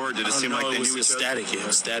just short? Did it seem like they it knew was each other? static. It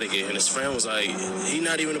was static. And his friend was like, he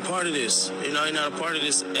not even a part of this. You know, he not a part of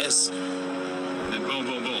this. S. And boom,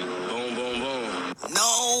 boom, boom. Boom, boom, boom.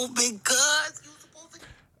 No, because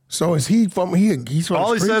So is he from here? He's from All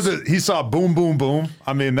the he says streets? is he saw boom, boom, boom.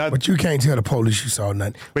 I mean, that. But you can't tell the police you saw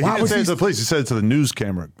nothing. But he didn't say it to the police. He said it to the news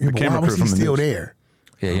camera. The Yeah, but camera why was crew he from the still news. there?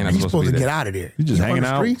 Yeah, you're not He's supposed to supposed to be get there. out of there. He's just He from hanging the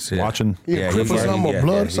out, streets? watching. He a Crip or something, or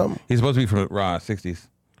blood or something? He's supposed to be from raw 60s.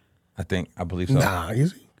 I believe so. Nah,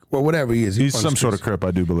 is he? Well, whatever he is. He's from the some sort of streets. crip,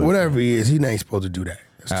 I do believe. Whatever he is, he ain't supposed to do that.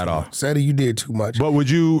 That's At too all. much. Sadie, you did too much. But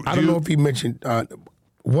would you? I don't know if he mentioned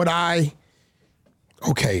what I.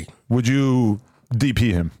 Okay, Would you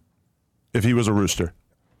DP him if he was a rooster?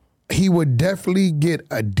 he would definitely get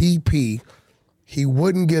a DP. He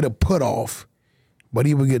wouldn't get a put off, but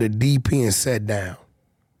he would get a DP and set down,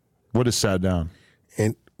 What is sat down?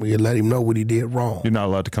 and we let him know what he did wrong. You're not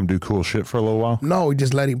allowed to come do cool shit for a little while. No, we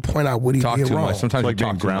just let him point out what he Talk did too wrong. much. Sometimes Like you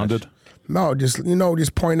being talk too much. grounded. No,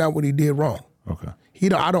 just point out what he did wrong. Okay.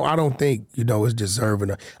 I don't think it's deserving.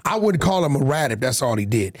 I wouldn't call him a rat if that's all he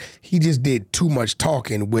did. He just did too much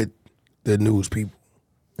talking with the news people.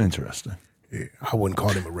 Interesting. Yeah, I wouldn't call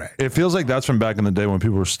him a rat. It feels like that's from back in the day when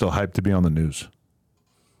people were still hyped to be on the news.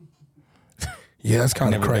 Yeah, that's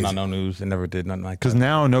kind of Never crazy. been on no news and never did nothing like that. Because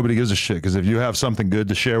now nobody gives a shit. Because if you have something good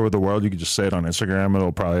to share with the world, you can just say it on Instagram.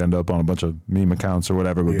 It'll probably end up on a bunch of meme accounts or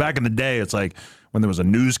whatever. But back in the day, it's like when there was a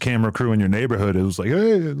news camera crew in your neighborhood, it was like,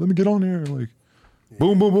 hey, let me get on here. Like,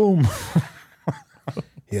 boom, boom, boom.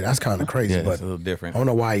 Yeah, that's kind of crazy. Yeah, but it's a little different. I don't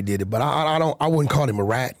know why he did it, but I wouldn't call him a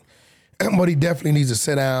rat. But he definitely needs to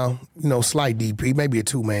sit down, slight DP, maybe a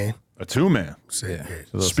 2-man. A 2-man.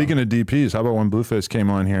 Speaking of DPs, how about when Blueface came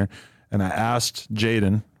on here and I asked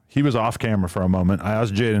Jaden, he was off camera for a moment. I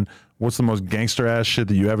asked Jaden, what's the most gangster ass shit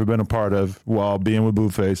that you ever been a part of while being with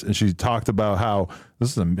Blueface? And she talked about how,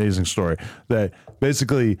 this is an amazing story, that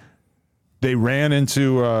basically they ran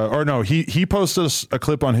into, he posted a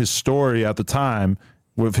clip on his story at the time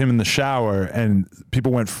with him in the shower, and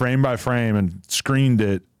people went frame by frame and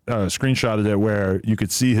screenshotted it where you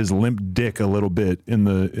could see his limp dick a little bit in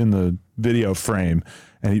the video frame,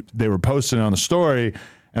 and they were posting it on the story,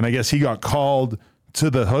 and I guess he got called to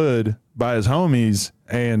the hood by his homies,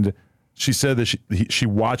 and she said that she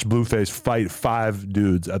watched Blueface fight 5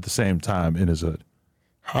 dudes at the same time in his hood.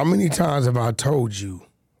 How many times have I told you,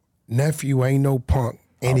 nephew ain't no punk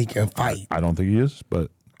and he can fight? I don't think he is,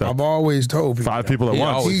 but I've always told people 5 people at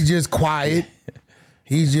once. He's just quiet.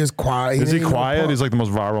 He's just quiet. Is he quiet? He's like the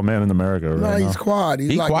most viral man in America right No, he's quiet.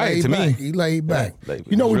 He's like quiet laid to back. me. He laid back. Yeah, like,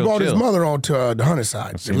 we brought his chill. mother on to the Hunter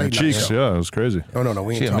side. Seen the cheeks, yeah, it was crazy. No,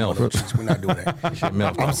 we ain't She a talking about milf. those cheeks. We're not doing that. She a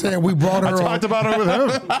milf. I'm saying we brought her I on. talked about it with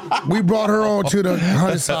him. We brought her on to the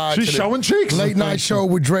Hunter side. She's to the showing cheeks. Late night show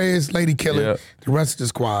with Dre's, Lady Killer, Yeah. the rest of the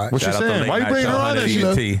squad. What you Shout out to saying? Late Why you Night bringing her Show, on there?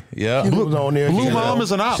 Hunter She DT. Yeah. She was on there. Blue She Mom was-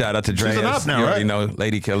 is an op. Shout out to Dre. She's an op now, You right? already know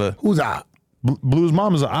Lady Killer. Who's out? Blue's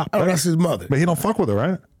mom is an op. Oh, right? that's his mother. But he don't fuck with her,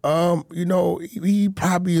 right? He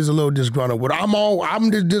probably is a little disgruntled with her.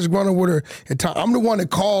 I'm just disgruntled with her. I'm the one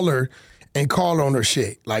that call her and call on her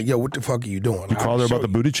shit. Like, yo, what the fuck are you doing? You called her about the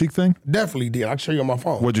booty cheek thing? Definitely did. I can show you on my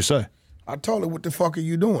phone. What'd you say? I told her, what the fuck are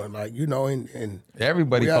you doing? Like, and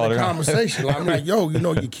Everybody we called had a her. conversation. Like, I'm like, yo,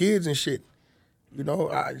 your kids and shit.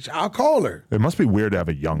 I'll call her. It must be weird to have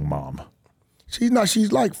a young mom. She's not.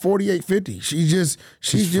 She's like 48, 50. She's just.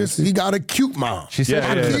 He got a cute mom. She said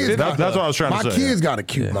Yeah, yeah, yeah. That's what I was trying to say. My kids got a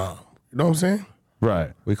cute mom. You know what I'm saying?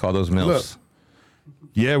 Right. We call those milfs. Look.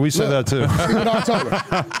 Yeah, we said that too. See what I told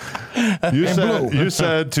her? You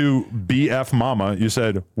said to BF mama, you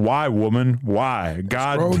said, why, woman? Why?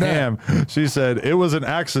 God Scroll damn. She said, it was an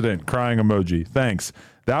accident, crying emoji. Thanks.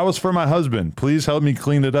 That was for my husband. Please help me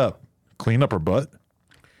clean it up. Clean up her butt?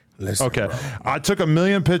 Listen, Okay. bro. I took a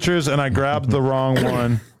million pictures and I grabbed the wrong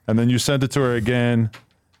one. And then you sent it to her again.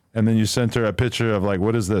 And then you sent her a picture of like,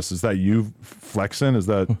 what is this? Is that you flexing? Is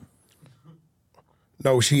that...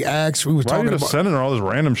 No, she asked. We was Why are talking you just about. sending her all this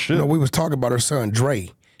random shit? We was talking about her son Dre.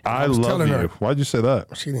 I was love telling you. her- Why'd you say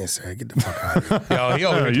that? She didn't say it. Get the fuck out of here. Yo, he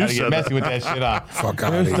over here You trying to said get messy with that shit on. Fuck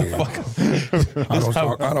out of here.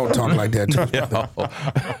 I don't talk like that to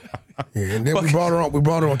Yeah, and then we brought her on. We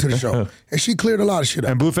brought her on to the show, and she cleared a lot of shit up.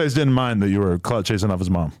 And Blueface didn't mind that you were clout chasing off his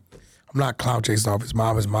mom. I'm not clout chasing off his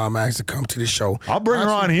mom. His mom asked to come to the show. I'll bring her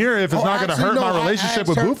on here if it's not going to hurt my relationship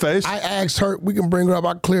with Blueface. I asked her. We can bring her up.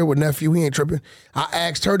 I clear with nephew. He ain't tripping. I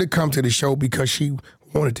asked her to come to the show because she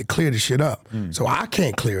wanted to clear the shit up. So I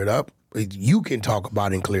can't clear it up. You can talk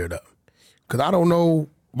about it and clear it up. Because I don't know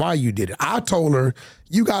why you did it. I told her,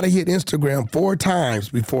 you got to hit Instagram 4 times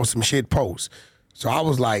before some shit posts. So I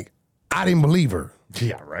was like, I didn't believe her.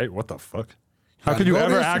 Yeah, right? What the fuck? How could you Go to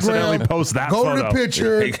ever Instagram, accidentally post that go photo? to the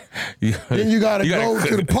picture, then you got to go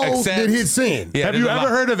to the post, accept. then hit send. Yeah, Have you ever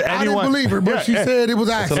heard of I anyone? didn't believe her, but Yeah, she said it was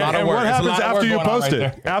a lot accident. of And work. what It's a happens lot of after work you going on post right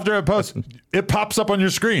it? After it posts, it pops up on your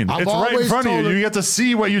screen. I've It's right in always front of you. told her- You get to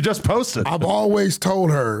see what you just posted. I've always told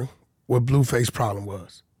her what Blueface's problem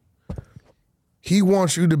was. He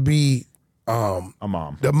wants you to be A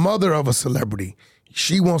mom. the mother of a celebrity.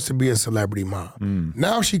 She wants to be a celebrity mom.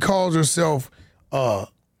 Now she calls herself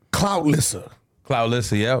Cloutlissa,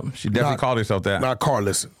 Cloudlissa, yep. She definitely Not- called herself that. not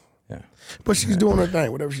Carlissa. Yeah. But she's doing her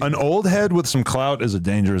thing, whatever she's An doing. old head with some clout is a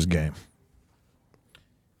dangerous game.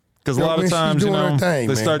 Because a Yo, lot man, of she's times, doing her thing,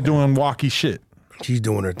 they man. start doing walkie shit. She's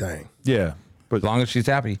doing her thing. Yeah. But As long as she's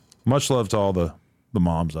happy. much love to all the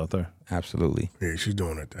moms out there. Absolutely. Yeah, she's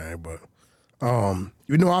doing her thing. But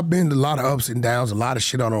I've been to a lot of ups and downs, a lot of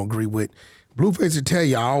shit I don't agree with. Blueface will tell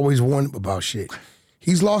you I always warn him about shit.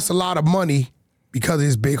 He's lost a lot of money because of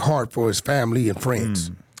his big heart for his family and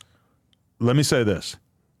friends. Let me say this.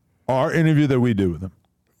 Our interview that we do with him,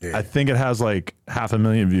 Yeah. I think it has like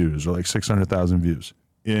 500,000 views or like 600,000 views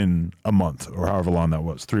in a month or however long that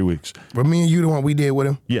was, 3 weeks. But me and you, the one we did with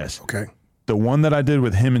him? Yes. Okay. The one that I did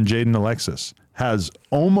with him and Jaden Alexis has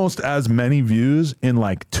almost as many views in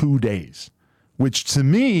like 2 days, which to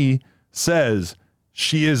me says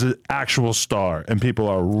she is an actual star, and people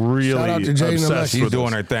are really Shout out to Jaden obsessed Alexis. She's with doing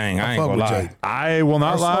this. her thing. I ain't fuck gonna with lie. Jaden. I will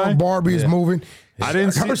not Her lie. song Barbie is moving. I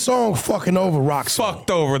didn't Her see- song fucking over Rock song.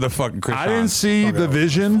 Fucked over the fucking Krishan. I didn't see the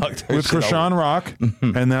vision Fucked her with shit Krishan Rock,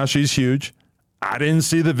 and now she's huge. I didn't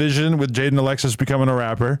see the vision with Jaden Alexis becoming a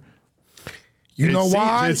rapper. You know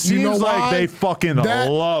why? It seems you know like why? they fucking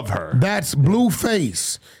love her. That's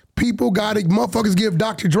Blueface. People got it. Motherfuckers give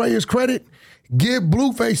Dr. Dre his credit. Give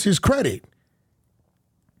Blueface his credit.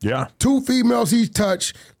 Yeah. 2 females he's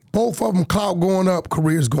touched. Both of them clout going up,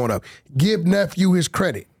 careers going up. Give nephew his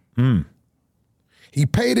credit. He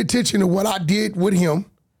paid attention to what I did with him,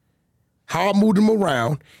 how I moved him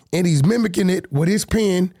around, and he's mimicking it with his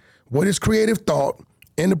pen, with his creative thought,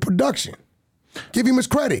 and the production. Give him his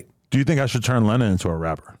credit. Do you think I should turn Lena into a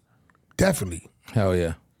rapper? Definitely. Hell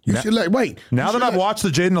yeah. You should let, wait. Now you that should I've let- watched the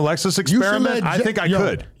Jaden Alexis you should experiment, let I think I Yo,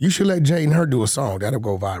 could. You should let Jay and her do a song. That'll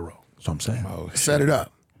go viral. That's what I'm saying. Set it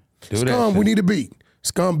up. Do that Scum, shit. we need a beat.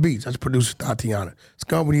 Scum Beats. That's producer Tatiana.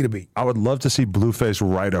 Scum, we need a beat. I would love to see Blueface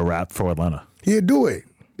write a rap for Atlanta. He'll do it.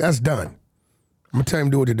 That's done. I'm going to tell him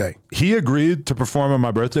to do it today. He agreed to perform at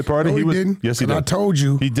my birthday party. No, he was, didn't. Yes, he 'Cause did. I told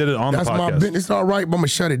you. He did it on That's the my podcast. business. It's all right, but I'm going to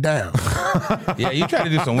shut it down. Yeah, you try to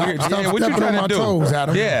do some weird. Stop Yeah, what you stepping trying on to my do? toes,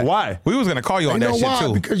 Adam. Yeah. Why? We was gonna call you on You that know shit why?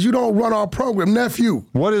 too. Because you don't run our program. Nephew.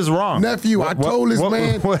 What is wrong? Nephew, I told this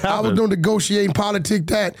man what I was happened? doing negotiating politic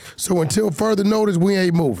that. So until further notice, we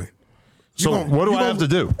ain't moving. So what do I have to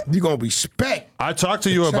do? You're going to respect. I talked to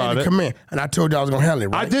you chain about of it. command. And I told you I was going to handle it,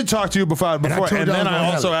 right? I did talk to you before, and, told you I then was I gonna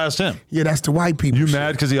also handle it. asked him. Yeah, that's the white people You shit.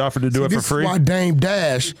 mad because he offered to do See, it for this free? is why Dame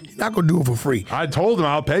Dash, he's not going to do it for free. I told him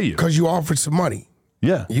I'll pay you. Because you offered some money.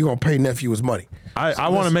 Yeah. You're going to pay nephew his money. I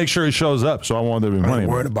want to make sure he shows up, so I want there to be I money. ain't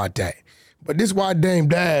worried about that. But this is why Dame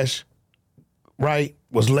Dash, right,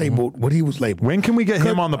 was labeled what he was labeled. When can we get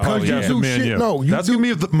him on the Because you podcast do with me and shit- you? no, you That's do-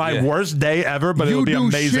 going to be my worst day ever, but it'll be do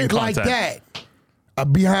amazing shit content. like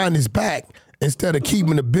that behind his back instead of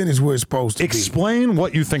keeping the business where it's supposed to Explain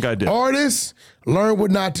what you think I did. be. Artists, learn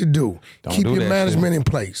what not to do. Keep do your that management in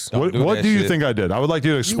place. What do that do you shit. think I did? I would like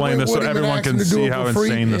you to explain went this so with him and everyone asked can him to do see it how for free?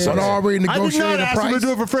 insane this Yeah. is. But already I did not negotiated ask him to price?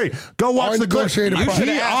 do it for free. Go watch Already the clip. negotiated He price. You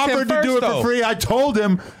should've asked him offered to do it first, for though. free. I told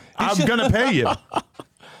him I'm going to pay you.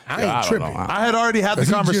 I ain't tripping. I had already had the 'Cause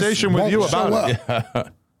he conversation just with you won't about show it.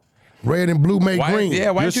 up. Red and blue make Why, green. yeah,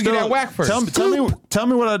 why You're didn't you get still- that whack first? Tell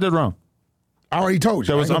me what I did wrong. I already told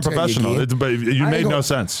you. That was I ain't gonna tell you unprofessional. again. But you I ain't made no gonna-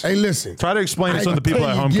 sense. Hey, listen. Try to explain I it ain't so the gonna people tell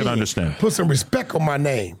at you home can again. understand. Put some respect on my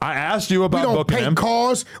name. I asked you We about don't booking paint him.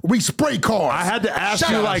 cars. We spray cars. I had to ask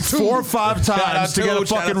Shout you out like to 4 or you. 5 out times to get a to-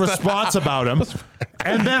 shout fucking out to- response about him.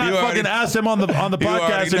 And then I You fucking already- asked him on the You podcast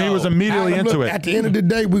already and he know. was immediately Adam, into look, it. At the end of the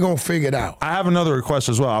day, we're going to figure it out. I have another request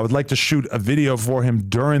as well. I would like to shoot a video for him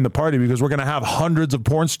during the party because we're going to have hundreds of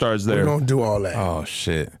porn stars We're there. going to do all that. Oh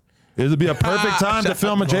shit. It would be a perfect time to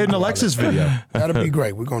film a Jaden Alexis video. That'll be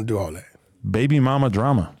great. We're going to do all that. Baby mama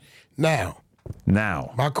drama. Now,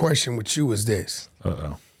 Now. my question with you is this.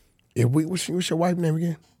 Uh-oh. If we, what's your wife's name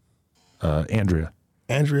again? Andrea.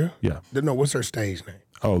 Andrea? Yeah. No, what's her stage name?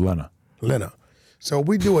 Oh, Lena. Lena. So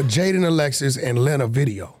we do a Jaden Alexis and Lena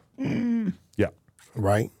video, Yeah.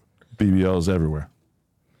 right? BBLs everywhere.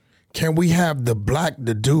 Can we have the black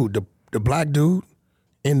dude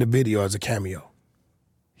in the video as a cameo?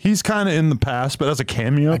 He's kind of in the past, but as a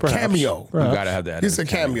cameo, perhaps. cameo. You Perhaps. gotta have that. It's a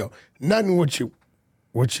cameo. Nothing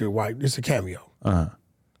with your wife. It's a cameo. Uh-huh.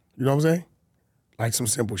 You know what I'm saying? Like some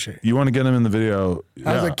simple shit. You want to get him in the video?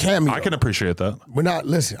 As a cameo. I can appreciate that. We're not,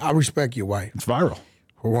 listen, I respect your wife. It's viral.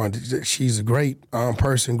 For one, she's a great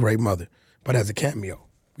person, great mother. But as a cameo,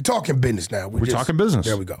 we're talking business now. We're talking business.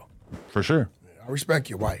 There we go. For sure. I respect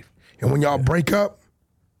your wife. And when y'all break up,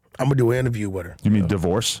 I'm going to do an interview with her. You mean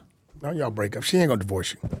divorce? No, y'all break up. She ain't going to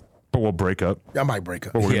divorce you. But we'll break up. Y'all might break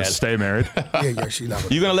up. But we're going Yes. to stay married. Yeah, she's not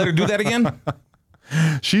going You gonna let her do that again?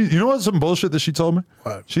 You know what? Some bullshit that she told me.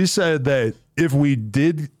 What? She said that if we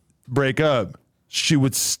did break up, she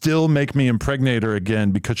would still make me impregnate her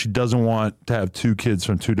again because she doesn't want to have 2 kids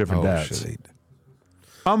from 2 different dads. shit.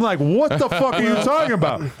 I'm like, what the fuck are you talking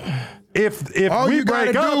about? If All we you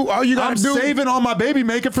gotta break up, do- all you gotta I'm do- saving all my baby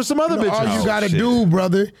making for some other bitches. All you got to shit. do,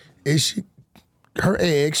 brother, is her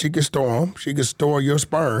eggs, she can store them. She can store your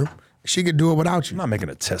sperm. She can do it without you. I'm not making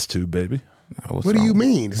a test tube, baby. What do you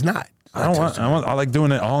mean? It's not. I like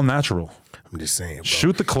doing it all natural. I'm just saying, bro.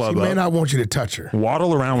 Shoot the club She may up. not want you to touch her.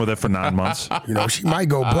 Waddle around with it for 9 months. You know, she might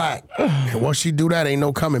go black. And once she do that, ain't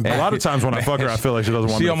no coming A back. lot of times when I fuck her, I feel like she doesn't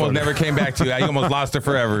want She me to almost fuck her. never came back to you. You almost lost her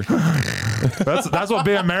forever. That's what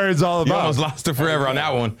being married's all You about. almost lost her forever on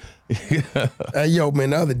that one. Hey, yo, man,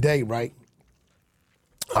 the other day, right,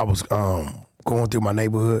 I was going through my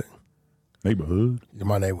neighborhood, Neighborhood?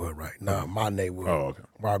 My neighborhood, right? No, my neighborhood. Oh, okay.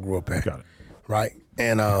 Where I grew up at. Got it. Right?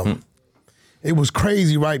 And it was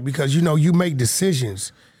crazy, right? Because, you make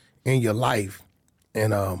decisions in your life.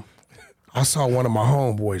 And I saw one of my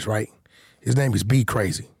homeboys, right? His name is B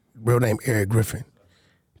Crazy. Real name Eric Griffin.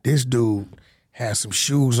 This dude had some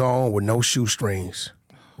shoes on with no shoestrings,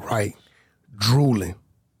 right? Drooling,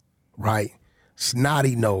 right?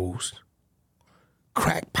 Snotty nosed,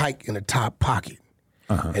 crack pipe in the top pocket.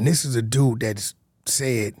 And this is a dude that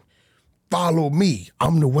said, follow me,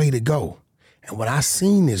 I'm the way to go. And when I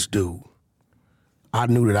seen this dude, I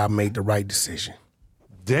knew that I made the right decision.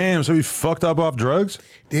 Damn, so he fucked up off drugs?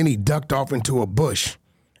 Then he ducked off into a bush,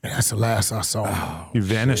 and that's the last I saw him. He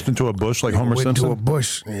vanished into a bush like Homer Went Simpson? into a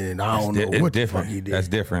bush, and I don't know what the fuck he did. That's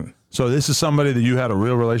different. So this is somebody that you had a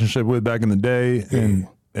real relationship with back in the day, and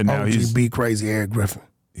now he's be crazy Eric Griffin.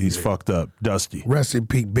 He's fucked up, dusty. Rest in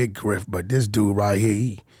peace, Big Griff. But this dude right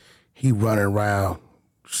here, he running around,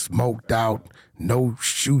 smoked out, no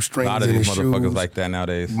shoestrings A lot of in these his motherfuckers shoes, like that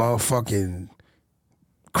nowadays. motherfucking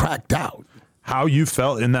cracked out. How you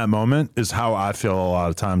felt in that moment is how I feel a lot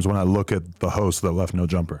of times when I look at the host that left no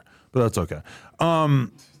jumper. But that's okay.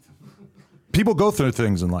 People go through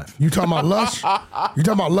things in life. You talking about Lush? You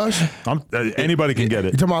talking about Lush? Anybody can get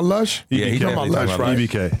it. You talking about Lush? Yeah, he talking about Lush, right?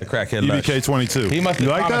 EBK. The crackhead Lush. EBK 22. He must You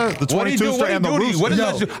have like that? The 22 straight and the rooster. What does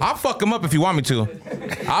Lush do? I'll fuck him up if you want me to.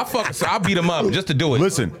 I'll beat him up just to do it.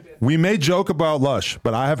 Listen, we may joke about Lush,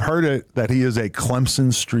 but I have heard it that he is a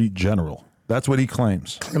Clemson Street general. That's what he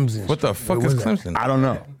claims. Clemson. What the fuck is Clemson? I don't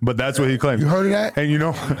know, but that's what he claims. You heard of that?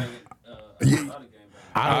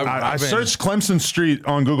 And I searched Clemson Street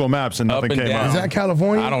on Google Maps and nothing came down. up. Is that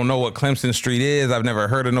California? I don't know what Clemson Street is. I've never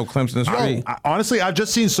heard of no Clemson Street. Honestly, I've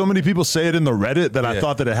just seen so many people say it in the Reddit that I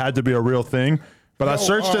thought that it had to be a real thing. But I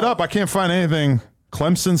searched it up. I can't find anything.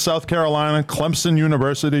 Clemson, South Carolina, Clemson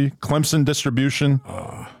University, Clemson Distribution.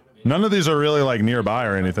 None of these are really like nearby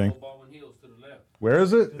or anything. Where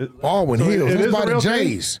is it? Baldwin Hills. It It's is by a the real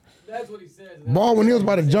Jays. Baldwin Hills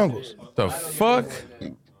by the Jungles. The fuck?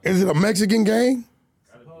 Is it a Mexican gang?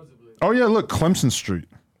 Oh, yeah, look, Clemson Street.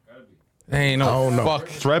 Ain't no fuck.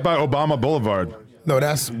 It's right by Obama Boulevard. No,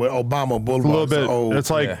 that's where Obama Boulevard. A little bit. Old.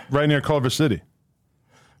 It's like right near Culver City.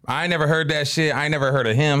 I ain't never heard that shit. I ain't never heard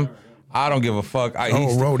of him. I don't give a fuck.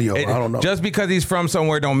 Rodeo. I don't know. Just because he's from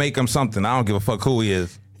somewhere don't make him something. I don't give a fuck who he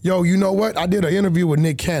is. Yo, you know what? I did an interview with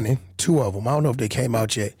Nick Cannon, 2 of them. I don't know if they came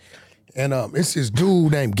out yet. And it's this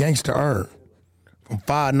dude named Gangsta Earn from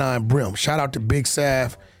 5'9" Brim. Shout out to Big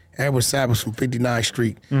Sav, Edward Savage from 59th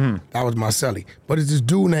Street. That was my celly. But it's this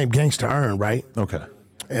dude named Gangsta Earn, right? Okay.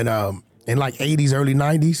 And in like 80s, early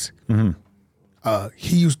 90s,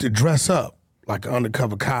 he used to dress up like an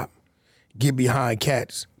undercover cop, get behind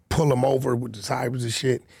cats, pull them over with the sirens and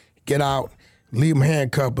shit, get out, leave them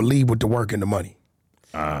handcuffed, but leave with the work and the money.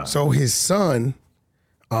 So his son,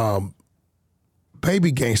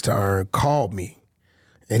 Baby Gangsta Earn, called me,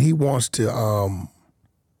 and he wants to.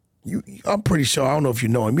 I'm pretty sure. I don't know if you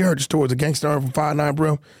know him. You heard the stories of Gangsta Earn from 5'9"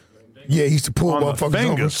 Brim? Yeah, he used to pull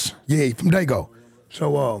motherfuckers over. Yeah, from Dago.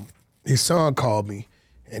 So his son called me,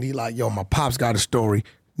 and he like, yo, my pops got a story.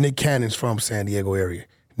 Nick Cannon's from San Diego area.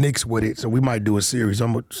 Nick's with it, so we might do a series.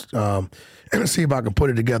 I'm gonna see if I can put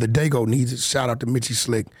it together. Dago needs it. Shout out to Mitchie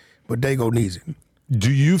Slick, but Dago needs it. Do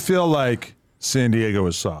you feel like San Diego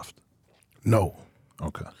is soft? No.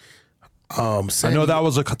 Okay. I know that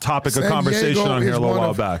was a topic of conversation on here a little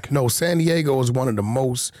while back. No, San Diego is one of the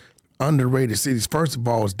most underrated cities. First of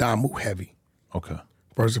all, it's Damu heavy. Okay.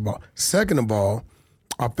 First of all. Second of all,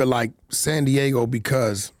 I feel like San Diego,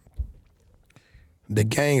 because the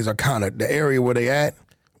gangs are kind of, the area where they at,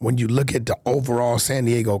 when you look at the overall San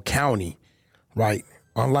Diego County, right,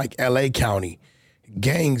 unlike LA County,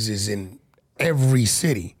 gangs is in every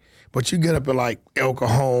city. But you get up in like El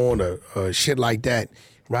Cajon or shit like that,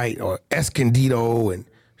 right, or Escondido and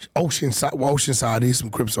Oceanside. Well, Oceanside, there's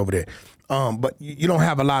some Crips over there. But you don't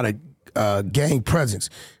have a lot of gang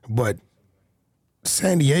presence. But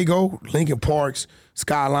San Diego, Lincoln Parks,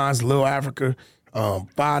 Skylines, Little Africa,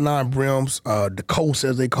 5'9" Brims, the Coast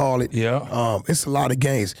as they call it. Yeah. It's a lot of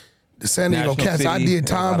gangs. The San Diego National cats City, I did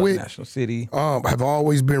time with National City. have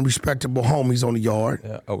always been respectable homies on the yard.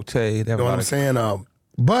 Yeah, Otay. You know what I'm saying?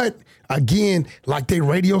 But again, like their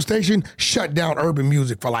radio station shut down urban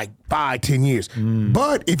music for like 5-10 years.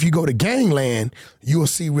 But if you go to Gangland, you'll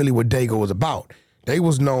see really what Dago was about. They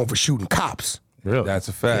was known for shooting cops. Really? That's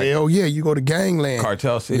a fact. Hell yeah, you go to Gangland.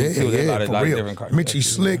 Cartel City, too. There's a lot of for real. different cartels. Mitchie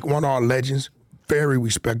Slick, one of our legends. Very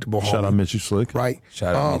respectable homie. Shout out Mitchie Slick. Right?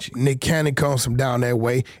 Shout out Mitchie. Nick Cannon comes from down that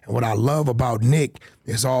way. And what I love about Nick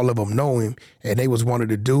is all of them know him. And they was one of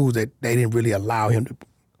the dudes that they didn't really allow him to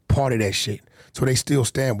part of that shit. So they still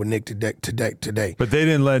stand with Nick today. But they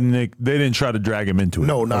didn't try to drag him into it.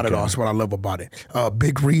 No, not at all. That's what I love about it.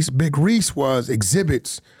 Big Reese was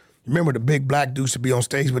Exhibit's. Remember the big black dudes to be on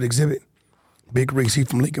stage with Exhibit? Big Reese, he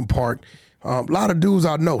from Lincoln Park. A lot of dudes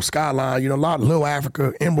I know, Skyline, a lot of Little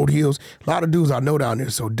Africa, Emerald Hills, a lot of dudes I know down there.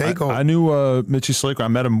 So Dago. I knew Mitchie Slick. I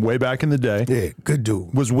met him way back in the day. Yeah, good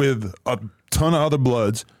dude. Was with a ton of other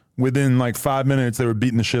Bloods. Within like 5 minutes, they were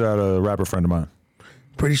beating the shit out of a rapper friend of mine.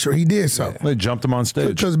 Pretty sure he did something. They jumped him on stage.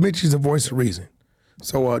 Because Mitchie's the voice of reason.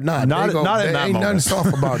 So, not in that ain't moment. nothing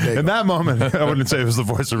soft about Dago. In that moment, I wouldn't say it was the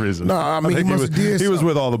voice of reason. No, I mean, he was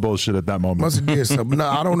with all the bullshit at that moment. Must have did something. No,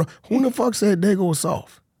 I don't know. Who the fuck said Dago was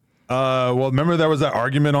soft? Well, remember there was that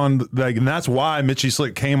argument on, and that's why Mitchie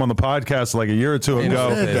Slick came on the podcast like a year or two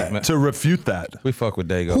ago to refute that. We fuck with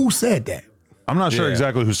Dago. Who said that? I'm not sure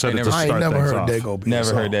exactly who said it to start things off. I ain't never heard Dago be Never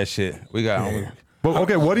soft. heard that shit. We got But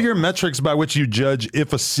okay, what are your metrics by which you judge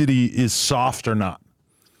if a city is soft or not?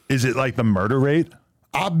 Is it like the murder rate?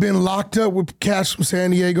 I've been locked up with cats from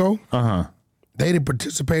San Diego. They didn't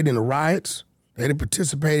participate in the riots. They didn't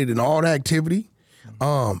participate in all the activity.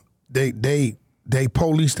 They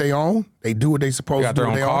police their own. They do what they supposed to do.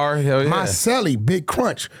 Got their own car. Hell yeah. My celly, Big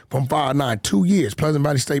Crunch from 5'9", 2 years. Pleasant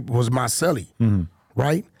Valley State was my celly,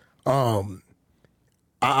 right?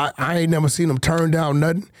 I ain't never seen them turn down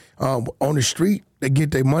nothing. On the street, they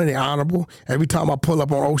get their money. They're honorable. Every time I pull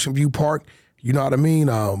up on Ocean View Park, you know what I mean?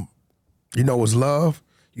 It's love.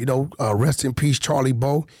 Rest in peace, Charlie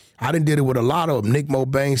Bow. I done did it with a lot of them. Nick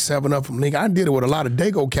Mobain, 7 Up from Lincoln. I did it with a lot of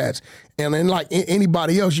Dago cats. And then like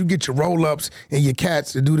anybody else, you get your roll-ups and your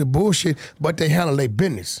cats to do the bullshit, but they handle their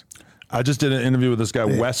business. I just did an interview with this guy,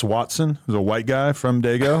 Wes Watson, who's a white guy from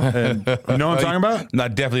Dago. And you know what I'm talking about? No, I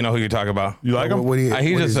definitely know who you're talking about. You like him?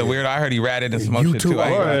 He's just a weird. I heard he ratted and smoked shit too. He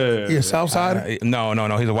a Southsider?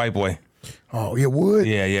 No. He's a white boy. Oh, yeah, Wood?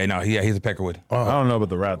 Yeah, no, he's a Peckerwood. I don't know about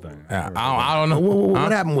the rat thing. I don't know.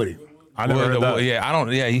 What happened with it? I never heard that. Yeah, I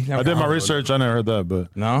don't. Yeah, I did my research. I never heard that,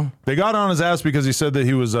 but no, they got on his ass because he said that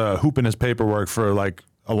he was hooping his paperwork for like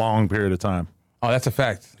a long period of time. Oh, that's a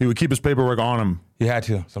fact. He would keep his paperwork on him. He had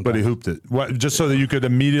to, sometimes. But he hooped it. Just so that you could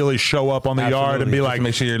immediately show up on the yard and be like,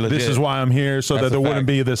 make sure you're legit. This is why I'm here, so that there wouldn't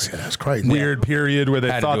be this weird period where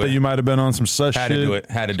they thought that you might have been on some such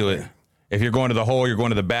shit. Had to do it. If you're going to the hole, you're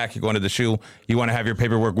going to the back, you're going to the shoe, you want to have your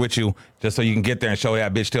paperwork with you just so you can get there and show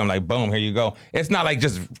that bitch to him like, boom, here you go. It's not like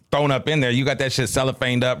just thrown up in there. You got that shit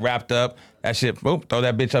cellophaned up, wrapped up. That shit, boom, throw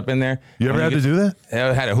that bitch up in there. You ever had to do that?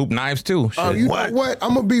 I had to hoop knives too. You know what?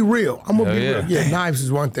 I'm going to be real. Real. Yeah, knives is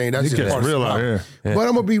one thing. That's just part real of out here. Yeah. But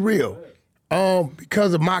I'm going to be real.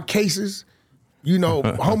 Because of my cases,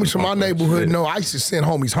 homies from my neighborhood know I used to send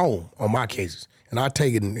homies home on my cases. And I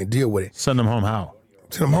take it and deal with it. Send them home how?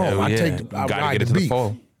 Send them home. I ride the beef.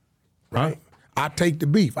 Right? I take the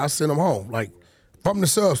beef. I send them home, like from the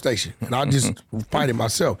substation, and I just fight it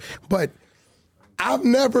myself. But I've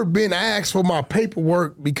never been asked for my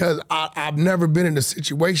paperwork because I've never been in a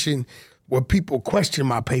situation where people question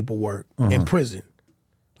my paperwork in prison.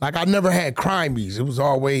 Like I never had crimies. It was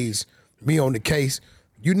always me on the case.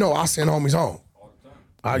 I send homies home.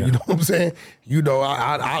 You know what I'm saying?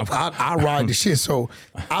 I ride the shit. So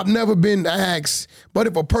I've never been asked. But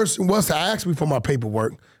if a person was to ask me for my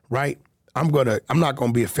paperwork, right, I'm not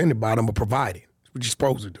gonna be offended by it. I'm gonna provide it. That's what you're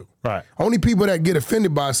supposed to do. Right. Only people that get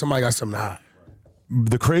offended by it, somebody got something to hide.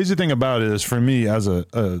 The crazy thing about it is, for me as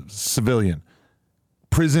a civilian,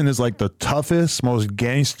 prison is like the toughest, most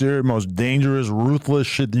gangster, most dangerous, ruthless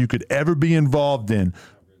shit that you could ever be involved in.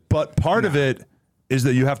 But part of it is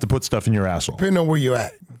that you have to put stuff in your asshole. Depending on where you're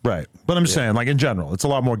at. Right. But I'm saying, like in general, it's a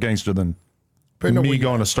lot more gangster than me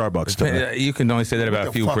going to Starbucks today. You can only say that about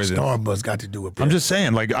a few prisons. Starbucks got to do with prison. I'm just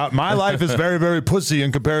saying, like my life is very, very pussy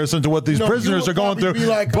in comparison to what these prisoners are going through.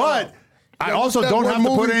 But I also don't have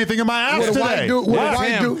to put anything in my ass today.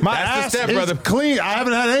 My ass is clean. I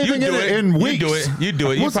haven't had anything in it in weeks. You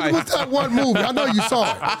do it. What's that one movie? I know you saw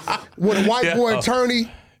it. With a white boy attorney,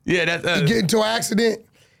 he get into an accident.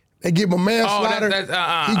 They give him a manslaughter.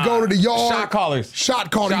 He go to the yard. Shot callers. You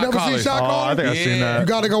never seen Shot Callers? I think I've seen that. You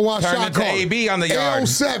got to go watch Shot Callers. AB on the yard.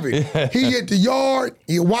 07. He hit the yard.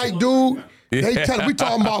 He a white dude. We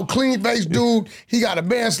talking about clean-faced dude. He got a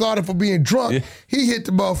manslaughter for being drunk. He hit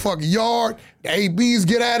the motherfucking yard. The ABs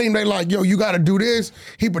get at him. They like, yo, you got to do this.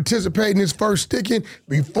 He participated in his first sticking.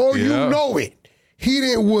 Before you know it, he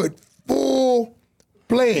done with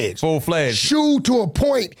full-fledged. Shoot to a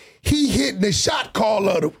point. He hit the shot call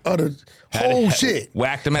of the whole shit.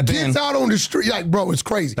 Whacked him at the end. Gets out on the street. Like, bro, it's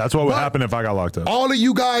crazy. That's what would happen if I got locked up. All of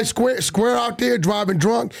you guys square out there driving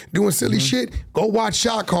drunk, doing silly shit, go watch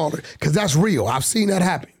Shot Caller, because that's real. I've seen that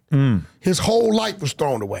happen. His whole life was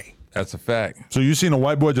thrown away. That's a fact. So you seen a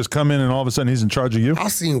white boy just come in and all of a sudden he's in charge of you? I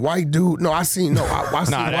seen white dude. I seen white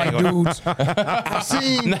dudes. I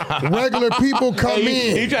seen regular people come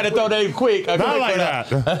in. He tried to throw that quick. Not like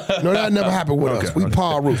that. No, that never happened with us. We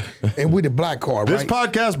Paul Roots, and we the black card, This right?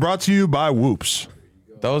 podcast brought to you by Whoops.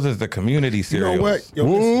 Those is the community You cereals. know what? Yo,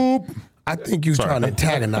 Whoop. I think you trying to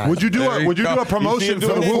antagonize. Would you do a promotion for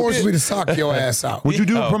the Woops? Force Whoops? me to sock your ass out. Would you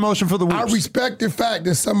do a promotion for the I Whoops? respect the fact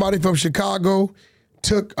that somebody from Chicago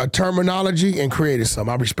took a terminology and created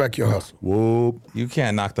something. I respect your hustle. Whoop. You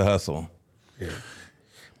can't knock the hustle.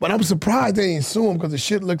 But I'm surprised they didn't sue him because the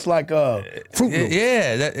shit looks like Fruit Loops.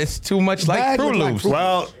 Yeah, it's too much like bag Fruit look like Loops. Fruit-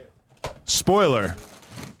 Well, spoiler.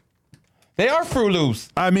 They are Fruit Loops.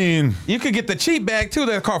 I mean, You could get the cheap bag too.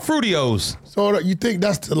 They're called Fruitios. So you think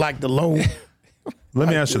that's the low? let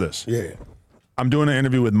me ask you this. Yeah. I'm doing an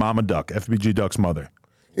interview with Mama Duck, FBG Duck's mother.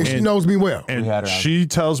 And she knows me well. And she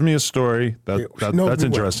tells me a story Yeah, she that's knows me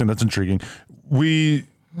interesting. That's intriguing.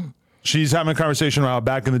 She's having a conversation about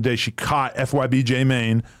back in the day. She caught FYBJ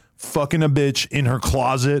Maine fucking a bitch in her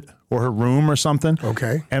closet or her room or something.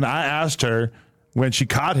 Okay. And I asked her when she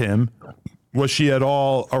caught him, was she at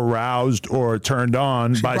all aroused or turned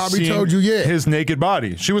on by probably seeing told you, yeah. his naked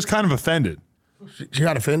body? She was kind of offended. She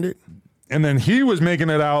got offended? And then he was making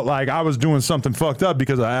it out like I was doing something fucked up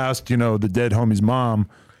because I asked, the dead homie's mom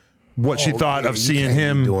what she thought of you seeing can't be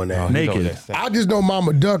him doing that. naked. I just know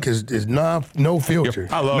Mama Duck is no filter.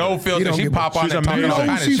 I love No her. He filter. don't She give a- pop on she's and talk amazing. all You know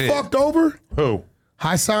kind who of she shit. fucked over? Who?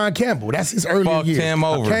 Hassan Campbell. That's his early Fucked years. him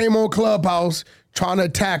over. Came on Clubhouse trying to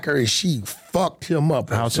attack her, and she fucked him up.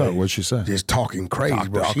 How so? What'd she say? Just talking crazy,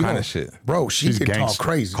 Talked bro. all She kind don't- of shit. Bro, she She's can talk gangster.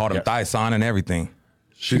 crazy. Called him Thyson and everything.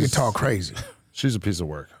 She can talk crazy. She's a piece of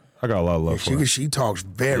work. I got a lot of love for her. She talks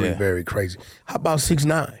very, Yeah. very crazy. How about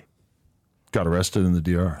 6ix9ine? Got arrested in the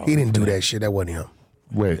DR. He didn't do that shit. That wasn't him.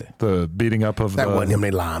 Wait, the beating up of That the... wasn't him.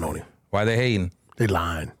 They lying on him. Why they hating? They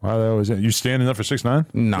lying. Why they always... You standing up for 6ix9ine?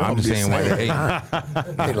 No, I'm just saying why they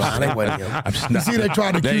hating. They lying. They wasn't him. You see, they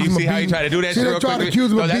tried to Then accuse you him see of how you beating. try to do that See, shit they real tried to quick?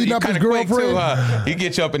 accuse him No, of that- beating you up his kinda quick, too, girlfriend. He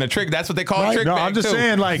get you up in a trick. That's what they call Right? trick No, bag, I'm just too.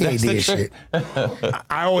 saying, like, He ain't did shit.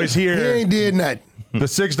 I always He hear ain't did nothing. the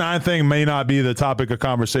 6ix9ine thing may not be the topic of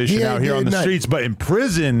conversation He out ain't here on did the nothing. streets, but in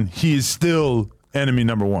prison, he is still enemy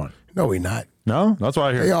number one. No, he not. No? That's what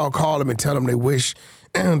I hear. They all call him and tell him they wish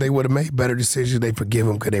they would have made better decisions. They forgive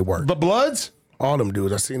him because they work. The Bloods? All them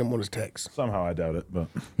dudes. I seen them on his text. Somehow I doubt it, but...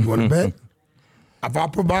 You want to bet? If I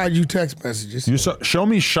provide you text messages, Show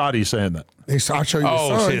me Shoddy saying that. I'll show you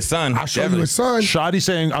Oh, his son. his son. I'll show you Definitely. his son. Shoddy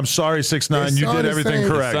saying, I'm sorry, 6ix9ine, His you son did is everything saying-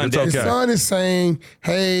 correct. His It's son okay. His son is saying,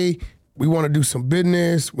 hey, we want to do some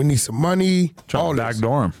business. We need some money. Trying all to this.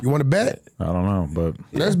 backdoor him. You want to bet? I don't know, but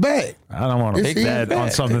Let's bet. I don't want to It's easy. bet on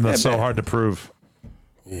something that's so hard to prove.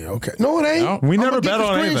 Yeah, okay. No, it ain't. We I'ma never get bet the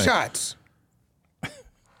on anything. screenshots.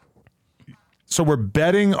 So we're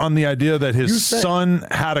betting on the idea that You his said- son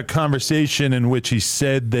had a conversation in which he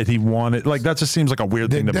said that he wanted, like, that just seems like a weird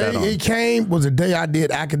The thing to bet day on. he came was the day I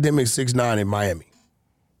did Academic 6ix9ine in Miami.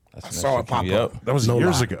 I saw it pop up. That was No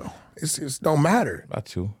years lie. ago. It's don't matter.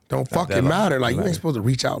 About you. Don't Not that fucking long. matter. Like, you ain't supposed to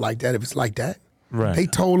reach out like that if it's like that. Right. They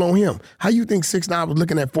told on him. How you think 6ix9ine was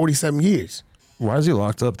looking at 47 years? Why is he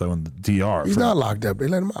locked up, though, in the DR? He's not locked up. They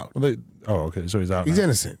let him out. Okay, so he's out He's now.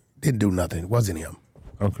 innocent. Didn't do nothing. It wasn't him.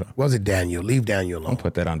 Okay. Was it Daniel? Leave Daniel alone. Don't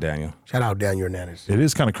put that on Daniel. Shout out Daniel Hernandez. It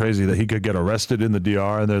is kind of crazy that he could get arrested in the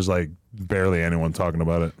DR and there's, like, barely anyone talking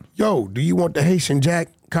about it. Yo, do you want the Haitian Jack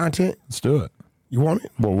content? Let's do it. You want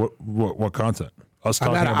it? Well, what content? Us I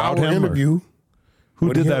talking got an about hour him? or- interview. Who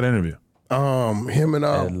with did him. that interview? Him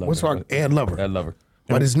and what's wrong? Ed Lover. Ed Lover.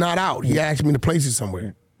 But it's not out. He asked me to place it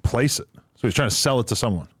somewhere. Place it. So he's trying to sell it to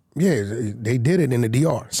someone. Yeah, they did it in the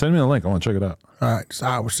DR. Send me a link. I want to check it out. All right, it's an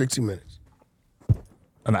hour, 60 minutes.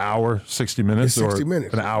 An hour, 60 minutes? It's 60 or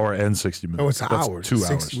minutes. An hour and 60 minutes? No, it's an That's hour. 2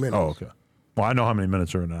 60 hours. minutes. Oh, okay. Well, I know how many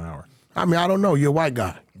minutes are in an hour. I mean, I don't know. You're a white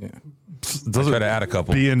guy. Does Try to add a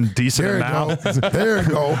couple. being decent There you amount? go. There you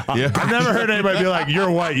go. I've never heard anybody be like,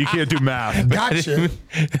 "You're white, you can't do math. Gotcha.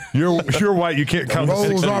 You're white, you can't count to Roles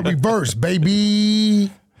 60." are reversed,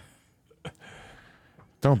 baby.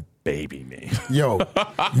 Don't baby me. Yo,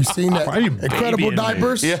 you seen that? Why are you Incredible babying me?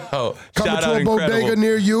 diapers? Yo, Coming shout to out a bodega Incredible.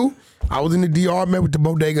 near you. I was in the DR, met with the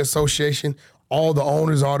Bodega Association. All the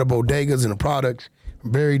owners, all the bodegas and the products.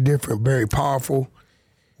 Very different, very powerful.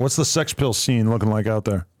 What's the sex pill scene looking like out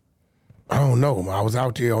there? I don't know. I was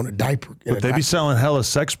out there on a diaper. But they be selling hella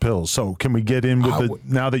sex pills. So can we get in with I the would-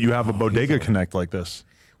 now that you have a bodega connect like this?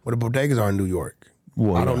 Well, the bodegas are in New York.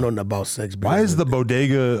 Well, I don't yeah. know nothing about sex. Why is business. the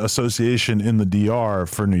bodega association in the DR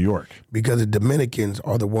for New York? Because the Dominicans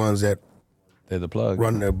are the ones that They're the plug.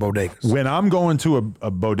 running the bodegas. When I'm going to a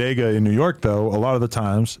bodega in New York, though, a lot of the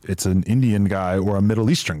times it's an Indian guy or a Middle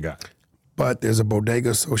Eastern guy. But there's a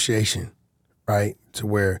bodega association, right, to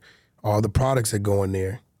where all the products that go in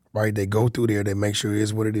there, right, they go through there, they make sure it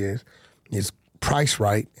is what it is, it's priced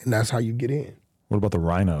right, and that's how you get in. What about the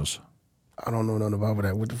rhinos? I don't know nothing about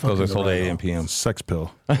that. What the fuck? Those are is a sold at rhino? 8 a.m. p.m. Sex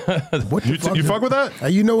pill. What the fuck? You fuck with that? Hey,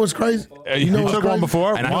 you know what's crazy? You took one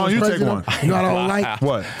before? Why don't you take one? You know what I don't like?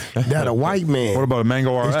 What? That a white man What about a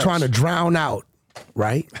mango RX? is trying to drown out,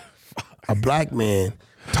 right, a black man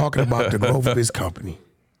talking about the growth of his company.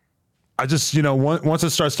 I just, once it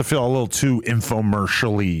starts to feel a little too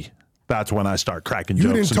infomercially, that's when I start cracking You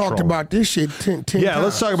jokes. didn't and talk trolling. about this shit 10 Yeah, times.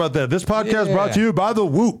 let's talk about that. This podcast brought to you by the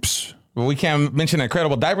Whoops. Well, we can't mention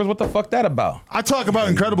Incredible Diapers. What the fuck that about? I talk about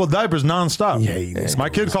incredible diapers nonstop. Yeah, My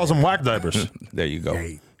kid calls them Wack diapers. There you go.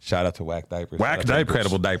 Hey. Shout out to Wack Diapers. Wack Shout out to Diapers.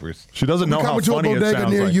 Incredible Diapers. She doesn't know how coming to a funny it bodega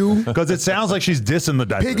sounds near like. you. Because it sounds like she's dissing the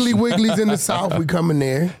diapers. Piggly Wiggly's in the South. We coming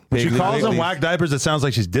there. When she Piggly calls them Wiggly's. Wack diapers, it sounds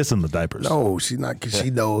like she's dissing the diapers. No, she's not, because she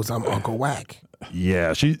knows I'm Uncle Wack.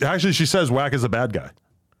 Yeah, she says Wack is a bad guy.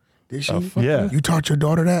 Did she? Yeah. You taught your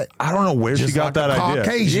daughter that? I don't know where she Just got like that a idea.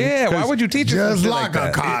 Caucasian. Yeah, why would you teach her some Just shit like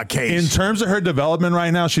like a that? Caucasian. In terms of her development right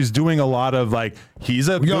now, she's doing a lot of like he's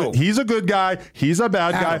a good guy, he's a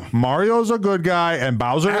bad Adam. guy, Mario's a good guy, and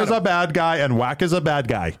Bowser is Adam. a bad guy, and Wack is a bad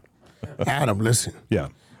guy. Adam, listen. Yeah.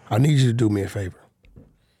 I need you to do me a favor.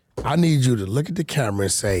 I need you to look at the camera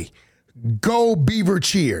and say, "Go Beaver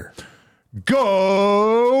Cheer."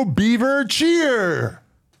 Go Beaver Cheer.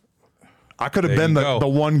 I could have There been you go. the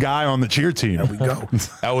one guy on the cheer team. There we go.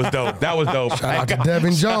 That was dope. That was dope. Shout out to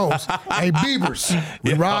Devin Jones. Hey, Beavers,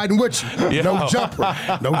 we riding with you. No jumper.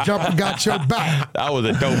 No jumper got your back. That was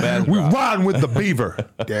a dope ass. We riding with the beaver.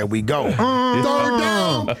 There we go. Third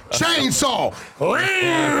down, chainsaw.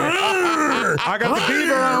 I got the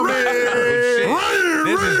beaver on me.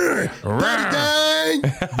 This is Daddy gang.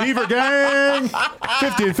 Beaver gang,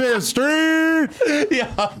 55th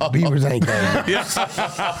Street. Beavers ain't gang.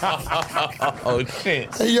 oh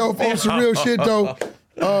shit. Hey, yo, on some real shit, though,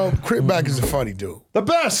 Crip Back is a funny dude. The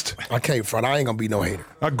best. I can't front. I ain't going to be no hater.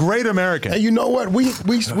 A great American. Hey, you know what?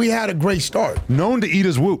 We had a great start. Known to eat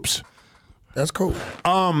his whoops. That's cool.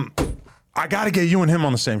 I got to get you and him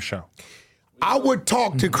on the same show. I would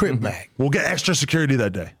talk to Crip Back. We'll get extra security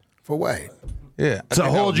that day For what? Yeah. to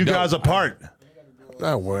hold you guys apart.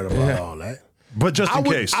 Not worried about all that. But just in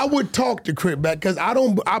case. I would talk to Crip Mac because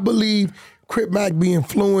I believe Crip Mac be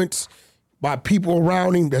influenced by people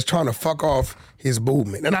around him that's trying to fuck off his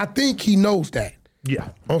movement. And I think he knows that. Yeah.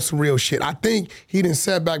 On some real shit. I think he didn't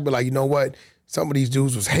sit back, but like, you know what? Some of these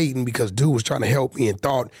dudes was hating because dude was trying to help me and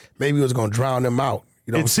thought maybe it was gonna drown them out.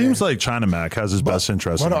 You know what It I'm seems saying? like China Mac has his best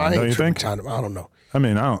interest in Well, no, I mind, don't ain't you tripping think? China. I don't know. I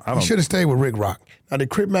mean, I He don't. should have stayed with Rick Rock. Now, did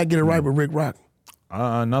Crip Mac get it right with Rick Rock?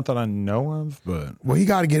 Not that I know of, but Well, he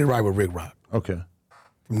got to get it right with Rick Rock okay.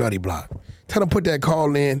 from Nutty Block. Tell him put that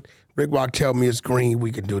call in. Rick Rock tell me it's green.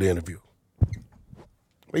 We can do the interview.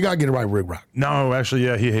 We got to get it right with Rick Rock. No, actually,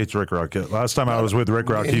 yeah, he hates Rick Rock. Last time I was with Rick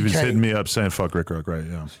Rock, Yeah, he he was can't. hitting me up saying "fuck Rick Rock." Right?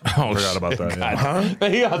 Yeah. Oh, Forgot about that. Yeah. Huh?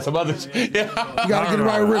 He got some other shit. Yeah. You got to get it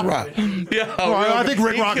right with Rick Rock. Yeah. Well, I think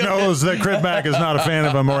Rick Rock knows that Crip Mac is not a fan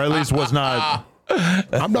of him, or at least was not.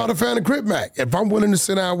 I'm not a fan of Crip Mac. If I'm willing to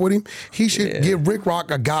sit down with him, he should give Rick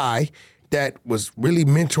Rock a guy that was really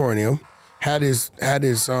mentoring him, had his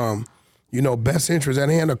best interest at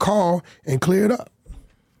hand, a call and clear it up.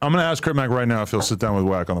 I'm going to ask Crip Mac right now if he'll sit down with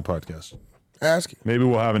Wack on the podcast. Ask him. Maybe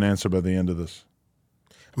we'll have an answer by the end of this.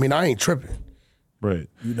 I mean, I ain't tripping, Right.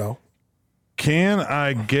 you know. Can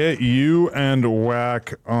I get you and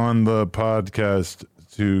Wack on the podcast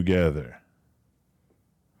together?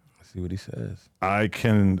 See what he says. I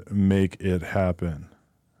can make it happen.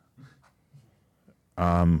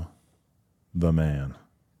 I'm the man.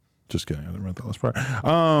 Just kidding. I didn't write that last part.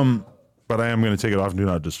 But I am going to take it off and do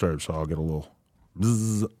not disturb, so I'll get a little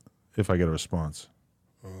bzzz if I get a response.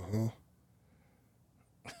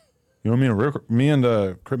 You know, me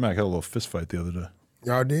and Crip Mac had a little fist fight the other day.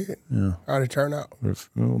 Y'all did? Yeah. How'd it turn out?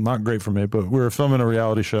 Well, not great for me, but we were filming a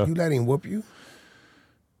reality show. You let him whoop you?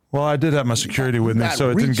 Well, I did have my security with me, Not so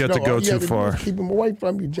it didn't reach, get to though. go All you too had to do far. was keep him away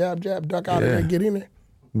from you. Jab, duck out of there and get in there.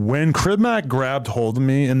 When Crip Mac grabbed hold of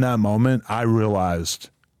me in that moment, I realized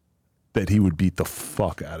that he would beat the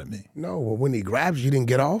fuck out of me. No, well, when he grabs you, didn't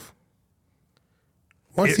get off?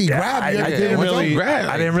 Once he grabbed you, I everything was over.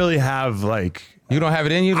 I didn't really have like. You don't have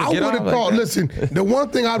it in you to I get would off have thought, like that? listen, the one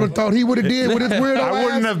thing I would have thought he would have did with his weirdo ass. I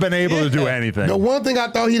wouldn't have been able to do anything. The one thing I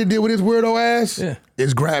thought he'd have did with his weirdo ass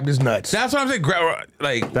is grabbed his nuts. That's what I'm saying.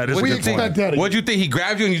 Like, That is what a you good think? point. What'd you think? He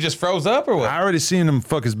grabbed you and you just froze up, or what? I already seen him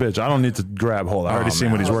fuck his bitch. I don't need to grab hold. I already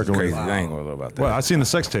seen what he's working crazy. with. I ain't gonna know about that. Well, I seen the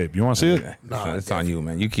sex tape. You want to see it? No, it's on you,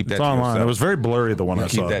 man. You keep that. It's to online. yourself. It was very blurry. The one I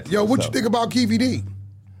Keep saw. that to Yo, what you yourself. think about Keefy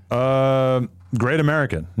D? Great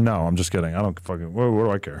American. No, I'm just kidding. I don't fucking. What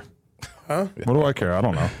do I care? Huh? What do I care? I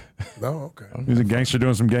don't know. No, okay. He's a gangster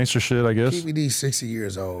doing some gangster shit, I guess. Keefy D 60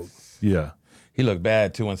 years old. Yeah. He looked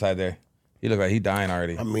bad too inside there. He looked like he dying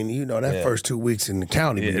already. I mean, you know, that first 2 weeks in the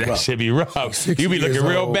county. Yeah, be that rough. should be rough. 60 You be looking years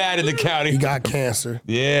real old. bad in the county. He got cancer.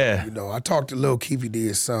 Yeah. You know, I talked to little Keefy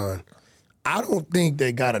D's son. I don't think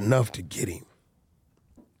they got enough to get him.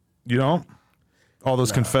 You don't? All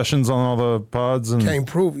those confessions on all the pods and Can't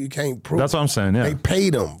prove it. You can't prove that's it. what I'm saying. Yeah. They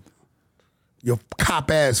paid him. Your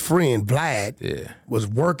cop-ass friend, Vlad, was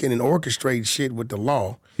working and orchestrating shit with the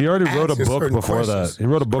law. He already wrote a asking book certain before questions. that. He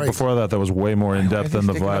wrote a book Crazy. before that was way more in depth than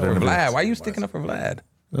the Vlad interview. Vlad. Why you sticking up for Vlad?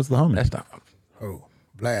 That's the homie. That's not. Oh,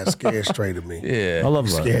 Vlad scared straight of me. Yeah. I love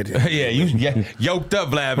Vlad. Scared him. Yeah, you yoked up,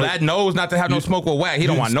 Vlad. Vlad knows not to have no smoke with Wack. He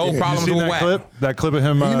don't want no scared. You problems seen with that Wack. clip? That clip of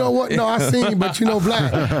him. You know what? No, I seen, but you know,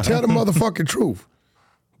 Vlad, tell the motherfucking truth.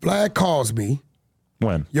 Vlad calls me.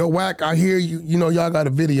 When? Yo, Wack, I hear you. You know, y'all got a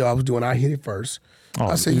video I was doing. I hit it first.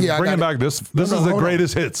 I said, yeah, bring I it got back. This No, is no, the hold on.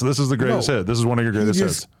 greatest hits. This is the greatest No. hit. This is one of your greatest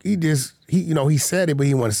hits. He said it, but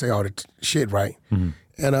he wanted to say all the shit, right? Mm-hmm.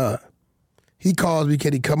 And he calls me,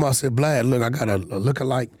 can he come out and said, Vlad, look, I got a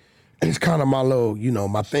lookalike. It's kind of my little,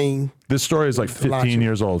 my thing. This story is like 15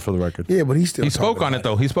 years old for the record. Yeah, but he still He spoke on it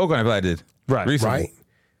though. He spoke on it. Vlad did. Right. Recently. right?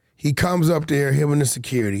 He comes up there, him and the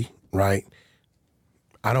security, right?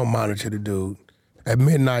 I don't monitor the dude. At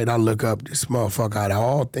midnight, I look up this motherfucker out of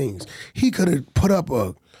all things. He could have put up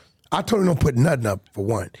I told him don't put nothing up for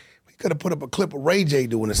one. He could have put up a clip of Ray J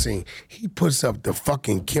doing the scene. He puts up the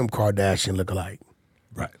fucking Kim Kardashian lookalike.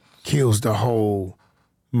 Right. Kills the whole.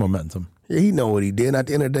 Momentum. Yeah, he know what he did. At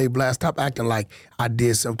the end of the day, Blast, stop acting like I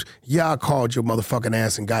did something. Yeah, I called your motherfucking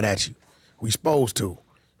ass and got at you. We supposed to,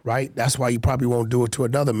 right? That's why you probably won't do it to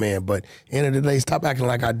another man. But end of the day, stop acting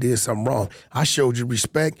like I did something wrong. I showed you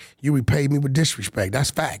respect. You repaid me with disrespect.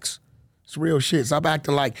 That's facts. It's real shit. Stop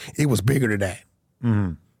acting like it was bigger than that.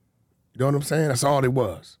 Mm-hmm. You know what I'm saying? That's all it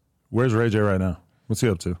was. Where's Ray J right now? What's he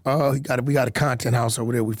up to? We got a content house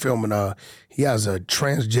over there. We filming. He has a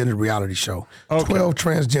transgender reality show. Okay. 12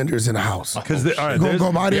 transgenders in the house. Because You gonna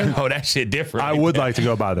go by there? Oh, that shit different. I would like to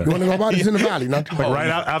go by there. You want to go by there? It's in the valley. Not too Like right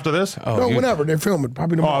out after this? No, whenever they're filming.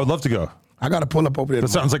 Probably Oh, tomorrow. I would love to go. I got to pull up over there. That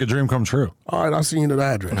tomorrow. sounds like a dream come true. All right, I'll see you to the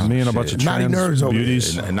address. Me and a bunch of Naughty trans nerds over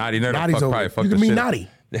beauties. there. Naughty nerd. Naughty's over Probably there. fuck You the can meet shit. Naughty.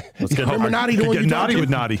 Let's get Remember Naughty the one get you naughty talked with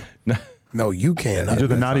to? naughty. No, you can't. Do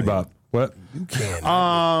the naughty bop. What? You can't.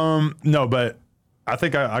 No, but I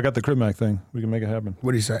think I got the Crib Mac thing. We can make it happen.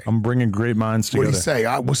 What'd he say? I'm bringing great minds together. What'd he say?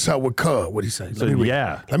 What's up with Cub? What'd he say? Let said, me read.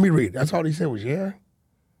 yeah. Let me read. That's all he said was yeah.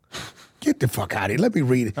 Get the fuck out of here. Let me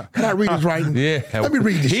read it. Can I read his writing? Yeah. Let me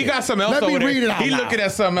read this He shit. got something else Let over me there. read it out He loud. looking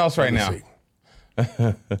at something else right now. See.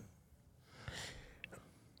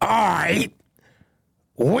 All right.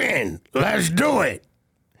 When? Let's do it.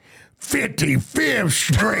 55th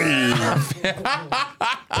Street.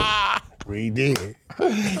 We did.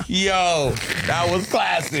 Yo, that was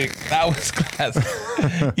classic. That was classic.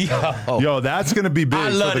 Yo, that's gonna be big I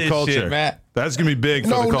love for the this culture. shit, man. That's gonna be big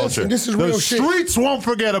No, for the culture. listen, this is the real shit. streets won't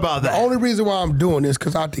forget about The that. only reason why I'm doing this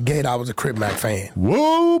because out the gate I was a Crip Mac fan,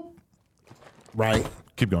 Whoop. right?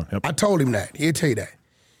 Keep going. Yep. I told him that. He'll tell you that.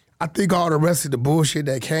 I think all the rest of the bullshit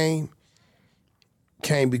that came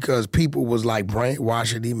because people was like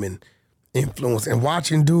brainwashing him and influence. And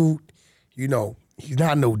watching dude, he's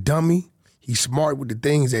not no dummy. He's smart with the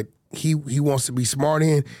things that he wants to be smart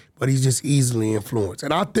in, but he's just easily influenced.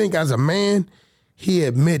 And I think as a man, he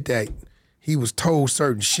admit that he was told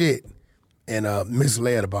certain shit and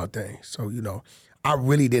misled about things. So, I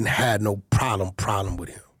really didn't have no problem with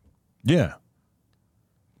him. Yeah.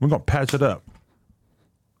 We're gonna patch it up.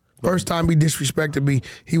 First time he disrespected me,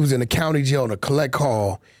 he was in the county jail on a collect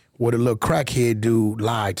call where the little crackhead dude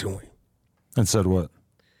lied to him. And said what?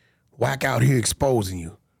 Wack out here exposing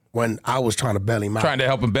you when I was trying to bail him out. Trying to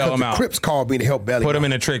help him bail 'Cause him the out. Crips called me to help bail him out. Put him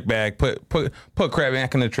in a trick bag. Put Crab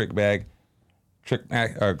Mac in the trick bag. Trick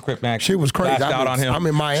Mac or Crip Mac. Shit was crazy. Lashed out on him. I'm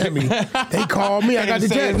in Miami. They called me. I got the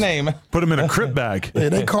say text. his name. Put him in a Crip bag. Yeah,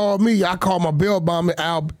 they called me. I called my bail bomber,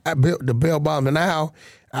 Al, the bail bomber Al.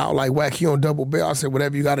 Al like, Wack, he on double bail. I said,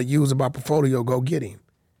 whatever you got to use in my portfolio, go get him.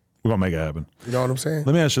 We're gonna make it happen. You know what I'm saying?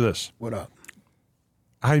 Let me ask you this. What up?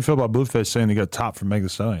 How you feel about Blueface saying he got top from Meg Thee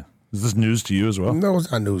Stallion? Is this news to you as well? No,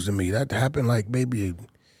 it's not news to me. That happened like maybe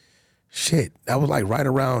shit. That was like right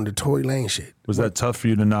around the Tory Lane shit. Was that tough for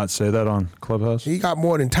you to not say that on Clubhouse? He got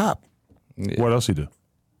more than top. Yeah. What else he do?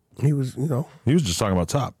 He was, you know. He was just talking about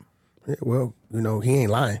top. Yeah, well, you know, he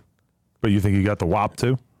ain't lying. But you think he got the WAP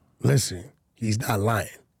too? Listen, he's not lying.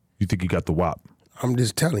 You think he got the WAP? I'm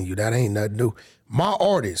just telling you, that ain't nothing new. My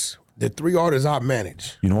artists, the 3 artists I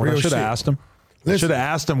manage. You know what? real I should have shit. asked him. I should have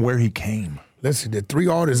asked him where he came. Listen, the 3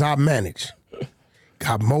 artists I manage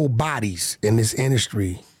got more bodies in this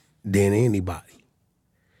industry than anybody.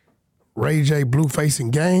 Ray J, Blueface,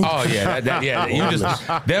 and Game. Oh yeah, yeah. You just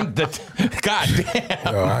them. God damn.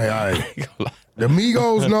 All right. The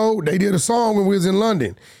Migos know they did a song when we was in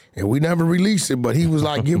London, and we never released it. But he was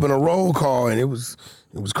like giving a roll call, and it was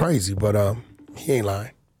crazy. But he ain't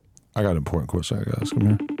lying. I got an important question I gotta ask him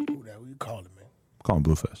here. Who you calling, man? Call him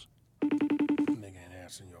Blueface. Nigga ain't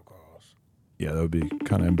answering your calls. Yeah, that would be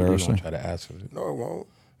kind of embarrassing. Try to ask for it. No, it won't.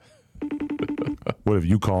 What if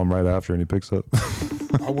you call him right after and he picks up?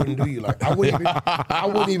 I wouldn't do you like. I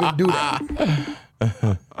wouldn't even do that.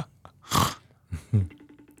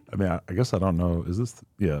 I mean, I guess I don't know. Is this?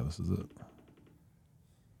 Yeah, this is it.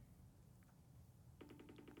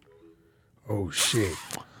 Oh shit.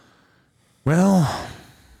 Well,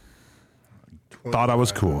 thought I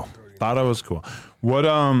was cool. Thought I was cool. What?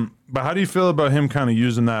 But how do you feel about him kind of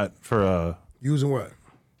using that for Using what?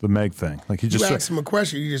 the Meg thing? Like he just You asked him a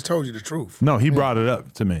question. He just told you the truth. no, he brought it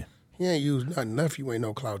up to me. He ain't used nothing. Nephew ain't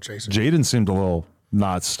no cloud chaser. Jaden seemed a little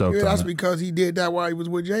not stoked Yeah, on that's it. because he did that while he was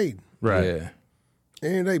with Jaden. Right. Yeah.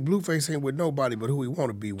 And they Blueface ain't with nobody but who he want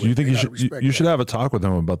to be with. Do you think They you gotta should respect you should that. have a talk with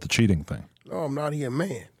him about the cheating thing? No, I'm not. He a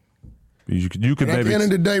man. You could And at maybe. the end of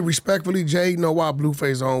the day, respectfully, Jaden know why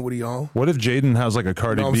Blueface on what he on. What if Jaden has like a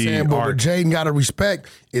Cardi You know what I'm B saying? But what arc? Jaden got to respect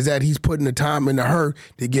is that he's putting the time into her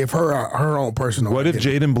to give her her own personal. What if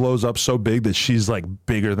identity. Jaden blows up so big that she's like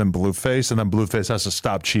bigger than Blueface, and then Blueface has to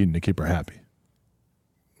stop cheating to keep her happy?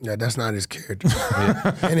 Yeah, that's not his character.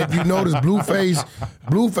 And if you notice,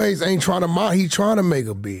 Blueface ain't trying to he's trying to make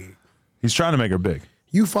her big. He's trying to make her big,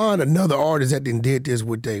 You find another artist that done did this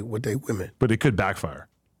with they women. but it could backfire.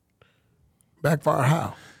 Backfire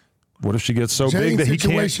how? What if she gets so Jaden's big that he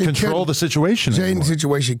can't situation control the situation Jaden's anymore?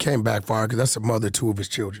 situation can't backfire because that's the mother of 2 of his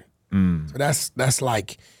children. So that's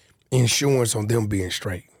like insurance on them being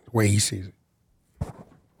straight, the way he sees it.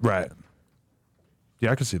 Right.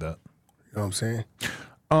 Yeah, I can see that. You know what I'm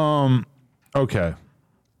saying? Okay.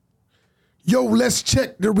 Yo, let's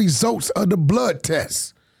check the results of the blood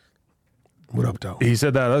test. What up, though? He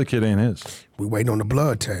said that other kid ain't his. We waiting on the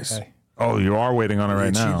blood test. Oh, you are waiting on it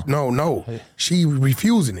right And now. No. She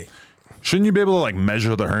refusing it. Shouldn't you be able to like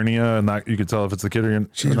measure the hernia and that you could tell if it's the kid or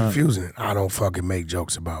She's not? refusing it. I don't fucking make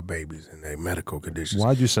jokes about babies and their medical conditions.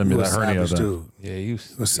 Why'd you send me a that hernia savage then? dude. Yeah, you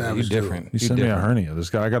a savage different. You sent me a hernia.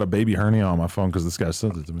 I got a baby hernia on my phone because this guy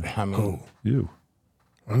sent it to me. I mean, You.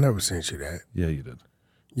 I never sent you that. Yeah, you did.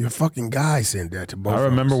 Your fucking guy sent that to both I of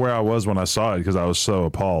remember us. where I was when I saw it because I was so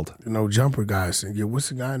appalled. You know, jumper guy sent you. What's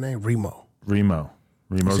the guy name? Remo.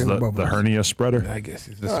 Remo's Send both the of us. hernia spreader. I guess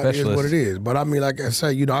he's the It is specialist. what it is. But I mean, like I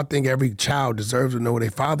say, I think every child deserves to know who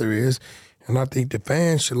their father is. And I think the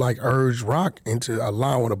fans should urge Rock into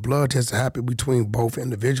allowing a blood test to happen between both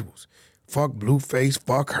individuals. Fuck Blueface,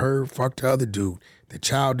 fuck her, fuck the other dude. The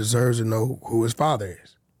child deserves to know who his father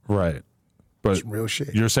is. Right. But It's real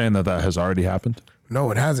shit. you're saying that has already happened?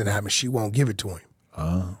 No, it hasn't happened. She won't give it to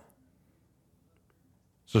him.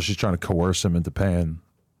 So she's trying to coerce him into paying.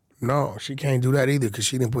 No, she can't do that either because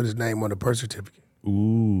she didn't put his name on the birth certificate.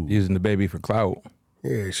 Ooh. Using the baby for clout.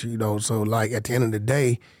 Yeah, so at the end of the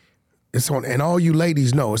day, and all you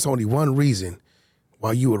ladies know, it's only one reason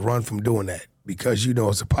why you would run from doing that. Because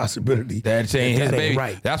it's a possibility. That ain't his baby.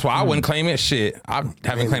 Right. That's why I wouldn't claim it. Shit, I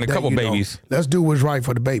haven't claimed a couple babies. Let's do what's right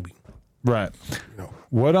for the baby. Right. You know,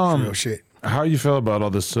 What real shit. How you feel about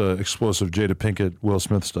all this explosive Jada Pinkett, Will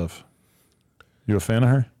Smith stuff? You a fan of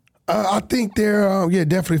her? I think they're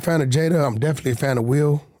definitely a fan of Jada. I'm definitely a fan of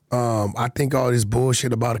Will. I think all this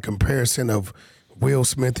bullshit about a comparison of Will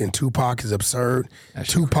Smith and Tupac is absurd.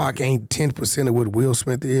 Tupac ain't 10% of what Will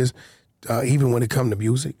Smith is, even when it comes to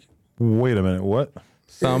music. Wait a minute. What?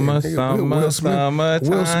 Summertime. Will Smith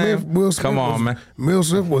Come on, man. Will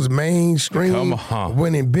Smith was mainstream, Come on.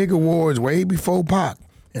 winning big awards way before Pac.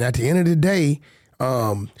 And at the end of the day,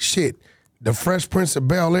 the Fresh Prince of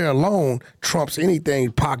Bel-Air alone trumps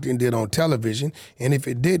anything Pac did on television. And if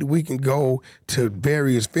it did, we can go to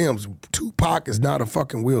various films. Tupac is not a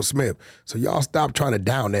fucking Will Smith. So y'all stop trying to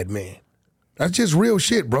down that man. That's just real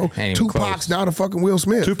shit, bro. Tupac's not a fucking Will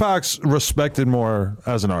Smith. Tupac's respected more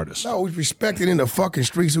as an artist. No, he's respected in the fucking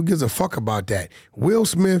streets. Who gives a fuck about that? Will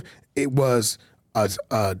Smith, it was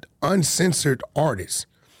a uncensored artist.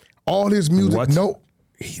 All his music,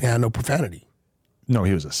 he had no profanity. No,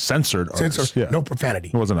 he was a censored artist. Yeah. No profanity.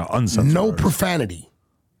 He wasn't an uncensored artist. Profanity.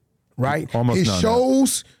 Right? Almost his none.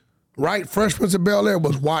 shows, right? Fresh Prince of Bel-Air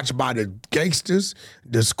was watched by the gangsters,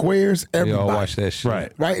 the squares, everybody. We all watch that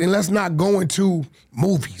shit. Right. And let's not go into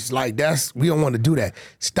movies. Like, we don't want to do that.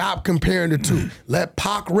 Stop comparing the two. Let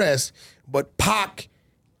Pac rest, but Pac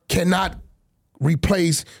cannot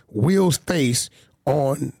replace Will's face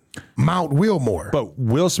on Mount Wilmore. But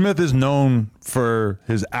Will Smith is known for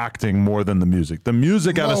his acting more than the music. The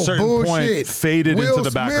music at a certain point faded into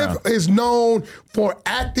the background. Will Smith is known for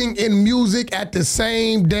acting in music at the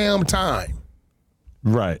same damn time.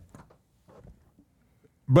 Right.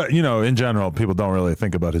 But, in general, people don't really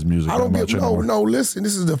think about his music that much anymore. No, listen,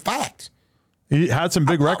 this is the fact. He had some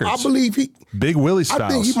big records. I believe Big Willie styles. I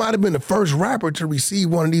think he might have been the first rapper to receive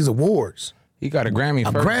one of these awards. He got a Grammy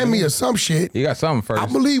first. A Grammy or some shit. He got something first. I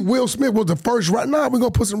believe Will Smith was the first. Right now, we're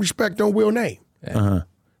going to put some respect on Will's name. Uh-huh.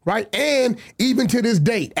 Right? And even to this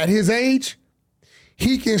date, at his age,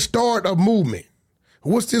 he can start a movement.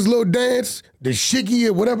 What's this little dance? The Shiggy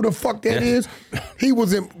or whatever the fuck that is. He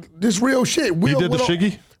was in this real shit. He did the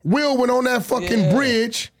Shiggy? Will went on that fucking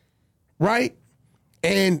bridge, right?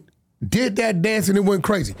 And did that dance and it went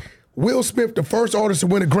crazy. Will Smith, the first artist to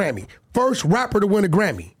win a Grammy. First rapper to win a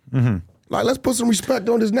Grammy. Mm-hmm. Like, let's put some respect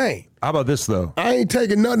on his name. How about this, though? I ain't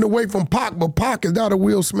taking nothing away from Pac, but Pac is not a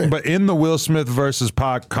Will Smith. But in the Will Smith versus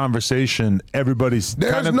Pac conversation, everybody's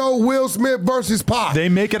There's no Will Smith versus Pac. They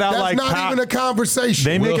make it out That's like not Pac, even a conversation.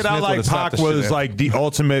 They make Will it out Smith like would've slapped Pac the shit was out. like the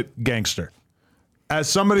ultimate gangster. As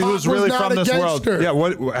somebody Pac who's was really not from a this gangster.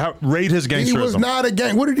 world, rate his gangsterism. He was not a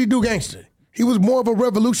gang. What did he do gangster? He was more of a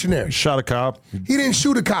revolutionary. Shot a cop. He didn't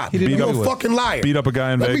shoot a cop. You're a fucking liar. Beat up a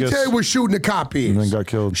guy in Vegas. Let me tell you what shooting a cop is. And then got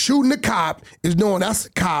killed. Shooting a cop is knowing that's a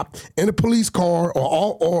cop in a police car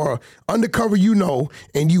or undercover,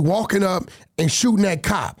 and you walking up and shooting that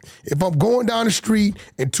cop. If I'm going down the street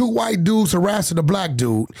and two white dudes harassing a black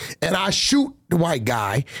dude, and I shoot the white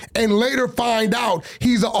guy and later find out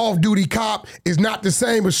he's an off-duty cop, is not the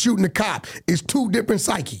same as shooting a cop. It's two different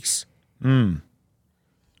psyches.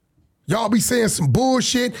 Y'all be saying some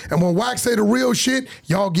bullshit, and when Wack say the real shit,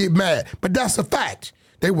 y'all get mad. But that's a fact.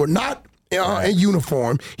 They were not in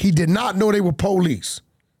uniform. He did not know they were police.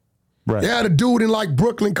 Right. They had a dude in like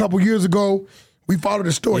Brooklyn a couple years ago. We followed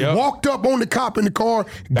the story. Yep. Walked up on the cop in the car,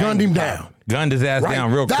 gunned him down. Gunned his ass Right?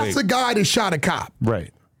 down real quick. That's a guy that shot a cop.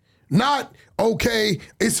 Right. Not, okay,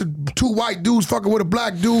 it's two white dudes fucking with a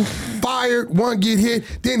black dude, fired, one get hit,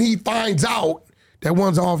 then he finds out that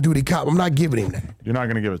one's an off-duty cop. I'm not giving him that. You're not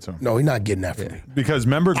going to give it to him. No, he's not getting that from me. Because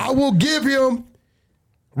remember, I will give him,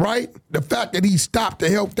 right, the fact that he stopped to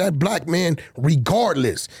help that black man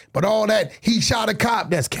regardless. But all that, he shot a cop,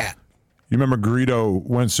 that's cap. you remember Greedo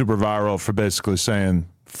went super viral for basically saying,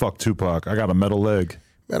 fuck Tupac, I got a metal leg.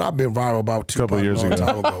 Man, I've been viral about Tupac Couple years a long ago.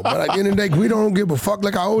 time ago. But at the end of the day, Greedo don't give a fuck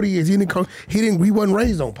like how old he is. He wasn't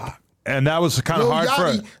raised on Pac. And that was kind of hard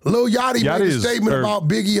for Lil Yachty made a Yachty's- statement or- about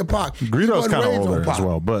Biggie and Pac. He Greedo's wasn't kind of raised on older Pac. as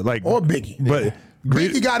well, but like Or Biggie. But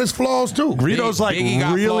Biggie got his flaws too. Greedo's like Biggie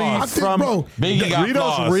got really flaws. I think, from bro, Biggie got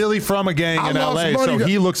Greedo's flaws. really from a gang I in lost LA, money so to-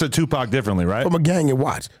 he looks at Tupac differently, right? From a gang and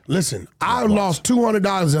watch. Listen, I lost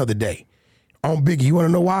 $200 the other day on Biggie. You want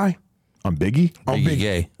to know why? On Biggie? On Biggie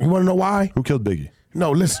gay. You want to know why? Who killed Biggie?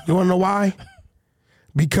 No, listen. You want to know why?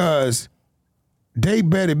 Because they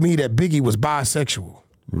betted me that Biggie was bisexual.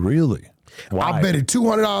 Really? Why? I betted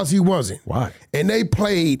 $200 he wasn't. Why? And they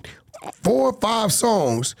played 4 or 5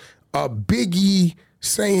 songs of Biggie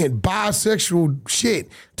saying bisexual shit.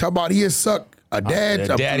 Talk about he'll suck a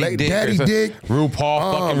daddy dick. RuPaul,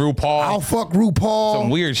 fucking RuPaul. I'll fuck RuPaul. Some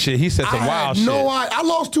weird shit. He said some wild shit. I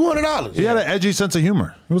lost $200. He had an edgy sense of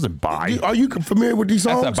humor. He wasn't bi. Are you familiar with these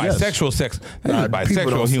songs? That's a bisexual sex. Nah, That's people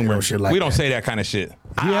don't bisexual say humor. no shit like we don't that. say that kind of shit.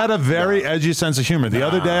 He had a very edgy sense of humor. The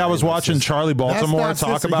other day I was watching Charlie Baltimore not talk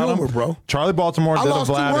sense of about humor, him. bro. Charlie Baltimore I did a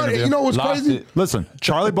lost Vlad 200. interview. You know what's Lost crazy? it. Listen,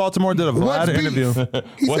 Charlie Baltimore did a What's Vlad beef? interview.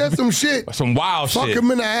 He said some shit. Some wild Fuck shit.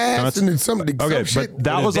 him in the ass and then something. Okay, some shit. but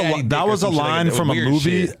that With was his a daddy dick that or was a some shit like line that. from a Weird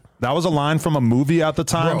movie. shit. That was a line from a movie at the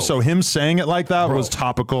time. Bro. So him saying it like that was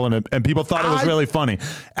topical, and people thought it was really funny.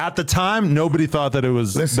 At the time, nobody thought that it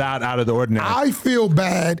was that out of the ordinary. I feel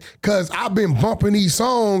bad because I've been bumping these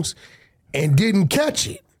songs and didn't catch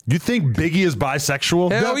it. You think Biggie is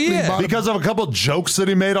bisexual? Hell yeah. Because of a couple jokes that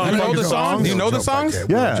he made on fucking the songs? You know the songs?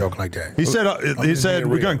 Yeah. Joke like that. He said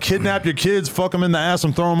we're going to kidnap your kids, fuck them in the ass,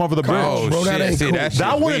 and throw them over the bridge. Oh, Bro, that shit. ain't See, cool.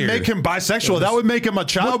 That wouldn't make him bisexual. That would make him a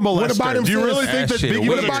child molester. what about him Do you really saying- think that That shit Biggie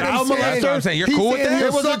was a weird. child That's what I'm molester? saying. You're cool with that?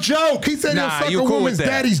 It was a joke. He said he'll suck you a cool woman's with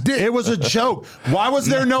that. daddy's dick. It was a joke. Why was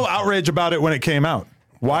there no outrage about it when it came out?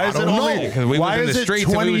 Why is it don't know. only? Because we Why was in is the it streets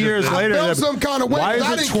and 20 we was years just- later? I felt that- some kind of way, Why but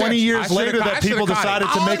I is it didn't 20 catch it. years later that I people should've caught decided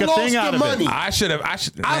it. to I make a lost thing the out of money. it? I should. I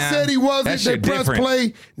said he wasn't. That They shit press different.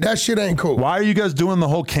 play. That shit ain't cool. Why are you guys doing the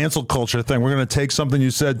whole cancel culture thing? We're going to take something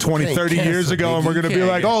you said 20, can't 30 years cancel, ago, and we're Biggie. going to be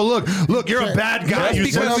like, oh, look, you're a can't. bad guy. Just You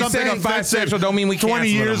because said we something say I'm offensive bisexual don't mean we 20 cancel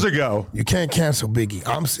years them. ago. You can't cancel Biggie.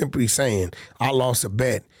 I'm simply saying I lost a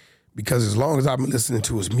bet because as long as I've been listening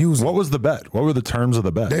to his music, What was the bet? What were the terms of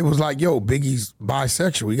the bet? they was like, yo, Biggie's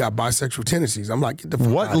bisexual. He got bisexual tendencies. I'm like, get the fuck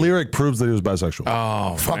What out of here. lyric proves that he was bisexual?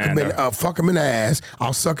 Oh, Fuck man. him in the ass.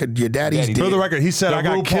 I'll suck at your daddy's dick. For the record, he said,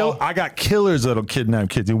 The I got killers that'll kidnap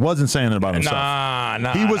kids. He wasn't saying it about himself.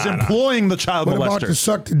 Nah. He was employing the child What about to molester.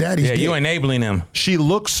 suck the daddy's Yeah, dick? you enabling him. She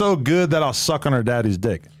looks so good that I'll suck on her daddy's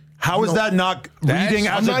dick. How is that not reading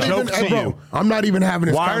I'm as a not joke even, to bro, you? I'm not even having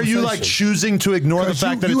this Why are you like conversation. choosing to ignore the 'Cause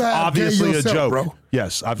fact that you it's have gay obviously a yourself, joke? bro.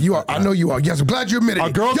 Yes, I know you are. Yes, I'm glad you admitted A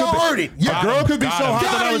it. girl Y'all could be, heard it. a girl could be so hot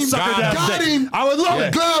that I would suck her dad's Got dick. him. I would love I'm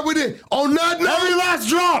it. glad with it. On that note, Every last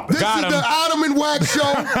drop. this Got is him. the Adam and Wack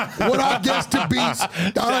Show. What our guest to beats, the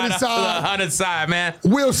Shout out other to the side. 100 side, man.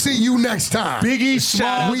 We'll see you next time. Biggie Shout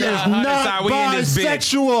out Smalls to is the 100 not side. We in this bitch.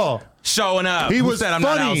 bisexual. Showing up. He Who was said I'm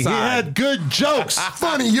not funny. He outside? had good jokes.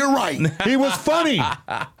 Funny, you're right. He was funny.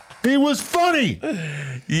 He was funny.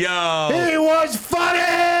 Yo. He was funny.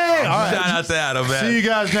 All right. Shout out to Adam, man. See you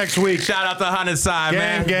guys next week. Shout out to the 100 side, Gang,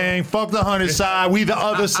 man. gang. Fuck the 100 side. We the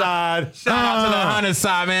other side. Shout out to the 100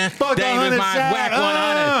 side, man. Fuck the Dave is 100 mine. side. Whack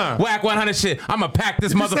 100. Whack 100 shit. I'm going to pack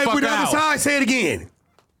this Say motherfucker with the other out. side, say it again.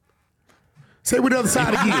 Say with the other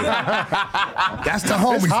side again. That's the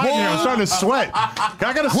homies. It's hot in here. I'm Woo! starting to sweat. I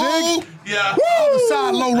got a Woo! cig? Yeah. Other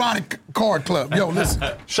side, low riding card club. Yo, listen.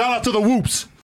 Shout out to the Whoops.